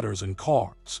many letters and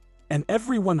cards, and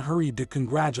everyone hurried to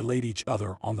congratulate each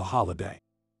other on the holiday.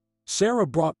 Sarah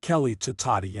brought Kelly to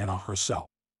Tatiana herself.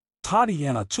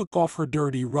 Tatiana took off her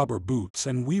dirty rubber boots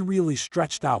and wearily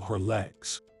stretched out her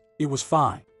legs. It was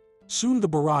fine. Soon the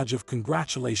barrage of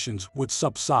congratulations would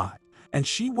subside, and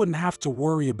she wouldn't have to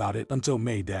worry about it until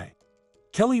May Day.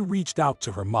 Kelly reached out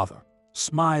to her mother,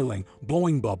 smiling,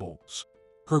 blowing bubbles.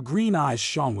 Her green eyes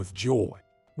shone with joy.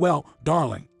 "Well,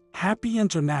 darling, happy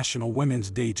International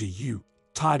Women's Day to you,"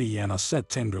 Tatiana said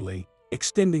tenderly,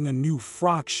 extending a new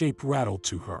frock-shaped rattle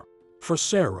to her. For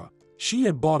Sarah, she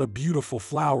had bought a beautiful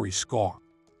flowery scarf.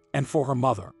 And for her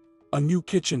mother, a new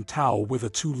kitchen towel with a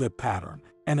tulip pattern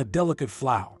and a delicate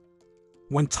flower.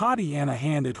 When Tatiana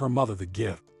handed her mother the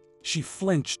gift, she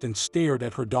flinched and stared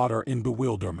at her daughter in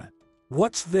bewilderment.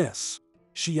 "What's this?"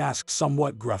 she asked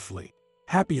somewhat gruffly.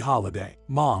 "Happy holiday,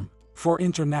 Mom, for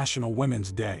International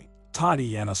Women's Day,"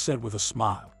 Tatiana said with a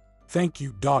smile. "Thank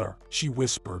you, daughter," she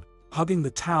whispered, hugging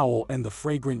the towel and the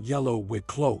fragrant yellow wig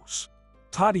close.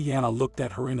 Tatiana looked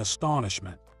at her in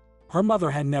astonishment. Her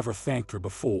mother had never thanked her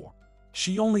before.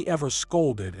 She only ever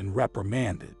scolded and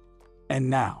reprimanded. And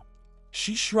now,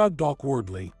 she shrugged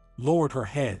awkwardly, lowered her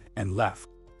head, and left.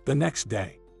 The next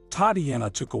day, Tatiana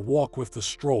took a walk with the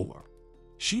stroller.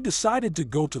 She decided to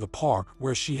go to the park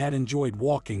where she had enjoyed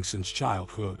walking since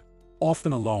childhood,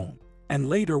 often alone, and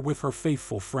later with her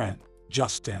faithful friend,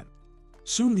 Justin.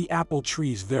 Soon the apple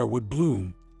trees there would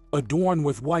bloom, adorned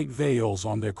with white veils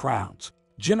on their crowns,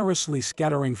 generously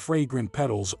scattering fragrant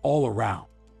petals all around.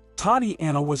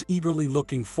 Tatiana was eagerly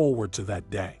looking forward to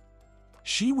that day.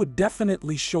 She would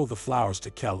definitely show the flowers to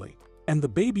Kelly, and the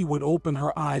baby would open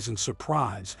her eyes in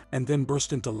surprise and then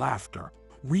burst into laughter,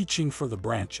 reaching for the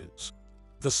branches.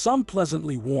 The sun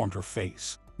pleasantly warmed her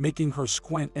face, making her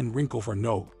squint and wrinkle her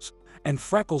nose, and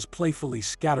freckles playfully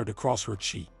scattered across her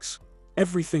cheeks.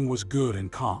 Everything was good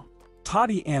and calm.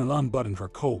 Tatiana unbuttoned her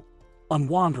coat,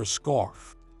 unwound her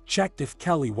scarf, checked if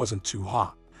Kelly wasn't too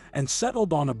hot, and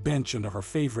settled on a bench under her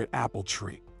favorite apple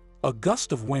tree. A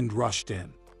gust of wind rushed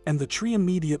in, and the tree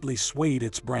immediately swayed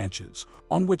its branches,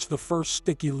 on which the first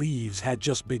sticky leaves had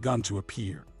just begun to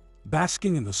appear.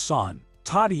 Basking in the sun,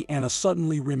 Tatiana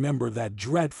suddenly remembered that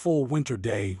dreadful winter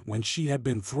day when she had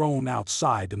been thrown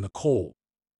outside in the cold.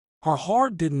 Her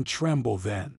heart didn't tremble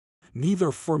then,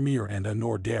 neither for Miranda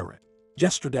nor Derek.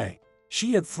 Yesterday,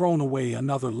 she had thrown away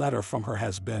another letter from her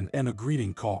husband and a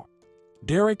greeting card.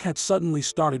 Derek had suddenly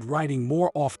started writing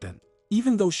more often,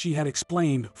 even though she had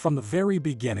explained from the very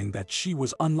beginning that she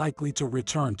was unlikely to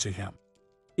return to him.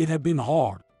 It had been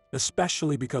hard,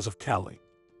 especially because of Kelly.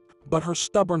 But her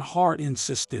stubborn heart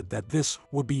insisted that this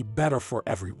would be better for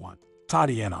everyone.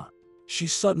 "Tatiana," she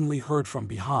suddenly heard from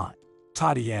behind.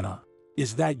 "Tatiana,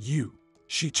 is that you?"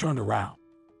 She turned around.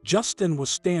 Justin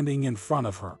was standing in front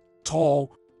of her,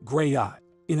 tall, gray-eyed,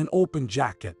 in an open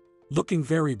jacket, looking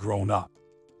very grown up.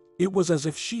 It was as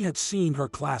if she had seen her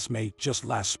classmate just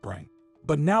last spring.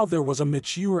 But now there was a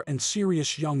mature and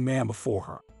serious young man before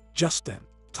her. "Justin,"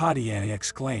 Tatiana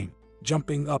exclaimed,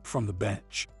 jumping up from the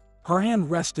bench. Her hand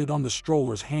rested on the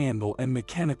stroller's handle and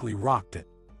mechanically rocked it.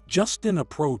 Justin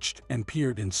approached and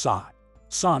peered inside.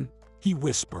 "Son," he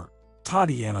whispered.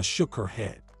 Tatiana shook her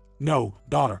head. "No,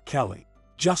 daughter, Kelly."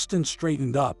 Justin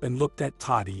straightened up and looked at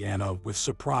Tatiana with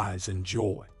surprise and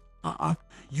joy.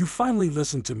 You finally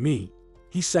listened to me,"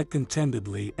 he said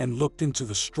contentedly and looked into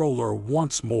the stroller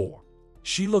once more.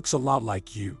 "She looks a lot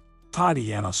like you."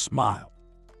 Tatiana smiled.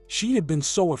 She had been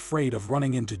so afraid of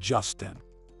running into Justin,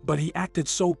 but he acted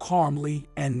so calmly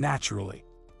and naturally,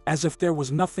 as if there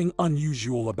was nothing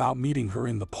unusual about meeting her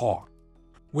in the park.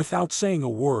 Without saying a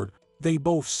word, they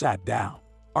both sat down.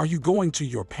 "Are you going to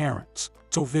your parents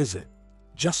to visit?"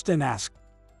 Justin asked,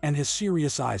 and his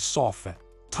serious eyes softened.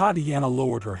 Tatiana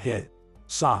lowered her head,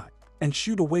 sighed, and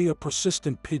shooed away a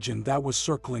persistent pigeon that was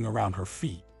circling around her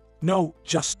feet. "No,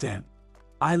 Justin.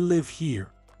 I live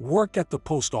here, work at the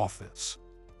post office.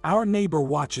 Our neighbor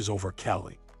watches over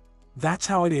Kelly." "That's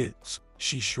how it is,"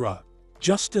 she shrugged.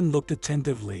 Justin looked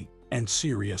attentively and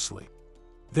seriously.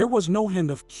 There was no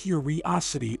hint of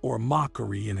curiosity or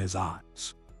mockery in his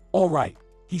eyes. "All right,"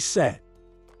 he said.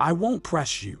 "I won't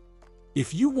press you.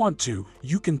 If you want to,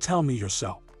 you can tell me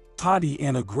yourself."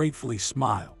 Tatiana gratefully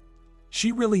smiled.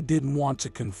 She really didn't want to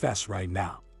confess right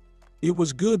now. It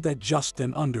was good that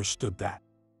Justin understood that.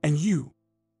 "And you?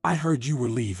 I heard you were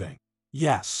leaving."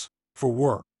 Yes, for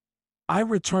work. I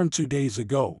returned 2 days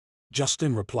ago,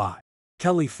 Justin replied.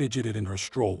 Kelly fidgeted in her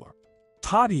stroller.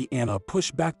 Tatiana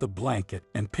pushed back the blanket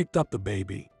and picked up the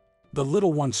baby. The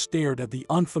little one stared at the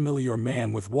unfamiliar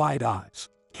man with wide eyes,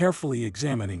 carefully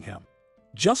examining him.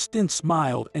 Justin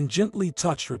smiled and gently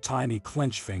touched her tiny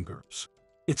clenched fingers.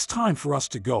 It's time for us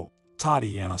to go,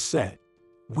 Tatiana said.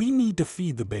 We need to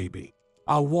feed the baby.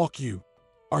 I'll walk you.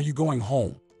 Are you going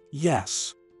home?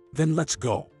 Yes. Then let's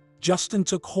go. Justin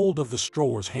took hold of the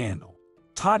stroller's handle.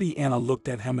 Tatiana looked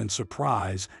at him in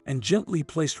surprise and gently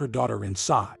placed her daughter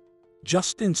inside.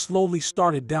 Justin slowly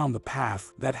started down the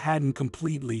path that hadn't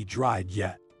completely dried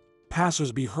yet.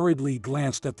 Passersby hurriedly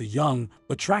glanced at the young,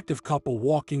 attractive couple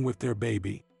walking with their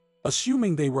baby,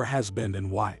 assuming they were husband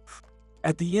and wife.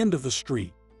 At the end of the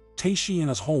street,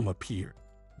 Tatiana's home appeared.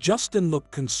 Justin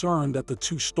looked concerned at the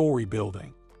two-story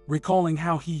building, recalling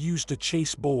how he used to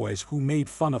chase boys who made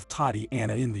fun of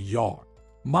Tatiana in the yard,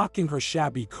 mocking her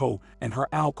shabby coat and her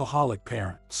alcoholic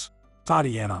parents.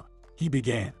 Tatiana, he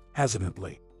began,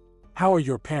 hesitantly. How are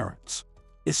your parents?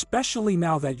 Especially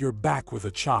now that you're back with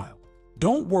a child.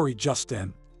 Don't worry,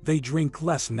 Justin, they drink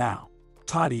less now,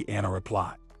 Tatiana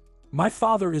replied. My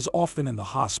father is often in the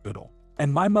hospital,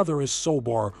 and my mother is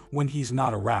sober when he's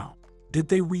not around. Did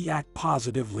they react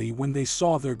positively when they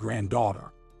saw their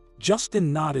granddaughter?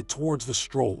 Justin nodded towards the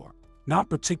stroller. Not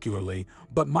particularly,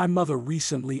 but my mother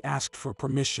recently asked for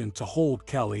permission to hold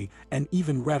Kelly and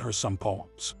even read her some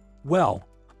poems. Well,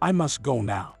 I must go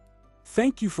now.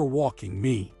 Thank you for walking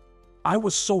me. I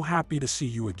was so happy to see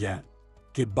you again.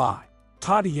 Goodbye.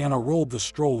 Tatiana rolled the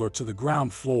stroller to the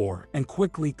ground floor and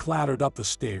quickly clattered up the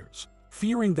stairs,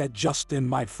 fearing that Justin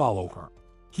might follow her.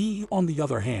 He, on the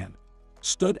other hand,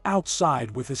 stood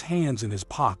outside with his hands in his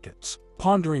pockets,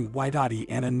 pondering why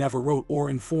Tatiana never wrote or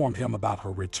informed him about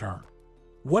her return.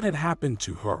 What had happened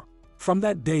to her? From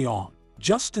that day on,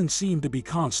 Justin seemed to be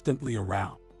constantly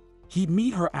around. He'd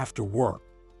meet her after work,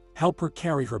 help her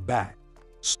carry her bag,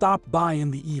 stop by in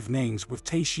the evenings with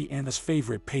Tatiana's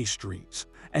favorite pastries,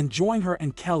 and join her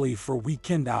and Kelly for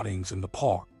weekend outings in the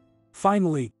park.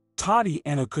 Finally,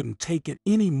 Tatiana couldn't take it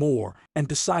anymore and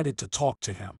decided to talk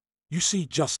to him. You see,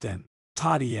 Justin,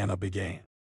 Tatiana began.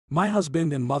 My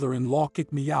husband and mother-in-law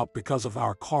kicked me out because of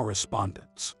our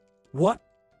correspondence. What?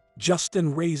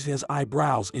 Justin raised his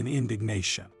eyebrows in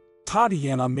indignation.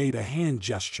 Tatiana made a hand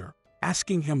gesture,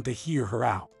 asking him to hear her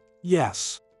out.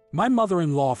 Yes. My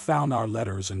mother-in-law found our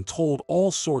letters and told all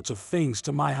sorts of things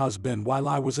to my husband while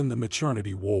I was in the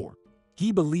maternity ward.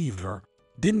 He believed her,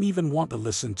 didn't even want to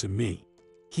listen to me.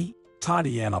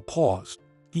 Tatiana paused.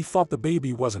 He thought the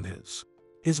baby wasn't his.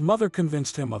 His mother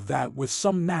convinced him of that with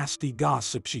some nasty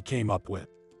gossip she came up with,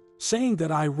 saying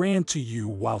that I ran to you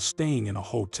while staying in a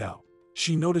hotel.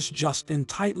 She noticed Justin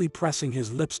tightly pressing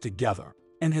his lips together,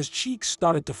 and his cheeks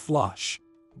started to flush,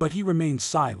 but he remained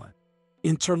silent,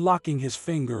 interlocking his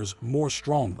fingers more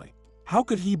strongly. How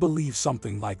could he believe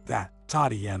something like that,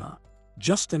 Tatiana?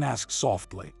 Justin asked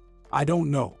softly. I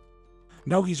don't know.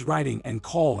 Now he's writing and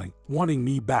calling, wanting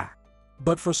me back.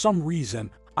 But for some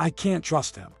reason, I can't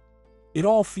trust him. It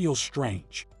all feels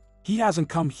strange. He hasn't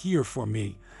come here for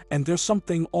me, and there's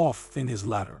something off in his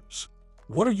letters.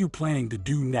 What are you planning to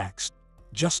do next?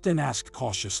 Justin asked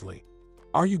cautiously.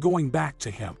 Are you going back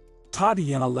to him?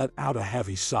 Tatiana let out a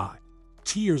heavy sigh.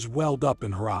 Tears welled up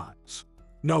in her eyes.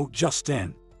 No,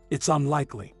 Justin, it's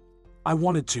unlikely. I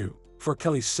wanted to, for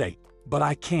Kelly's sake, but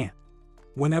I can't.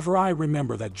 Whenever I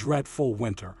remember that dreadful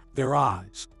winter, their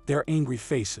eyes, their angry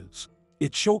faces,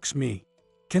 it chokes me.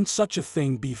 Can such a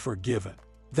thing be forgiven?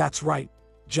 That's right,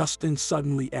 Justin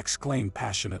suddenly exclaimed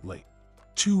passionately.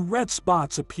 2 red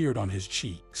spots appeared on his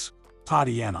cheeks.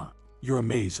 Tatiana, you're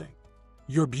amazing.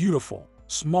 You're beautiful,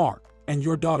 smart, and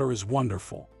your daughter is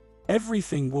wonderful.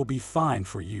 Everything will be fine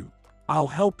for you. I'll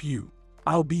help you.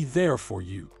 I'll be there for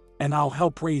you. And I'll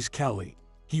help raise Kelly,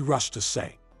 he rushed to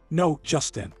say. No,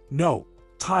 Justin, no.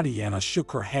 Tatiana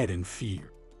shook her head in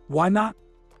fear. Why not?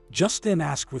 Justin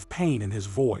asked with pain in his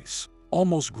voice,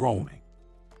 almost groaning.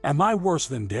 Am I worse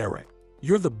than Derek?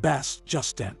 You're the best,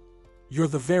 Justin. You're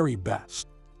the very best.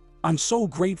 I'm so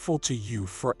grateful to you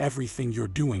for everything you're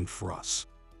doing for us.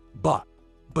 But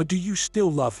do you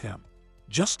still love him?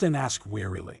 Justin asked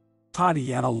wearily.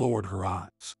 Tatiana lowered her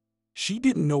eyes. She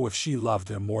didn't know if she loved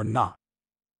him or not.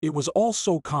 It was all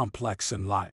so complex in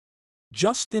life.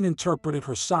 Justin interpreted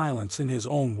her silence in his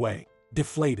own way,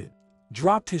 deflated,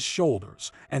 dropped his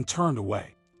shoulders, and turned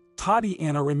away.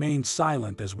 Tatiana remained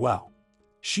silent as well.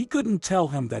 She couldn't tell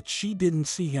him that she didn't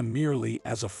see him merely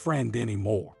as a friend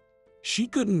anymore. She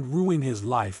couldn't ruin his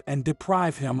life and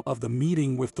deprive him of the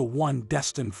meeting with the one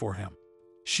destined for him.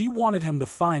 She wanted him to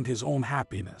find his own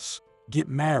happiness, get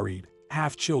married,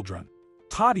 have children.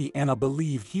 Tatiana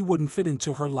believed he wouldn't fit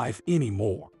into her life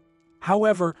anymore.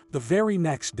 However, the very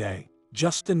next day,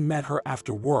 Justin met her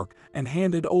after work and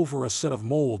handed over a set of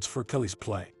molds for Kelly's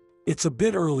play. "It's a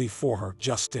bit early for her,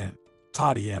 Justin,"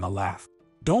 Tatiana laughed.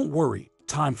 "Don't worry,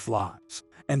 time flies,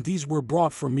 and these were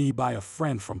brought for me by a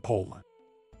friend from Poland.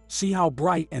 See how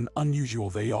bright and unusual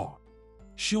they are.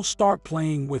 She'll start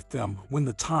playing with them when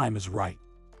the time is right."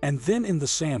 "And then in the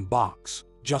sandbox,"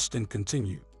 Justin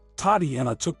continued.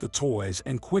 Tatiana took the toys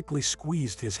and quickly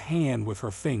squeezed his hand with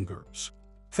her fingers.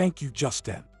 "Thank you,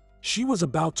 Justin." She was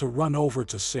about to run over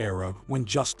to Sarah when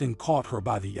Justin caught her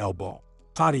by the elbow.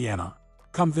 "Tatiana,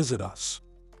 come visit us.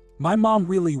 My mom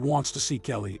really wants to see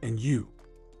Kelly and you.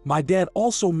 My dad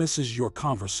also misses your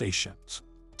conversations."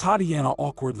 Tatiana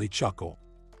awkwardly chuckled.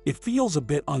 "It feels a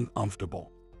bit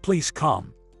uncomfortable. Please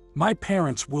come. My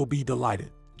parents will be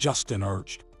delighted," Justin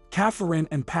urged. Catherine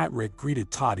and Patrick greeted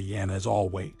Tatiana as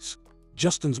always.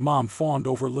 Justin's mom fawned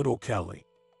over little Kelly,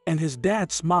 and his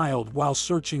dad smiled while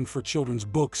searching for children's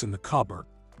books in the cupboard,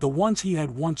 the ones he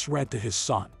had once read to his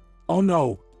son. "Oh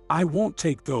no, I won't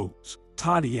take those,"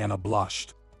 Tatiana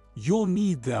blushed. "You'll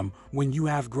need them when you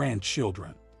have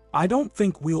grandchildren." "I don't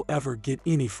think we'll ever get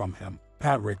any from him,"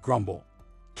 Patrick grumbled.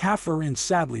 Catherine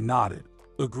sadly nodded,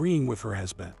 agreeing with her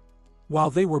husband. While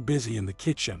they were busy in the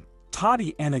kitchen,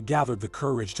 Tatiana gathered the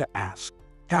courage to ask,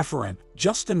 "Catherine,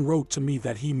 Justin wrote to me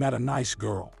that he met a nice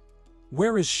girl.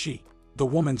 Where is she?" The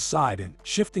woman sighed and,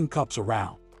 shifting cups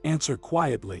around, answered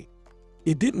quietly,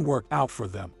 "It didn't work out for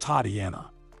them,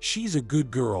 Tatiana. She's a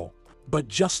good girl, but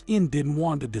Justin didn't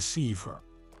want to deceive her.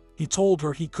 He told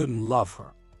her he couldn't love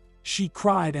her. She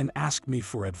cried and asked me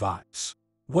for advice.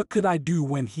 What could I do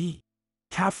when he—"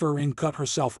 Catherine cut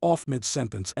herself off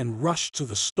mid-sentence and rushed to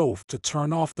the stove to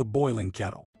turn off the boiling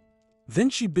kettle. Then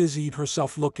she busied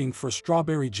herself looking for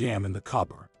strawberry jam in the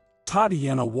cupboard.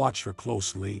 Tatiana watched her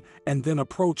closely and then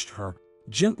approached her,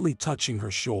 gently touching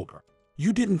her shoulder.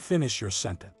 "You didn't finish your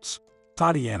sentence.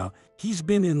 Tatiana, he's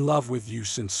been in love with you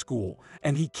since school,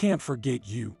 and he can't forget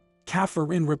you,"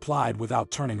 Catherine replied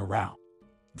without turning around.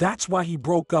 "That's why he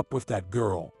broke up with that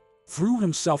girl, threw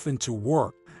himself into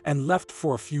work, and left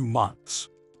for a few months.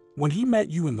 When he met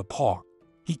you in the park,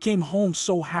 he came home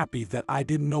so happy that I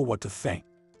didn't know what to think.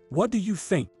 What do you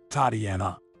think,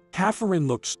 Tatiana?" Catherine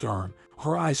looked stern,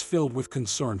 her eyes filled with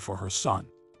concern for her son.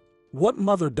 What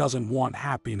mother doesn't want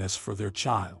happiness for their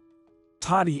child?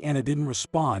 Tatiana didn't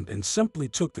respond and simply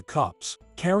took the cups,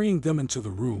 carrying them into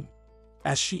the room.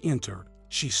 As she entered,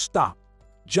 she stopped.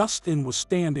 Justin was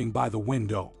standing by the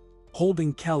window,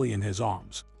 holding Kelly in his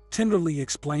arms, tenderly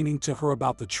explaining to her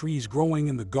about the trees growing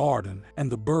in the garden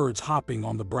and the birds hopping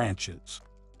on the branches.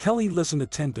 Kelly listened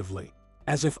attentively,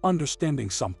 as if understanding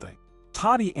something.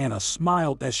 Tatiana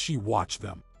smiled as she watched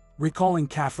them, recalling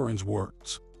Catherine's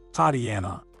words.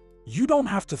 "Tatiana, you don't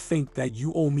have to think that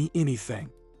you owe me anything,"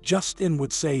 Justin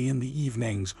would say in the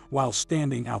evenings while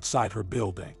standing outside her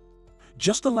building.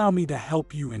 "Just allow me to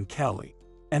help you and Kelly,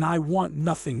 and I want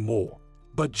nothing more."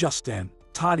 "But Justin,"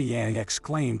 Tatiana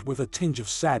exclaimed with a tinge of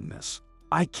sadness,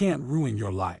 "I can't ruin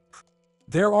your life.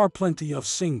 There are plenty of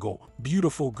single,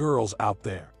 beautiful girls out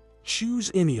there.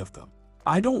 Choose any of them."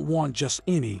 "I don't want just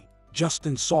any,"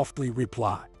 Justin softly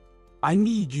replied. "I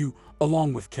need you,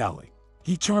 along with Kelly."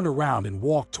 He turned around and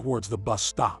walked towards the bus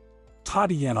stop.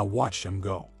 Tatiana watched him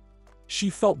go. She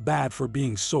felt bad for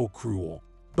being so cruel,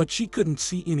 but she couldn't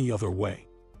see any other way.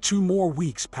 2 more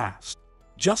weeks passed.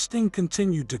 Justin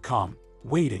continued to come,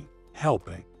 waiting,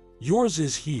 helping. "Yours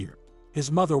is here,"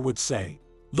 his mother would say,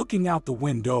 looking out the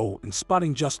window and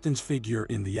spotting Justin's figure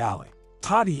in the alley.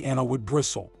 Tatiana would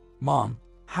bristle. "Mom,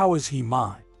 how is he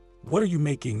mine? What are you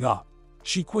making up?"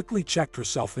 She quickly checked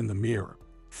herself in the mirror,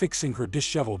 fixing her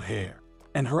disheveled hair,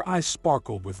 and her eyes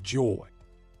sparkled with joy.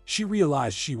 She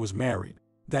realized she was married,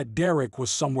 that Derek was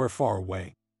somewhere far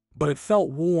away, but it felt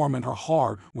warm in her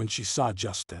heart when she saw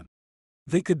Justin.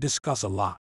 They could discuss a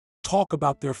lot, talk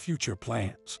about their future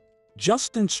plans.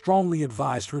 Justin strongly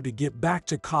advised her to get back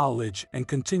to college and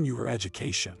continue her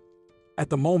education. At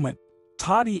the moment,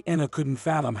 Tatiana couldn't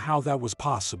fathom how that was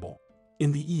possible.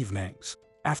 In the evenings,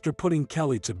 after putting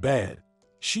Kelly to bed,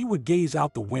 she would gaze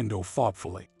out the window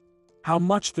thoughtfully. How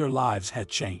much their lives had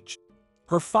changed.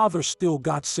 Her father still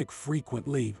got sick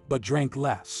frequently but drank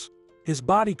less. His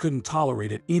body couldn't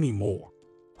tolerate it anymore.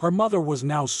 Her mother was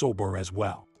now sober as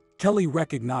well. Kelly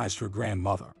recognized her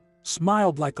grandmother,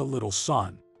 smiled like a little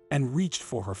son, and reached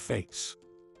for her face.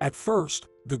 At first,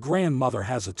 the grandmother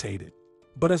hesitated,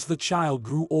 but as the child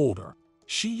grew older,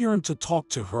 she yearned to talk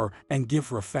to her and give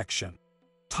her affection.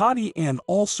 Tatiana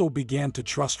also began to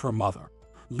trust her mother,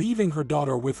 leaving her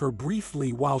daughter with her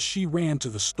briefly while she ran to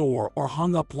the store or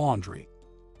hung up laundry.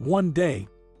 One day,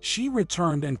 she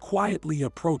returned and quietly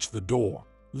approached the door,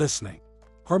 listening.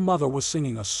 Her mother was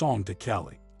singing a song to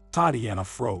Kelly. Tatiana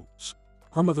froze.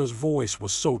 Her mother's voice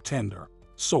was so tender,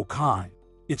 so kind,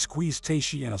 it squeezed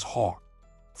Tatiana's heart.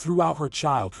 Throughout her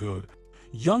childhood,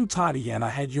 young Tatiana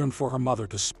had yearned for her mother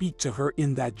to speak to her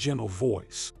in that gentle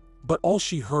voice, but all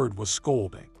she heard was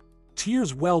scolding.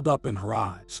 Tears welled up in her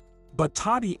eyes, but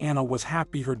Tatiana was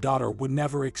happy her daughter would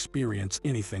never experience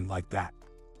anything like that.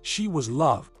 She was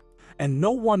loved, and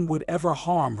no one would ever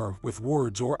harm her with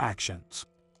words or actions.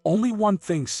 Only one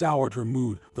thing soured her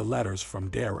mood: the letters from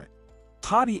Derek.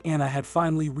 Tatiana had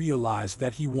finally realized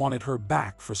that he wanted her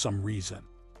back for some reason.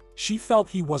 She felt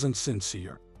he wasn't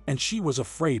sincere, and she was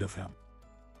afraid of him.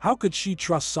 How could she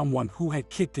trust someone who had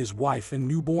kicked his wife and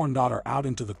newborn daughter out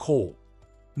into the cold?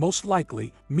 Most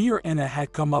likely, Mirna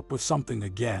had come up with something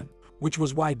again, which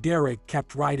was why Derek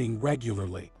kept writing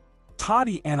regularly.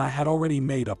 Tatiana had already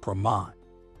made up her mind.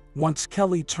 Once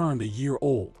Kelly turned a year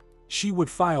old, she would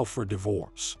file for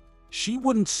divorce. She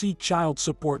wouldn't seek child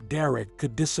support. Derek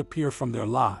could disappear from their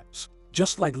lives,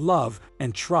 just like love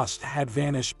and trust had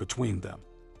vanished between them.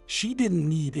 She didn't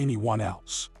need anyone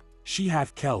else. She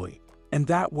had Kelly, and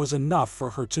that was enough for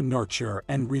her to nurture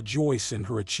and rejoice in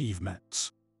her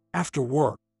achievements. After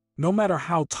work, no matter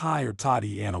how tired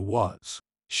Tatiana was,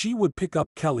 she would pick up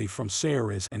Kelly from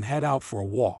Sarah's and head out for a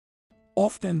walk.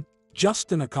 Often,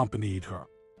 Justin accompanied her.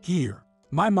 "Here,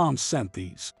 my mom sent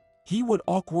these." He would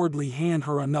awkwardly hand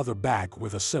her another bag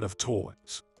with a set of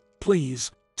toys.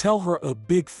 "Please, tell her a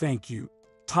big thank you,"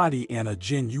 Tatiana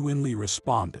genuinely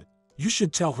responded. "You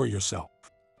should tell her yourself.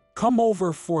 Come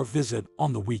over for a visit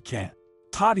on the weekend."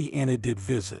 Tatiana did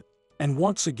visit, and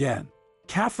once again,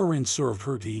 Catherine served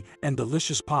her tea and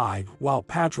delicious pie while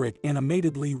Patrick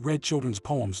animatedly read children's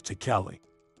poems to Kelly.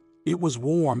 It was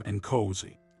warm and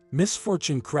cozy.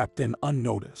 Misfortune crept in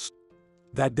unnoticed.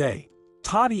 That day,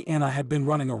 Tatiana had been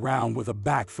running around with a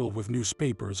bag filled with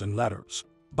newspapers and letters.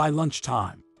 By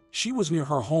lunchtime, she was near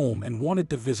her home and wanted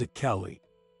to visit Kelly,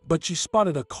 but she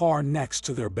spotted a car next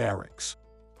to their barracks.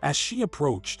 As she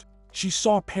approached, she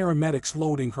saw paramedics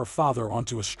loading her father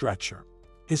onto a stretcher.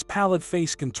 His pallid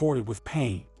face contorted with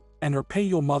pain, and her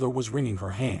pale mother was wringing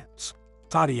her hands.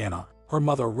 "Tatiana," her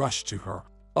mother rushed to her.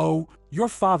 "Oh, your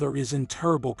father is in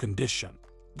terrible condition.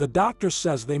 The doctor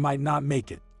says they might not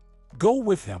make it. Go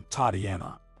with him,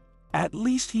 Tatiana. At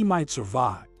least he might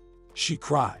survive," she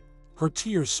cried, her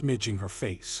tears smudging her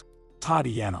face.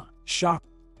 Tatiana, shocked,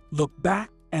 looked back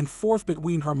and forth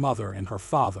between her mother and her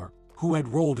father, who had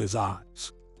rolled his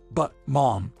eyes. "But,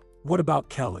 Mom, what about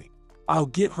Kelly? I'll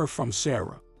get her from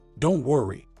Sarah. Don't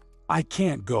worry. I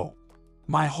can't go.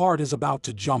 My heart is about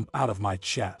to jump out of my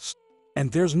chest.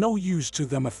 And there's no use to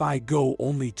them if I go,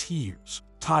 only tears.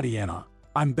 Tatiana,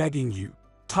 I'm begging you."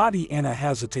 Tatiana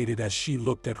hesitated as she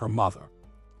looked at her mother.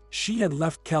 She had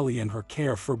left Kelly in her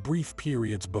care for brief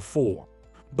periods before,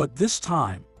 but this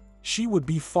time, she would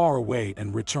be far away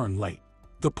and return late.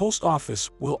 "The post office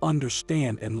will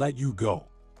understand and let you go.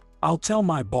 I'll tell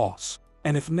my boss,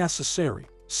 and if necessary,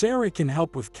 Sarah can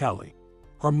help with Kelly."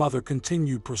 Her mother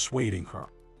continued persuading her.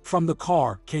 From the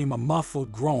car came a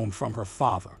muffled groan from her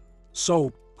father.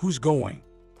 "So, who's going?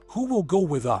 Who will go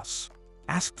with us?"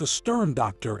 asked the stern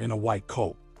doctor in a white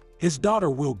coat. "His daughter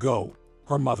will go,"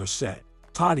 her mother said.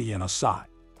 Tatiana sighed.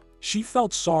 She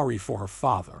felt sorry for her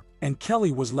father, and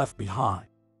Kelly was left behind.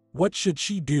 What should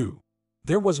she do?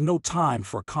 There was no time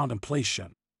for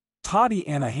contemplation.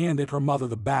 Tatiana handed her mother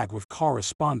the bag with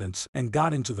correspondence and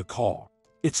got into the car.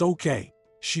 "It's okay,"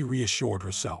 she reassured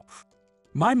herself.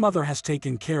 "My mother has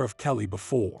taken care of Kelly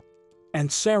before,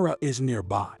 and Sarah is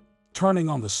nearby." Turning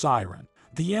on the siren,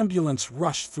 the ambulance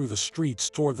rushed through the streets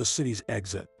toward the city's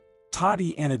exit.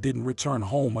 Tatiana didn't return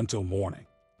home until morning.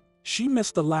 She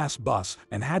missed the last bus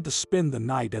and had to spend the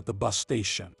night at the bus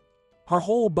station. Her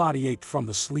whole body ached from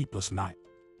the sleepless night.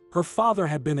 Her father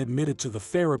had been admitted to the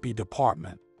therapy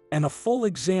department, and a full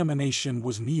examination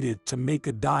was needed to make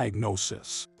a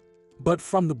diagnosis. But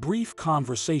from the brief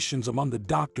conversations among the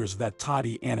doctors that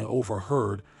Tatiana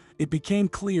overheard, it became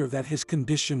clear that his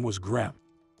condition was grim.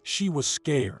 She was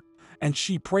scared, and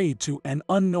she prayed to an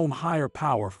unknown higher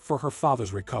power for her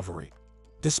father's recovery.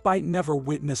 Despite never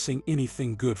witnessing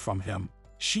anything good from him,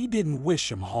 she didn't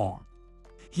wish him harm.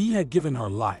 He had given her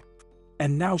life,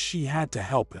 and now she had to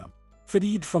help him.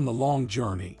 Fatigued from the long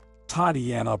journey,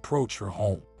 Tatiana approached her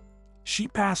home. She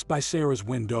passed by Sarah's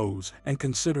windows and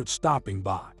considered stopping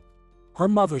by. Her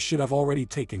mother should have already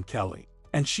taken Kelly,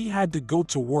 and she had to go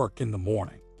to work in the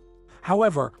morning.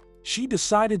 However, she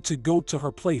decided to go to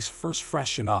her place first,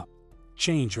 freshen up,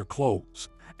 change her clothes,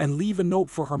 and leave a note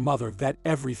for her mother that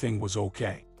everything was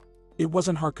okay. It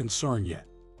wasn't her concern yet.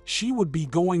 She would be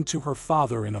going to her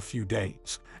father in a few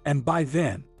days, and by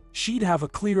then, she'd have a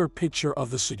clearer picture of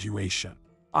the situation.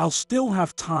 I'll still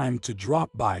have time to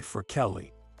drop by for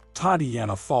Kelly,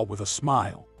 Tatiana thought with a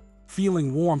smile,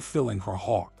 feeling warmth filling her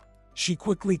heart. She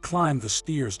quickly climbed the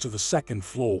stairs to the second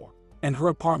floor, and her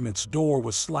apartment's door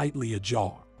was slightly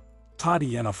ajar.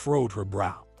 Tatiana furrowed her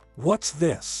brow. What's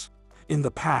this? In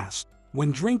the past,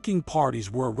 when drinking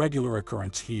parties were a regular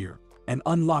occurrence here, an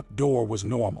unlocked door was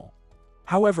normal.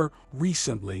 However,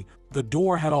 recently, the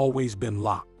door had always been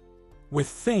locked. With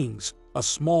things, a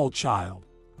small child,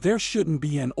 there shouldn't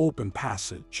be an open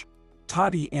passage.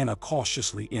 Tatiana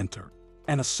cautiously entered,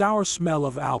 and a sour smell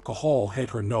of alcohol hit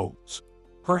her nose.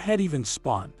 Her head even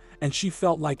spun, and she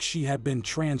felt like she had been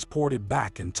transported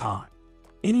back in time.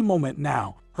 Any moment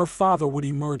now, her father would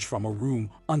emerge from a room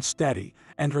unsteady,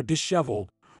 and her disheveled,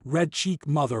 red-cheeked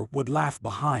mother would laugh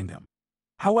behind him.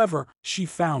 However, she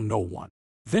found no one.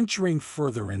 Venturing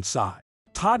further inside,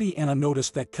 Tatiana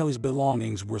noticed that Kelly's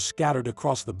belongings were scattered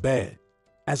across the bed,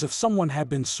 as if someone had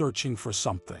been searching for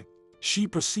something. She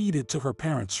proceeded to her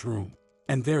parents' room,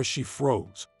 and there she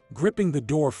froze, gripping the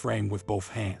door frame with both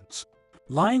hands.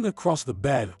 Lying across the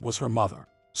bed was her mother,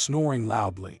 snoring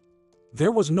loudly.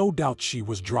 There was no doubt she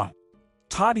was drunk.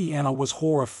 Tatiana was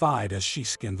horrified as she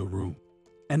scanned the room.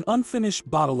 An unfinished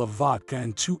bottle of vodka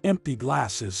and 2 empty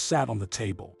glasses sat on the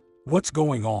table. What's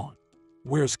going on?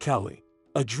 Where's Kelly?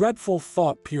 A dreadful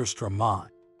thought pierced her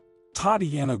mind.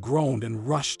 Tatiana groaned and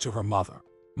rushed to her mother.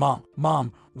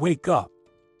 Mom, wake up.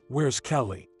 Where's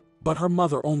Kelly? But her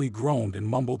mother only groaned and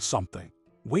mumbled something,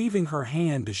 waving her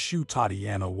hand to shoo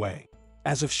Tatiana away,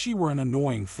 as if she were an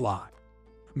annoying fly.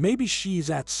 Maybe she's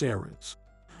at Sarah's.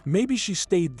 Maybe she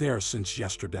stayed there since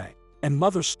yesterday, and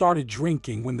mother started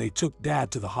drinking when they took dad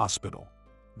to the hospital.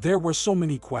 There were so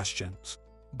many questions.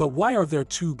 But why are there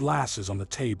 2 glasses on the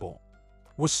table?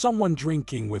 Was someone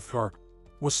drinking with her?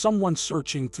 Was someone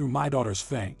searching through my daughter's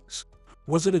things?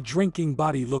 Was it a drinking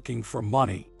body looking for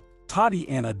money?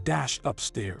 Tatiana dashed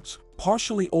upstairs,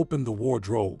 partially opened the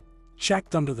wardrobe,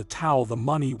 checked under the towel the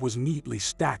money was neatly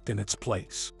stacked in its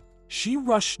place. She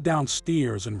rushed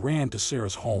downstairs and ran to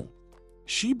Sarah's home.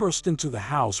 She burst into the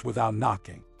house without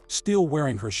knocking, still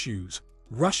wearing her shoes,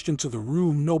 rushed into the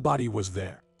room. Nobody was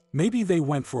there. Maybe they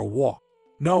went for a walk.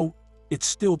 No, it's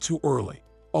still too early.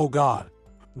 Oh God,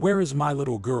 where is my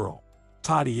little girl?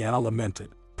 Tatiana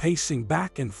lamented, pacing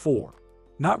back and forth,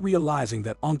 not realizing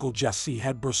that Uncle Jesse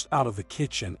had burst out of the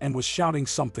kitchen and was shouting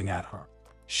something at her.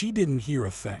 She didn't hear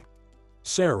a thing.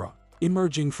 Sarah,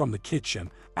 emerging from the kitchen,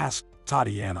 asked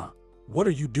Tatiana, "What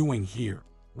are you doing here?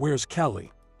 Where's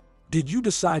Kelly? Did you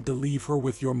decide to leave her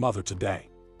with your mother today?"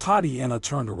 Tatiana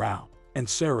turned around, and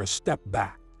Sarah stepped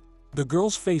back. The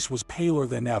girl's face was paler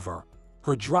than ever.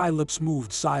 Her dry lips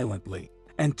moved silently,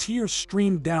 and tears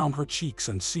streamed down her cheeks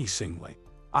unceasingly.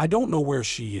 "I don't know where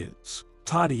she is,"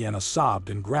 Tatiana sobbed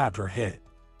and grabbed her head.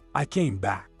 "I came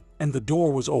back, and the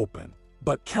door was open,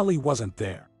 but Kelly wasn't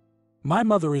there. My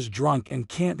mother is drunk and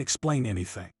can't explain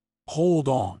anything." Hold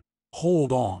on,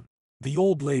 the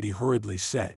old lady hurriedly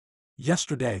said.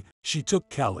 "Yesterday, she took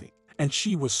Kelly, and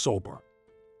she was sober.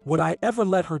 Would I ever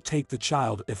let her take the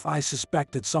child if I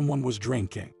suspected someone was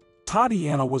drinking?"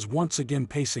 Tatiana was once again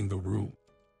pacing the room,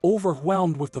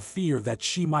 overwhelmed with the fear that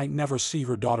she might never see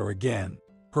her daughter again.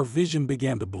 Her vision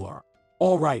began to blur.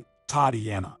 "All right,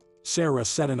 Tatiana," Sarah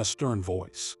said in a stern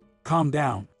voice. "Calm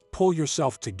down, pull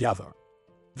yourself together.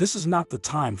 This is not the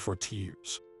time for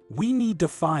tears. We need to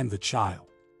find the child.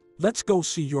 Let's go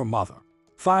see your mother."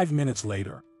 5 minutes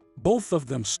later, both of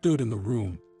them stood in the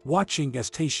room, watching as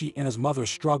Tatiana's mother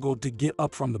struggled to get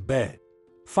up from the bed.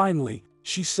 Finally,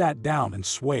 she sat down and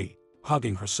swayed,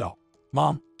 hugging herself.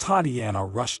 "Mom," Tatiana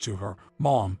rushed to her.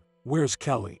 "Mom, where's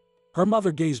Kelly?" Her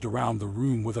mother gazed around the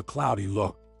room with a cloudy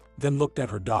look, then looked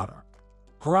at her daughter.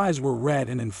 Her eyes were red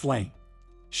and inflamed.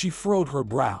 She furrowed her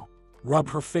brow, rubbed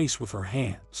her face with her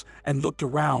hands, and looked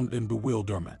around in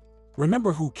bewilderment.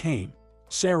 "Remember who came?"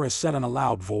 Sarah said in a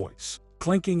loud voice,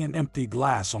 clinking an empty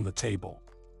glass on the table.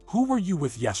 "Who were you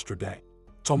with yesterday?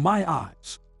 To my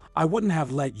eyes, I wouldn't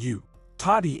have let you."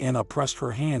 Tatiana pressed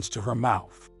her hands to her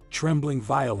mouth, trembling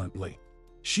violently.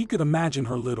 She could imagine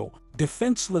her little,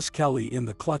 defenseless Kelly in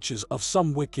the clutches of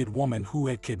some wicked woman who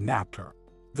had kidnapped her.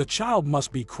 The child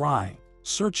must be crying,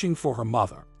 searching for her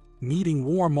mother, needing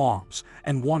warm arms,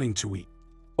 and wanting to eat.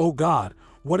 Oh God,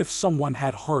 what if someone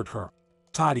had hurt her?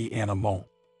 Tatiana moaned.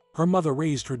 Her mother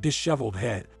raised her disheveled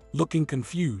head, looking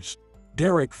confused.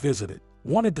 Derek visited,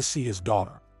 wanted to see his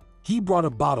daughter. He brought a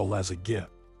bottle as a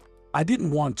gift. I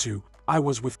didn't want to, I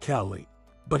was with Kelly.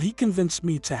 But he convinced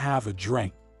me to have a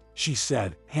drink. she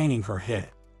said, hanging her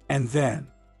head. And then,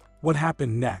 what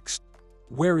happened next?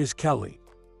 Where is Kelly?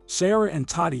 Sarah and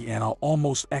Tatiana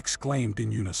almost exclaimed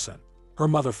in unison. Her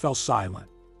mother fell silent,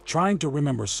 trying to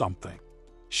remember something.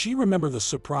 She remembered the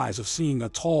surprise of seeing a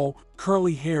tall,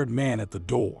 curly-haired man at the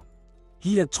door.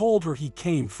 He had told her he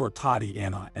came for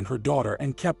Tatiana and her daughter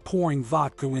and kept pouring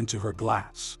vodka into her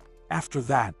glass. After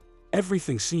that,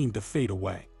 everything seemed to fade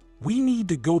away. "We need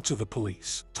to go to the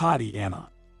police, Tatiana,"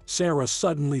 Sarah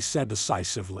suddenly said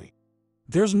decisively.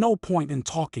 "There's no point in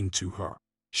talking to her."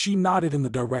 She nodded in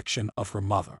the direction of her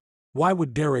mother. "Why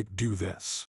would Derek do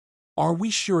this? Are we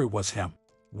sure it was him?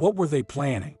 What were they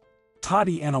planning?"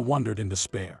 Tatiana wondered in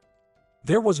despair.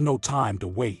 There was no time to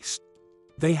waste.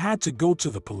 They had to go to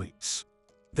the police.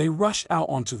 They rushed out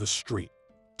onto the street.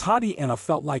 Tatiana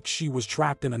felt like she was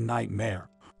trapped in a nightmare,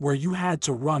 where you had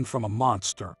to run from a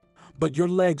monster, but your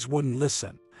legs wouldn't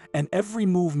listen, and every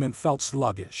movement felt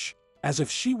sluggish, as if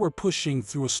she were pushing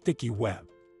through a sticky web.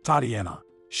 "Tatiana,"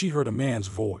 she heard a man's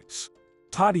voice.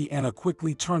 Tatiana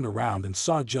quickly turned around and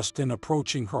saw Justin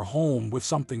approaching her home with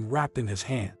something wrapped in his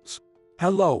hands.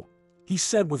 "Hello," he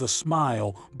said with a smile,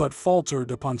 but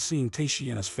faltered upon seeing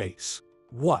Tatiana's face.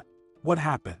 What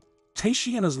happened?"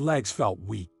 Tatiana's legs felt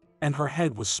weak, and her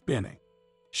head was spinning.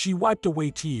 She wiped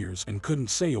away tears and couldn't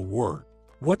say a word.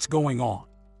 "What's going on?"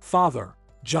 "Father,"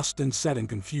 Justin said in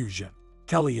confusion.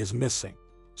 "Kelly is missing."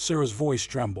 Sarah's voice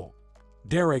trembled.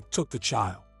 "Derek took the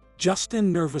child."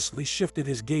 Justin nervously shifted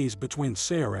his gaze between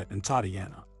Sarah and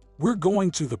Tatiana. "We're going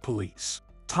to the police,"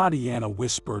 Tatiana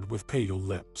whispered with pale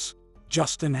lips.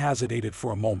 Justin hesitated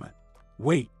for a moment.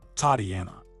 "Wait,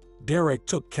 Tatiana. Derek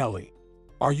took Kelly.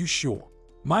 Are you sure?"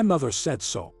 "My mother said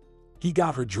so. He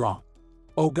got her drunk."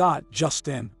 "Oh God,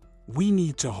 Justin, we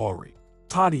need to hurry."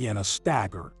 Tatiana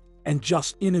staggered, and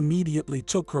Justin immediately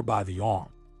took her by the arm.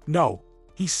 "No,"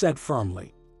 he said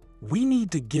firmly. "We need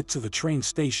to get to the train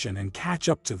station and catch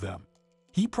up to them.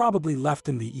 He probably left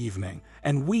in the evening,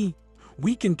 and we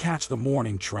can catch the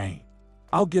morning train.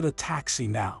 I'll get a taxi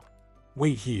now."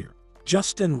 "Wait here."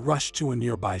 Justin rushed to a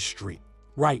nearby street.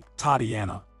 "Right,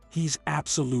 Tatiana, he's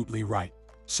absolutely right,"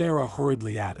 Sarah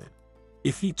hurriedly added.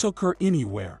 "If he took her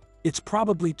anywhere, it's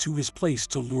probably to his place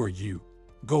to lure you.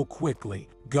 Go quickly,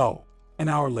 go." An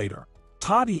hour later,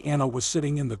 Tatiana was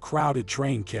sitting in the crowded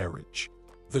train carriage.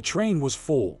 The train was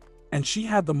full, and she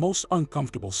had the most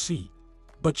uncomfortable seat.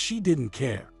 But she didn't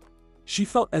care. She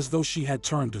felt as though she had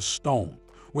turned to stone,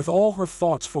 with all her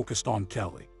thoughts focused on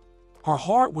Kelly. Her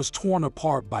heart was torn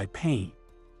apart by pain,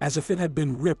 as if it had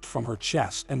been ripped from her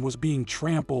chest and was being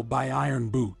trampled by iron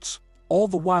boots, all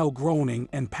the while groaning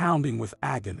and pounding with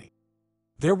agony.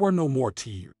 There were no more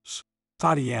tears.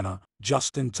 "Tatiana,"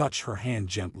 Justin touched her hand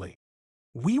gently.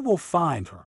 "We will find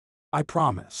her. I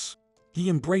promise." He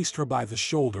embraced her by the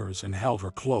shoulders and held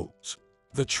her close.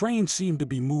 The train seemed to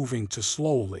be moving too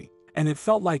slowly, and it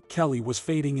felt like Kelly was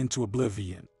fading into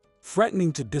oblivion,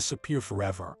 threatening to disappear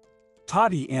forever.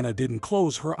 Tatiana didn't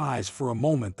close her eyes for a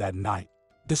moment that night,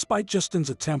 despite Justin's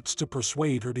attempts to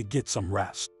persuade her to get some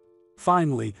rest.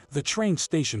 Finally, the train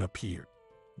station appeared.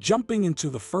 Jumping into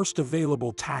the first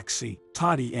available taxi,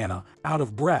 Tatiana, out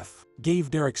of breath,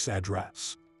 gave Derek's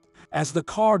address. As the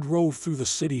car drove through the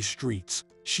city streets,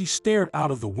 she stared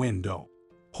out of the window,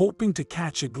 hoping to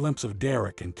catch a glimpse of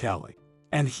Derek and Kelly.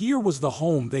 And here was the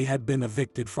home they had been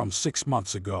evicted from 6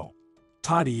 months ago.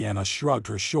 Tatiana shrugged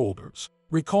her shoulders,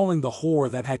 recalling the horror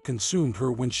that had consumed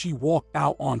her when she walked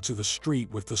out onto the street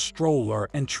with the stroller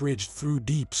and trudged through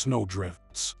deep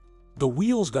snowdrifts. The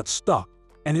wheels got stuck,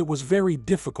 and it was very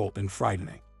difficult and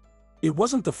frightening. It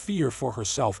wasn't the fear for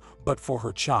herself, but for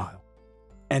her child.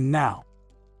 And now,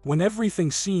 when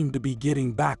everything seemed to be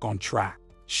getting back on track,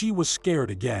 she was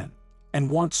scared again. And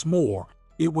once more,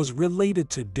 it was related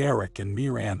to Derek and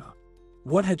Miranda.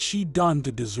 What had she done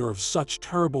to deserve such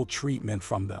terrible treatment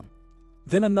from them?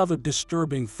 Then another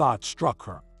disturbing thought struck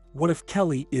her. What if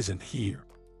Kelly isn't here?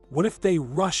 What if they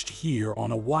rushed here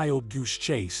on a wild goose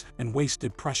chase and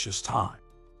wasted precious time?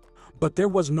 But there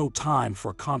was no time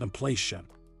for contemplation.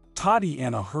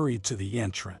 Tatiana hurried to the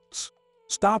entrance.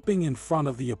 Stopping in front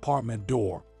of the apartment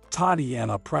door,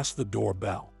 Tatiana pressed the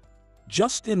doorbell.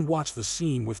 Justin watched the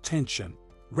scene with tension,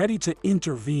 ready to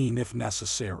intervene if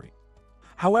necessary.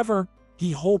 However,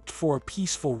 he hoped for a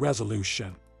peaceful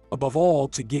resolution, above all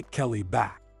to get Kelly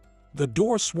back. The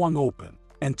door swung open,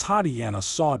 and Tatiana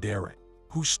saw Derek,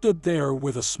 who stood there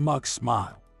with a smug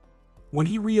smile. When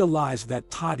he realized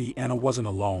that Tatiana wasn't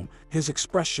alone, his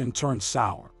expression turned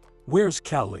sour. "Where's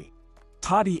Kelly?"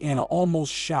 Tatiana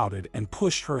almost shouted and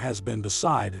pushed her husband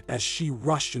aside as she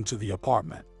rushed into the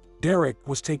apartment. Derek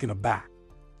was taken aback.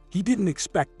 He didn't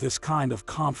expect this kind of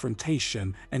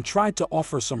confrontation and tried to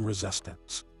offer some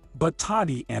resistance. But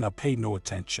Tatiana paid no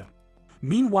attention.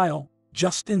 Meanwhile,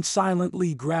 Justin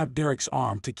silently grabbed Derek's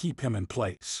arm to keep him in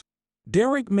place.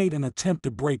 Derek made an attempt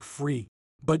to break free,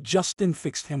 but Justin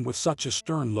fixed him with such a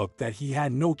stern look that he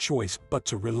had no choice but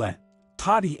to relent.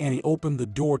 Tatiana opened the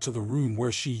door to the room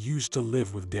where she used to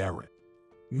live with Derek.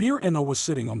 Mirna was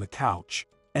sitting on the couch,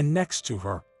 and next to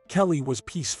her, Kelly was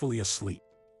peacefully asleep.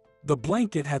 The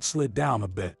blanket had slid down a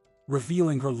bit,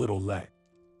 revealing her little leg.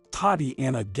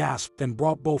 Tatiana gasped and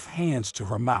brought both hands to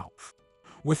her mouth.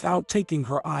 Without taking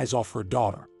her eyes off her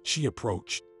daughter, she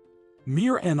approached.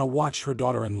 Mirna watched her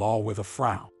daughter-in-law with a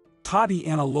frown.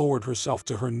 Tatiana lowered herself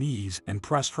to her knees and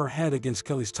pressed her head against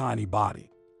Kelly's tiny body.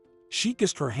 She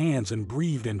kissed her hands and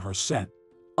breathed in her scent,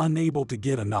 unable to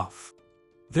get enough.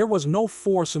 There was no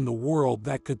force in the world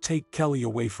that could take Kelly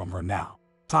away from her now.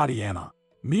 Tatiana,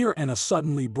 Mirna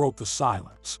suddenly broke the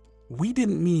silence. We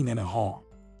didn't mean any harm.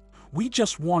 We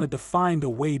just wanted to find a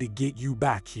way to get you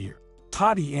back here.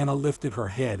 Tatiana lifted her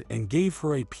head and gave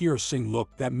her a piercing look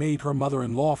that made her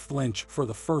mother-in-law flinch for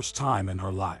the first time in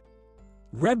her life.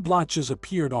 Red blotches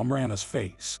appeared on Mirna's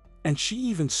face, and she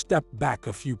even stepped back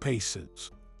a few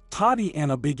paces.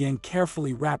 Tatiana began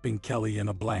carefully wrapping Kelly in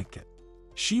a blanket.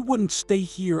 She wouldn't stay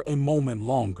here a moment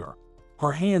longer.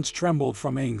 Her hands trembled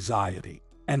from anxiety,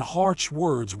 and harsh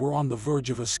words were on the verge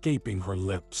of escaping her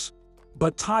lips.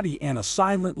 But Tatiana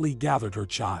silently gathered her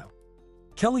child.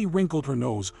 Kelly wrinkled her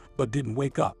nose but didn't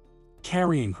wake up.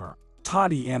 Carrying her,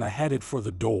 Tatiana headed for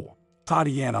the door.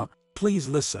 Tatiana, please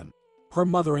listen. Her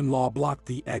mother-in-law blocked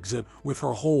the exit with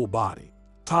her whole body.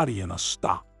 Tatiana,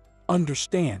 stop.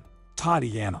 Understand,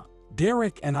 Tatiana,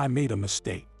 Derek and I made a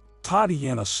mistake.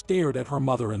 Tatiana stared at her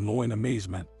mother-in-law in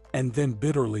amazement and then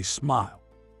bitterly smiled.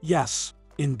 Yes,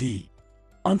 indeed.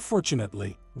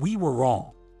 Unfortunately, we were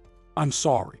wrong. I'm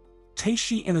sorry.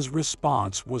 Tatiana's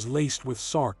response was laced with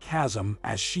sarcasm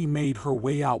as she made her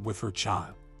way out with her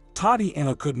child.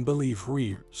 Tatiana couldn't believe her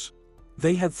ears.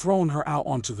 They had thrown her out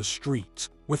onto the streets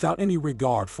without any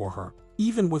regard for her,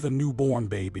 even with a newborn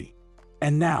baby.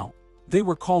 And now, they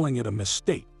were calling it a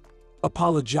mistake.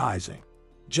 Apologizing.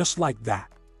 Just like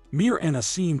that. Mirna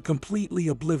seemed completely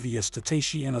oblivious to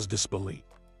Tatiana's disbelief.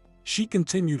 She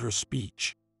continued her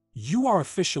speech. You are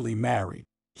officially married.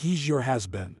 He's your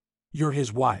husband. You're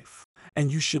his wife. And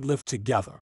you should live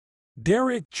together.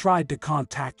 Derek tried to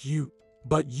contact you,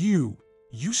 but you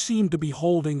seemed to be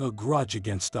holding a grudge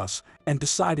against us and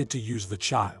decided to use the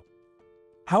child.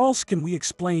 How else can we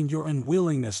explain your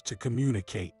unwillingness to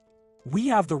communicate? We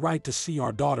have the right to see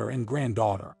our daughter and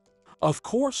granddaughter. Of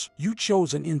course, you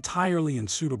chose an entirely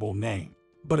unsuitable name,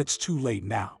 but it's too late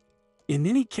now. In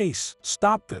any case,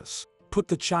 stop this. Put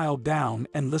the child down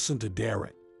and listen to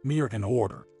Derek, Mirna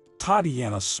ordered.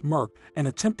 Tatiana smirked and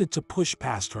attempted to push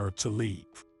past her to leave.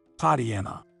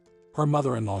 Tatiana, her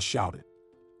mother-in-law shouted.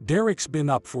 Derek's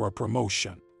been up for a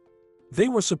promotion. They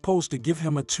were supposed to give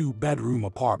him a 2-bedroom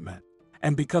apartment,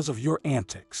 and because of your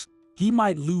antics, he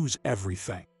might lose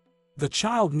everything. The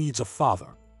child needs a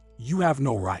father. You have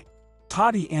no right.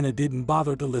 Tatiana didn't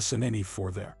bother to listen any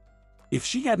further. If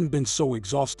she hadn't been so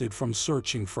exhausted from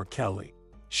searching for Kelly,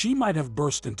 she might have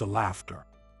burst into laughter.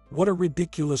 What a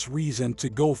ridiculous reason to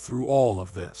go through all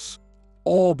of this.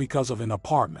 All because of an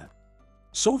apartment.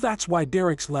 So that's why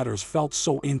Derek's letters felt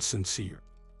so insincere.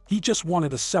 He just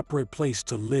wanted a separate place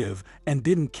to live and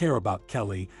didn't care about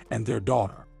Kelly and their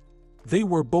daughter. They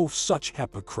were both such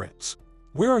hypocrites.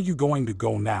 Where are you going to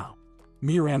go now?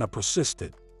 Mirna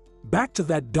persisted. Back to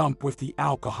that dump with the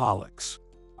alcoholics.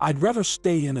 I'd rather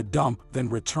stay in a dump than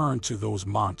return to those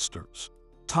monsters.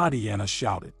 Tatiana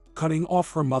shouted, cutting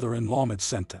off her mother-in-law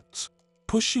mid-sentence.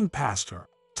 Pushing past her,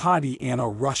 Tatiana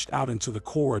rushed out into the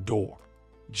corridor.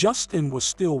 Justin was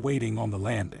still waiting on the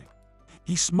landing.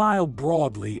 He smiled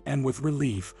broadly and with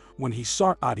relief when he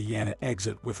saw Tatiana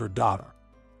exit with her daughter.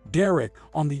 Derek,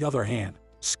 on the other hand,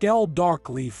 scowled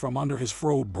darkly from under his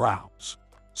furrowed brows.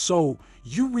 So,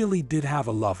 you really did have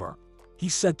a lover, he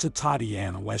said to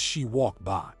Tatiana as she walked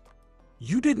by.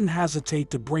 You didn't hesitate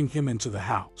to bring him into the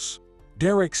house.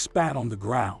 Derek spat on the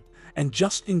ground, and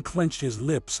Justin clenched his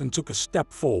lips and took a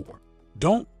step forward.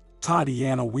 Don't,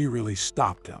 Tatiana wearily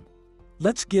stopped him.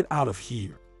 Let's get out of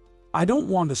here. I don't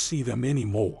want to see them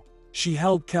anymore. She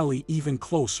held Kelly even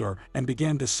closer and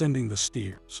began descending the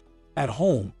stairs. At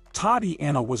home,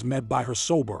 Tatiana was met by her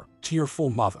sober, tearful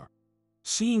mother.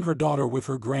 Seeing her daughter with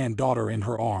her granddaughter in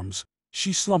her arms,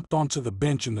 she slumped onto the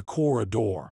bench in the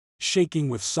corridor, shaking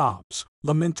with sobs,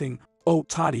 lamenting, Oh,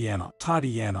 Tatiana,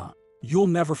 Tatiana, you'll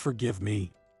never forgive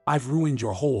me. I've ruined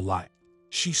your whole life.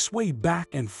 She swayed back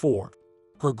and forth,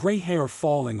 her gray hair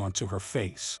falling onto her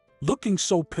face, looking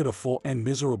so pitiful and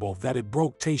miserable that it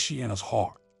broke Tatiana's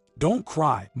heart. "Don't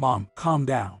cry, Mom, calm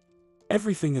down.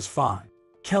 Everything is fine.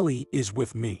 Kelly is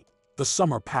with me." The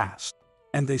summer passed,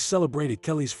 and they celebrated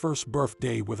Kelly's first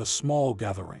birthday with a small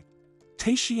gathering.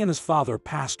 Tatiana's father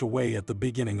passed away at the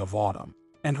beginning of autumn,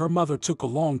 and her mother took a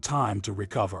long time to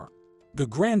recover. The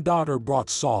granddaughter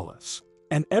brought solace,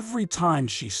 and every time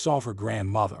she saw her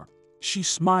grandmother, she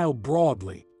smiled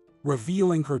broadly,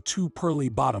 revealing her two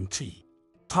pearly-bottomed teeth.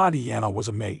 Tatiana was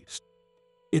amazed.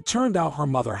 It turned out her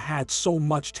mother had so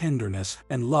much tenderness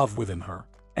and love within her,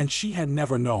 and she had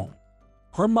never known.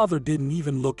 Her mother didn't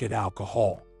even look at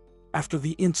alcohol. After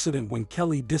the incident when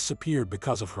Kelly disappeared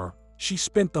because of her, she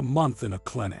spent a month in a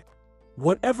clinic.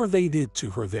 Whatever they did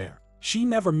to her there, she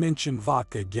never mentioned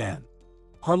vodka again.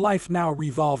 Her life now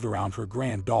revolved around her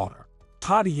granddaughter.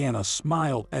 Tatiana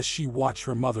smiled as she watched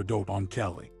her mother dote on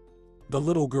Kelly. The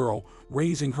little girl,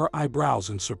 raising her eyebrows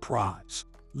in surprise,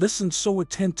 listened so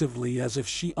attentively as if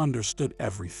she understood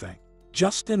everything.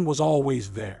 Justin was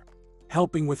always there,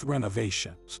 helping with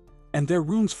renovations, and their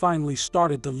rooms finally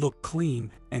started to look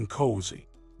clean and cozy.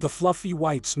 The fluffy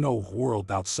white snow whirled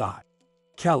outside.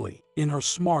 Kelly, in her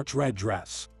smart red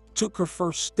dress, took her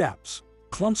first steps,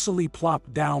 clumsily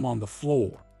plopped down on the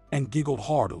floor, and giggled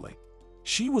heartily.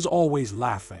 She was always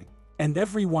laughing, and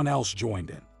everyone else joined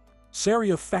in. Sari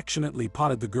affectionately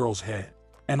patted the girl's head,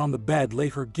 and on the bed lay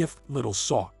her gift, little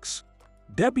socks.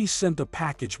 Debbie sent a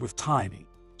package with tiny,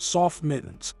 soft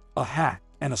mittens, a hat,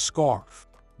 and a scarf.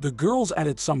 The girls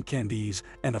added some candies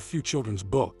and a few children's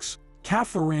books.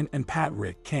 Catherine and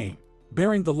Patrick came,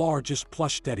 bearing the largest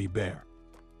plush teddy bear.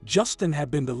 Justin had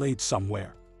been delayed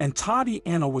somewhere, and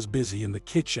Tatiana was busy in the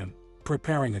kitchen,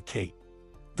 preparing a cake.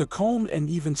 The combed and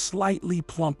even slightly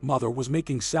plump mother was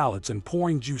making salads and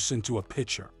pouring juice into a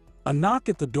pitcher. A knock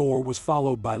at the door was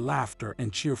followed by laughter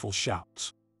and cheerful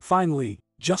shouts. Finally,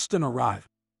 Justin arrived,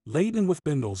 laden with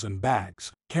bundles and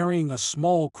bags, carrying a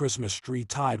small Christmas tree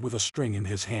tied with a string in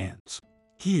his hands.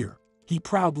 "Here," he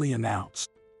proudly announced.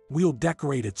 "We'll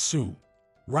decorate it soon.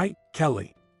 Right,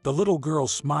 Kelly?" The little girl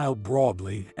smiled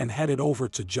broadly and headed over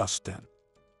to Justin.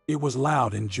 It was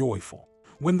loud and joyful.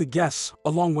 When the guests,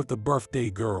 along with the birthday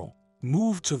girl,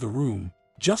 moved to the room,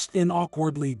 Justin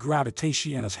awkwardly grabbed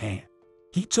Tatiana's hand.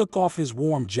 He took off his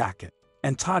warm jacket,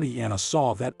 and Tatiana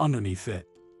saw that underneath it,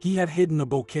 he had hidden a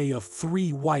bouquet of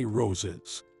 3 white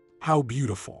roses. "How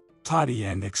beautiful,"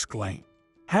 Tatiana exclaimed.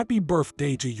 "Happy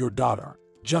birthday to your daughter,"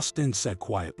 Justin said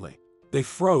quietly. They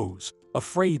froze,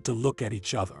 afraid to look at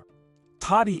each other.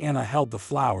 Tatiana held the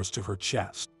flowers to her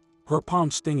chest, her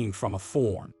palm stinging from a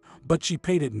thorn, but she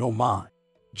paid it no mind.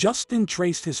 Justin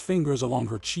traced his fingers along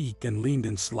her cheek and leaned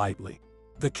in slightly.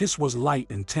 The kiss was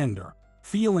light and tender,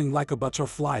 feeling like a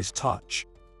butterfly's touch.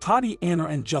 Tatiana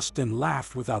and Justin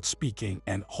laughed without speaking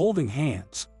and, holding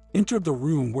hands, entered the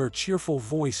room where cheerful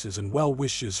voices and well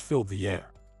wishes filled the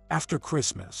air. After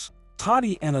Christmas,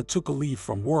 Tatiana took a leave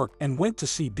from work and went to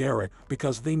see Derek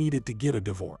because they needed to get a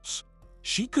divorce.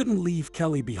 She couldn't leave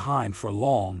Kelly behind for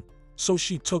long, so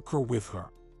she took her with her.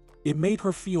 It made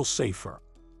her feel safer.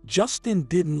 Justin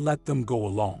didn't let them go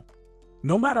alone.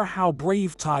 No matter how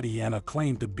brave Tatiana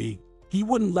claimed to be, he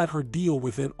wouldn't let her deal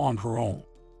with it on her own.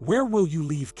 "Where will you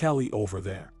leave Kelly over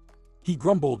there?" He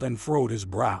grumbled and furrowed his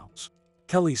brows.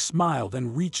 Kelly smiled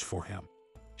and reached for him.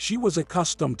 She was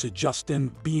accustomed to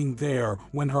Justin being there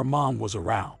when her mom was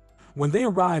around. When they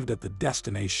arrived at the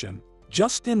destination,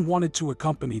 Justin wanted to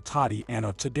accompany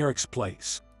Tatiana to Derek's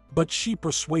place, but she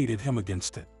persuaded him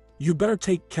against it. "You better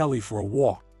take Kelly for a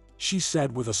walk," she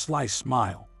said with a sly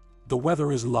smile. "The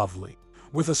weather is lovely."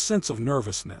 With a sense of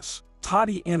nervousness,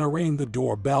 Tatiana rang the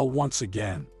doorbell once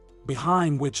again,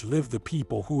 behind which lived the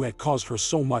people who had caused her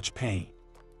so much pain.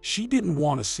 She didn't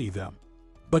want to see them,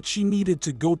 but she needed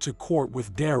to go to court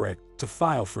with Derek to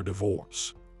file for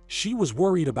divorce. She was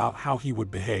worried about how he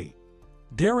would behave.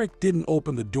 Derek didn't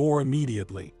open the door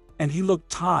immediately, and he looked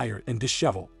tired and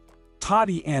disheveled.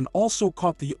 Tatiana also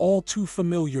caught the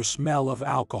all-too-familiar smell of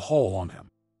alcohol on him.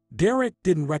 Derek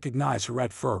didn't recognize her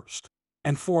at first,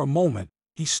 and for a moment,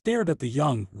 he stared at the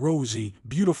young, rosy,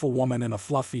 beautiful woman in a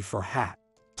fluffy fur hat.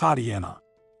 "Tatiana,"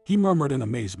 he murmured in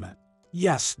amazement.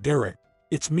 "Yes, Derek,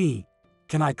 it's me.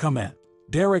 Can I come in?"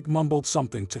 Derek mumbled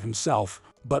something to himself,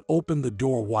 but opened the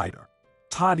door wider.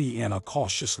 Tatiana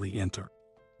cautiously entered.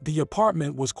 The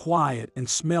apartment was quiet and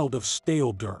smelled of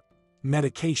stale dirt,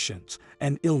 medications,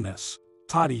 and illness.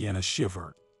 Tatiana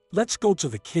shivered. "Let's go to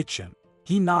the kitchen."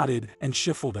 He nodded and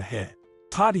shuffled ahead.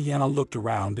 Tatiana looked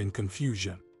around in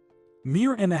confusion.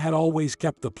 Miranda had always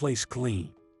kept the place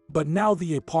clean, but now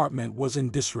the apartment was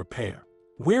in disrepair.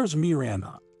 "Where's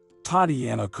Miranda?"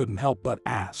 Tatiana couldn't help but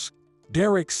ask.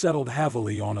 Derek settled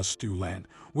heavily on a stool and,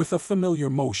 with a familiar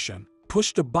motion,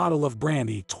 pushed a bottle of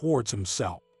brandy towards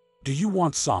himself. "Do you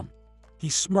want some?" He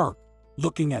smirked,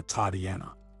 looking at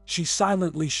Tatiana. She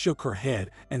silently shook her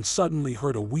head and suddenly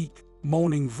heard a weak,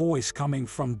 moaning voice coming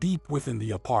from deep within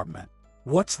the apartment.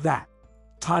 "What's that?"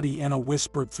 Tatiana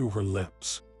whispered through her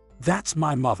lips. "That's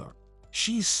my mother.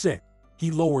 She's sick."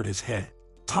 He lowered his head.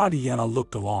 Tatiana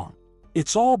looked alarmed.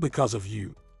 "It's all because of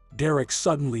you," Derek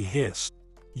suddenly hissed.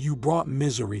 "You brought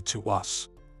misery to us.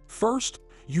 First,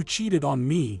 you cheated on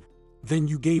me, then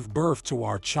you gave birth to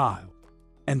our child.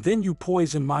 And then you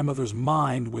poisoned my mother's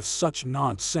mind with such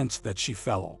nonsense that she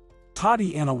fell."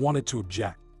 Tatiana wanted to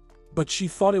object, but she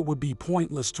thought it would be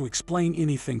pointless to explain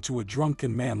anything to a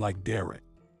drunken man like Derek.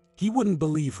 He wouldn't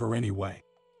believe her anyway.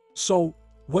 So,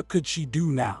 what could she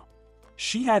do now?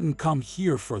 She hadn't come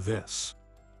here for this.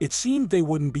 It seemed they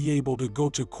wouldn't be able to go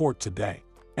to court today,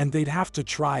 and they'd have to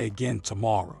try again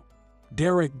tomorrow.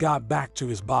 Derek got back to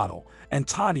his bottle, and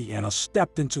Tatiana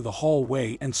stepped into the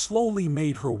hallway and slowly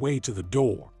made her way to the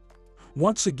door.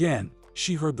 Once again,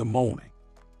 she heard the moaning.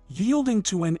 Yielding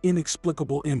to an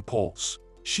inexplicable impulse,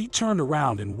 she turned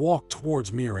around and walked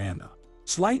towards Miranda.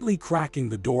 Slightly cracking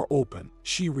the door open,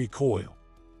 she recoiled.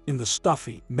 In the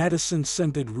stuffy,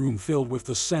 medicine-scented room filled with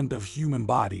the scent of human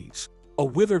bodies, a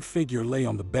withered figure lay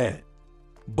on the bed.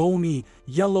 Bony,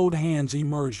 yellowed hands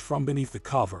emerged from beneath the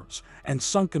covers, and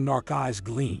sunken dark eyes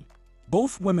gleamed.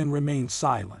 Both women remained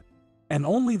silent, and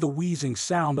only the wheezing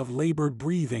sound of labored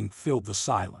breathing filled the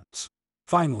silence.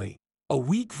 Finally, a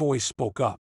weak voice spoke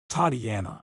up.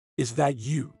 "Tatiana, is that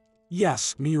you?"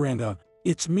 "Yes, Miranda,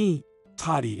 it's me,"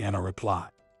 Tatiana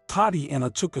replied. Tatiana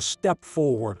took a step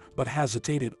forward but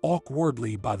hesitated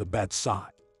awkwardly by the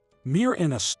bedside.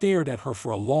 Miranda stared at her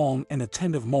for a long and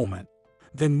attentive moment,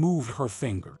 then moved her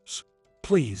fingers.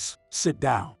 "Please, sit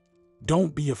down.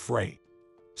 Don't be afraid.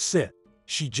 Sit,"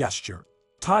 she gestured.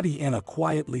 Tatiana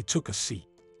quietly took a seat.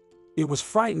 It was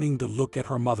frightening to look at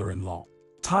her mother-in-law.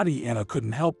 Tatiana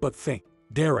couldn't help but think,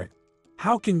 "Derek,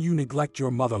 how can you neglect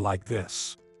your mother like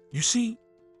this? You see,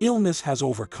 illness has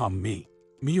overcome me,"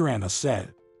 Miranda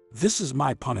said. "This is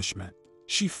my punishment."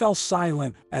 She fell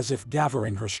silent as if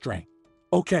gathering her strength.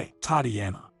 "Okay,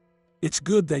 Tatiana. It's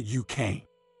good that you came.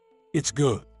 It's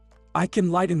good. I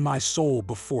can lighten my soul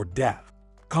before death.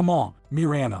 Come on,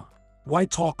 Miranda. Why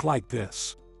talk like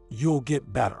this? You'll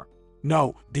get better."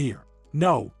 "No, dear.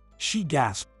 No," she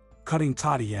gasped, cutting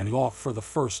Tatiana off for the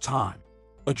first time,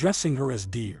 addressing her as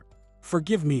dear.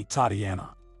 "Forgive me,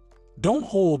 Tatiana. Don't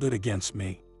hold it against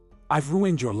me. I've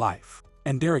ruined your life,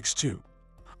 and Derek's too.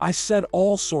 I said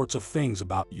all sorts of things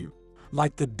about you,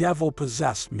 like the devil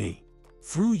possessed me.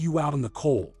 Threw you out in the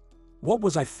cold. What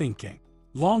was I thinking?"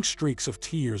 Long streaks of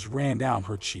tears ran down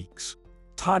her cheeks.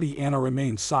 Tatiana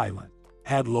remained silent,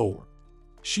 head lowered.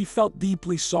 She felt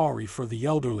deeply sorry for the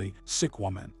elderly, sick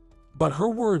woman, but her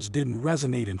words didn't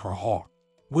resonate in her heart.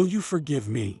 "Will you forgive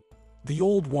me?" The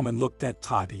old woman looked at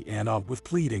Tatiana with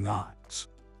pleading eyes.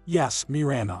 "Yes,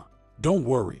 Miranda, don't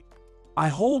worry. I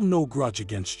hold no grudge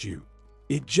against you.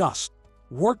 It just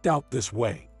worked out this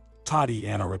way,"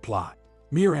 Tatiana replied.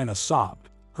 Miranda sobbed,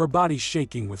 her body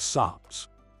shaking with sobs.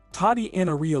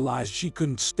 Tatiana realized she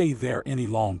couldn't stay there any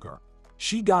longer.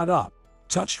 She got up,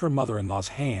 touched her mother-in-law's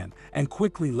hand, and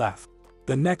quickly left.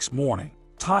 The next morning,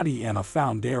 Tatiana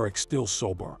found Derek still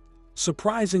sober,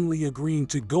 surprisingly agreeing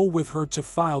to go with her to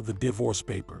file the divorce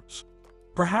papers.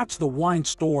 Perhaps the wine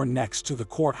store next to the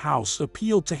courthouse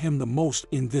appealed to him the most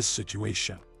in this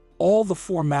situation. All the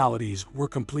formalities were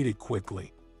completed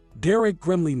quickly. Derek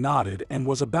grimly nodded and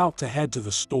was about to head to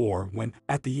the store when,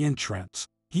 at the entrance,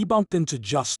 he bumped into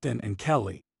Justin and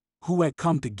Kelly, who had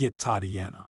come to get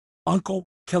Tatiana. "Uncle,"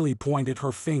 Kelly pointed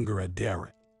her finger at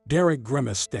Derek. Derek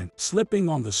grimaced and, slipping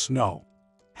on the snow,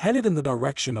 headed in the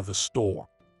direction of the store,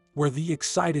 where the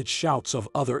excited shouts of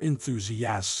other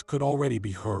enthusiasts could already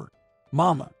be heard.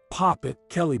 "Mama, pop it,"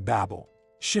 Kelly babbled,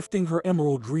 shifting her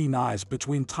emerald green eyes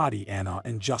between Tatiana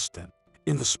and Justin.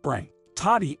 In the spring,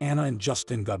 Tatiana and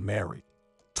Justin got married.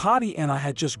 Tatiana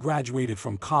had just graduated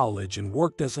from college and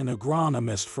worked as an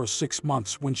agronomist for 6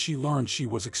 months when she learned she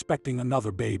was expecting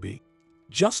another baby.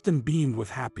 Justin beamed with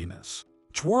happiness,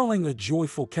 twirling a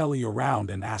joyful Kelly around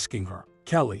and asking her,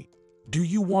 "Kelly, do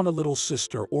you want a little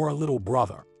sister or a little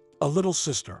brother?" "A little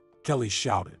sister," Kelly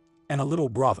shouted, "and a little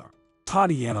brother."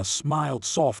 Tatiana smiled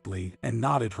softly and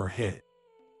nodded her head.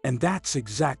 And that's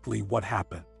exactly what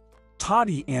happened.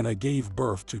 Tatiana gave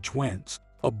birth to twins,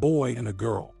 a boy and a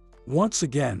girl. Once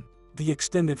again, the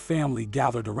extended family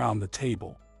gathered around the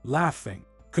table, laughing,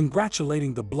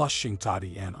 congratulating the blushing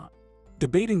Tatiana,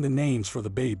 debating the names for the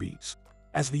babies.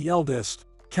 As the eldest,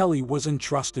 Kelly was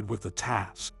entrusted with the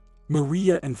task.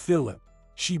 "Maria and Philip,"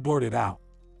 she blurted out,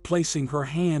 placing her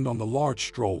hand on the large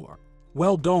stroller.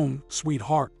 "Well done,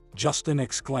 sweetheart," Justin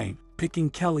exclaimed, picking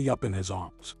Kelly up in his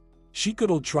arms. She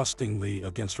cuddled trustingly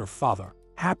against her father,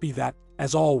 happy that,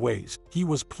 as always, he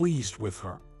was pleased with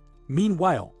her.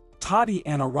 Meanwhile,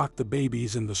 Tatiana rocked the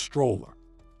babies in the stroller,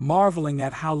 marveling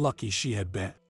at how lucky she had been.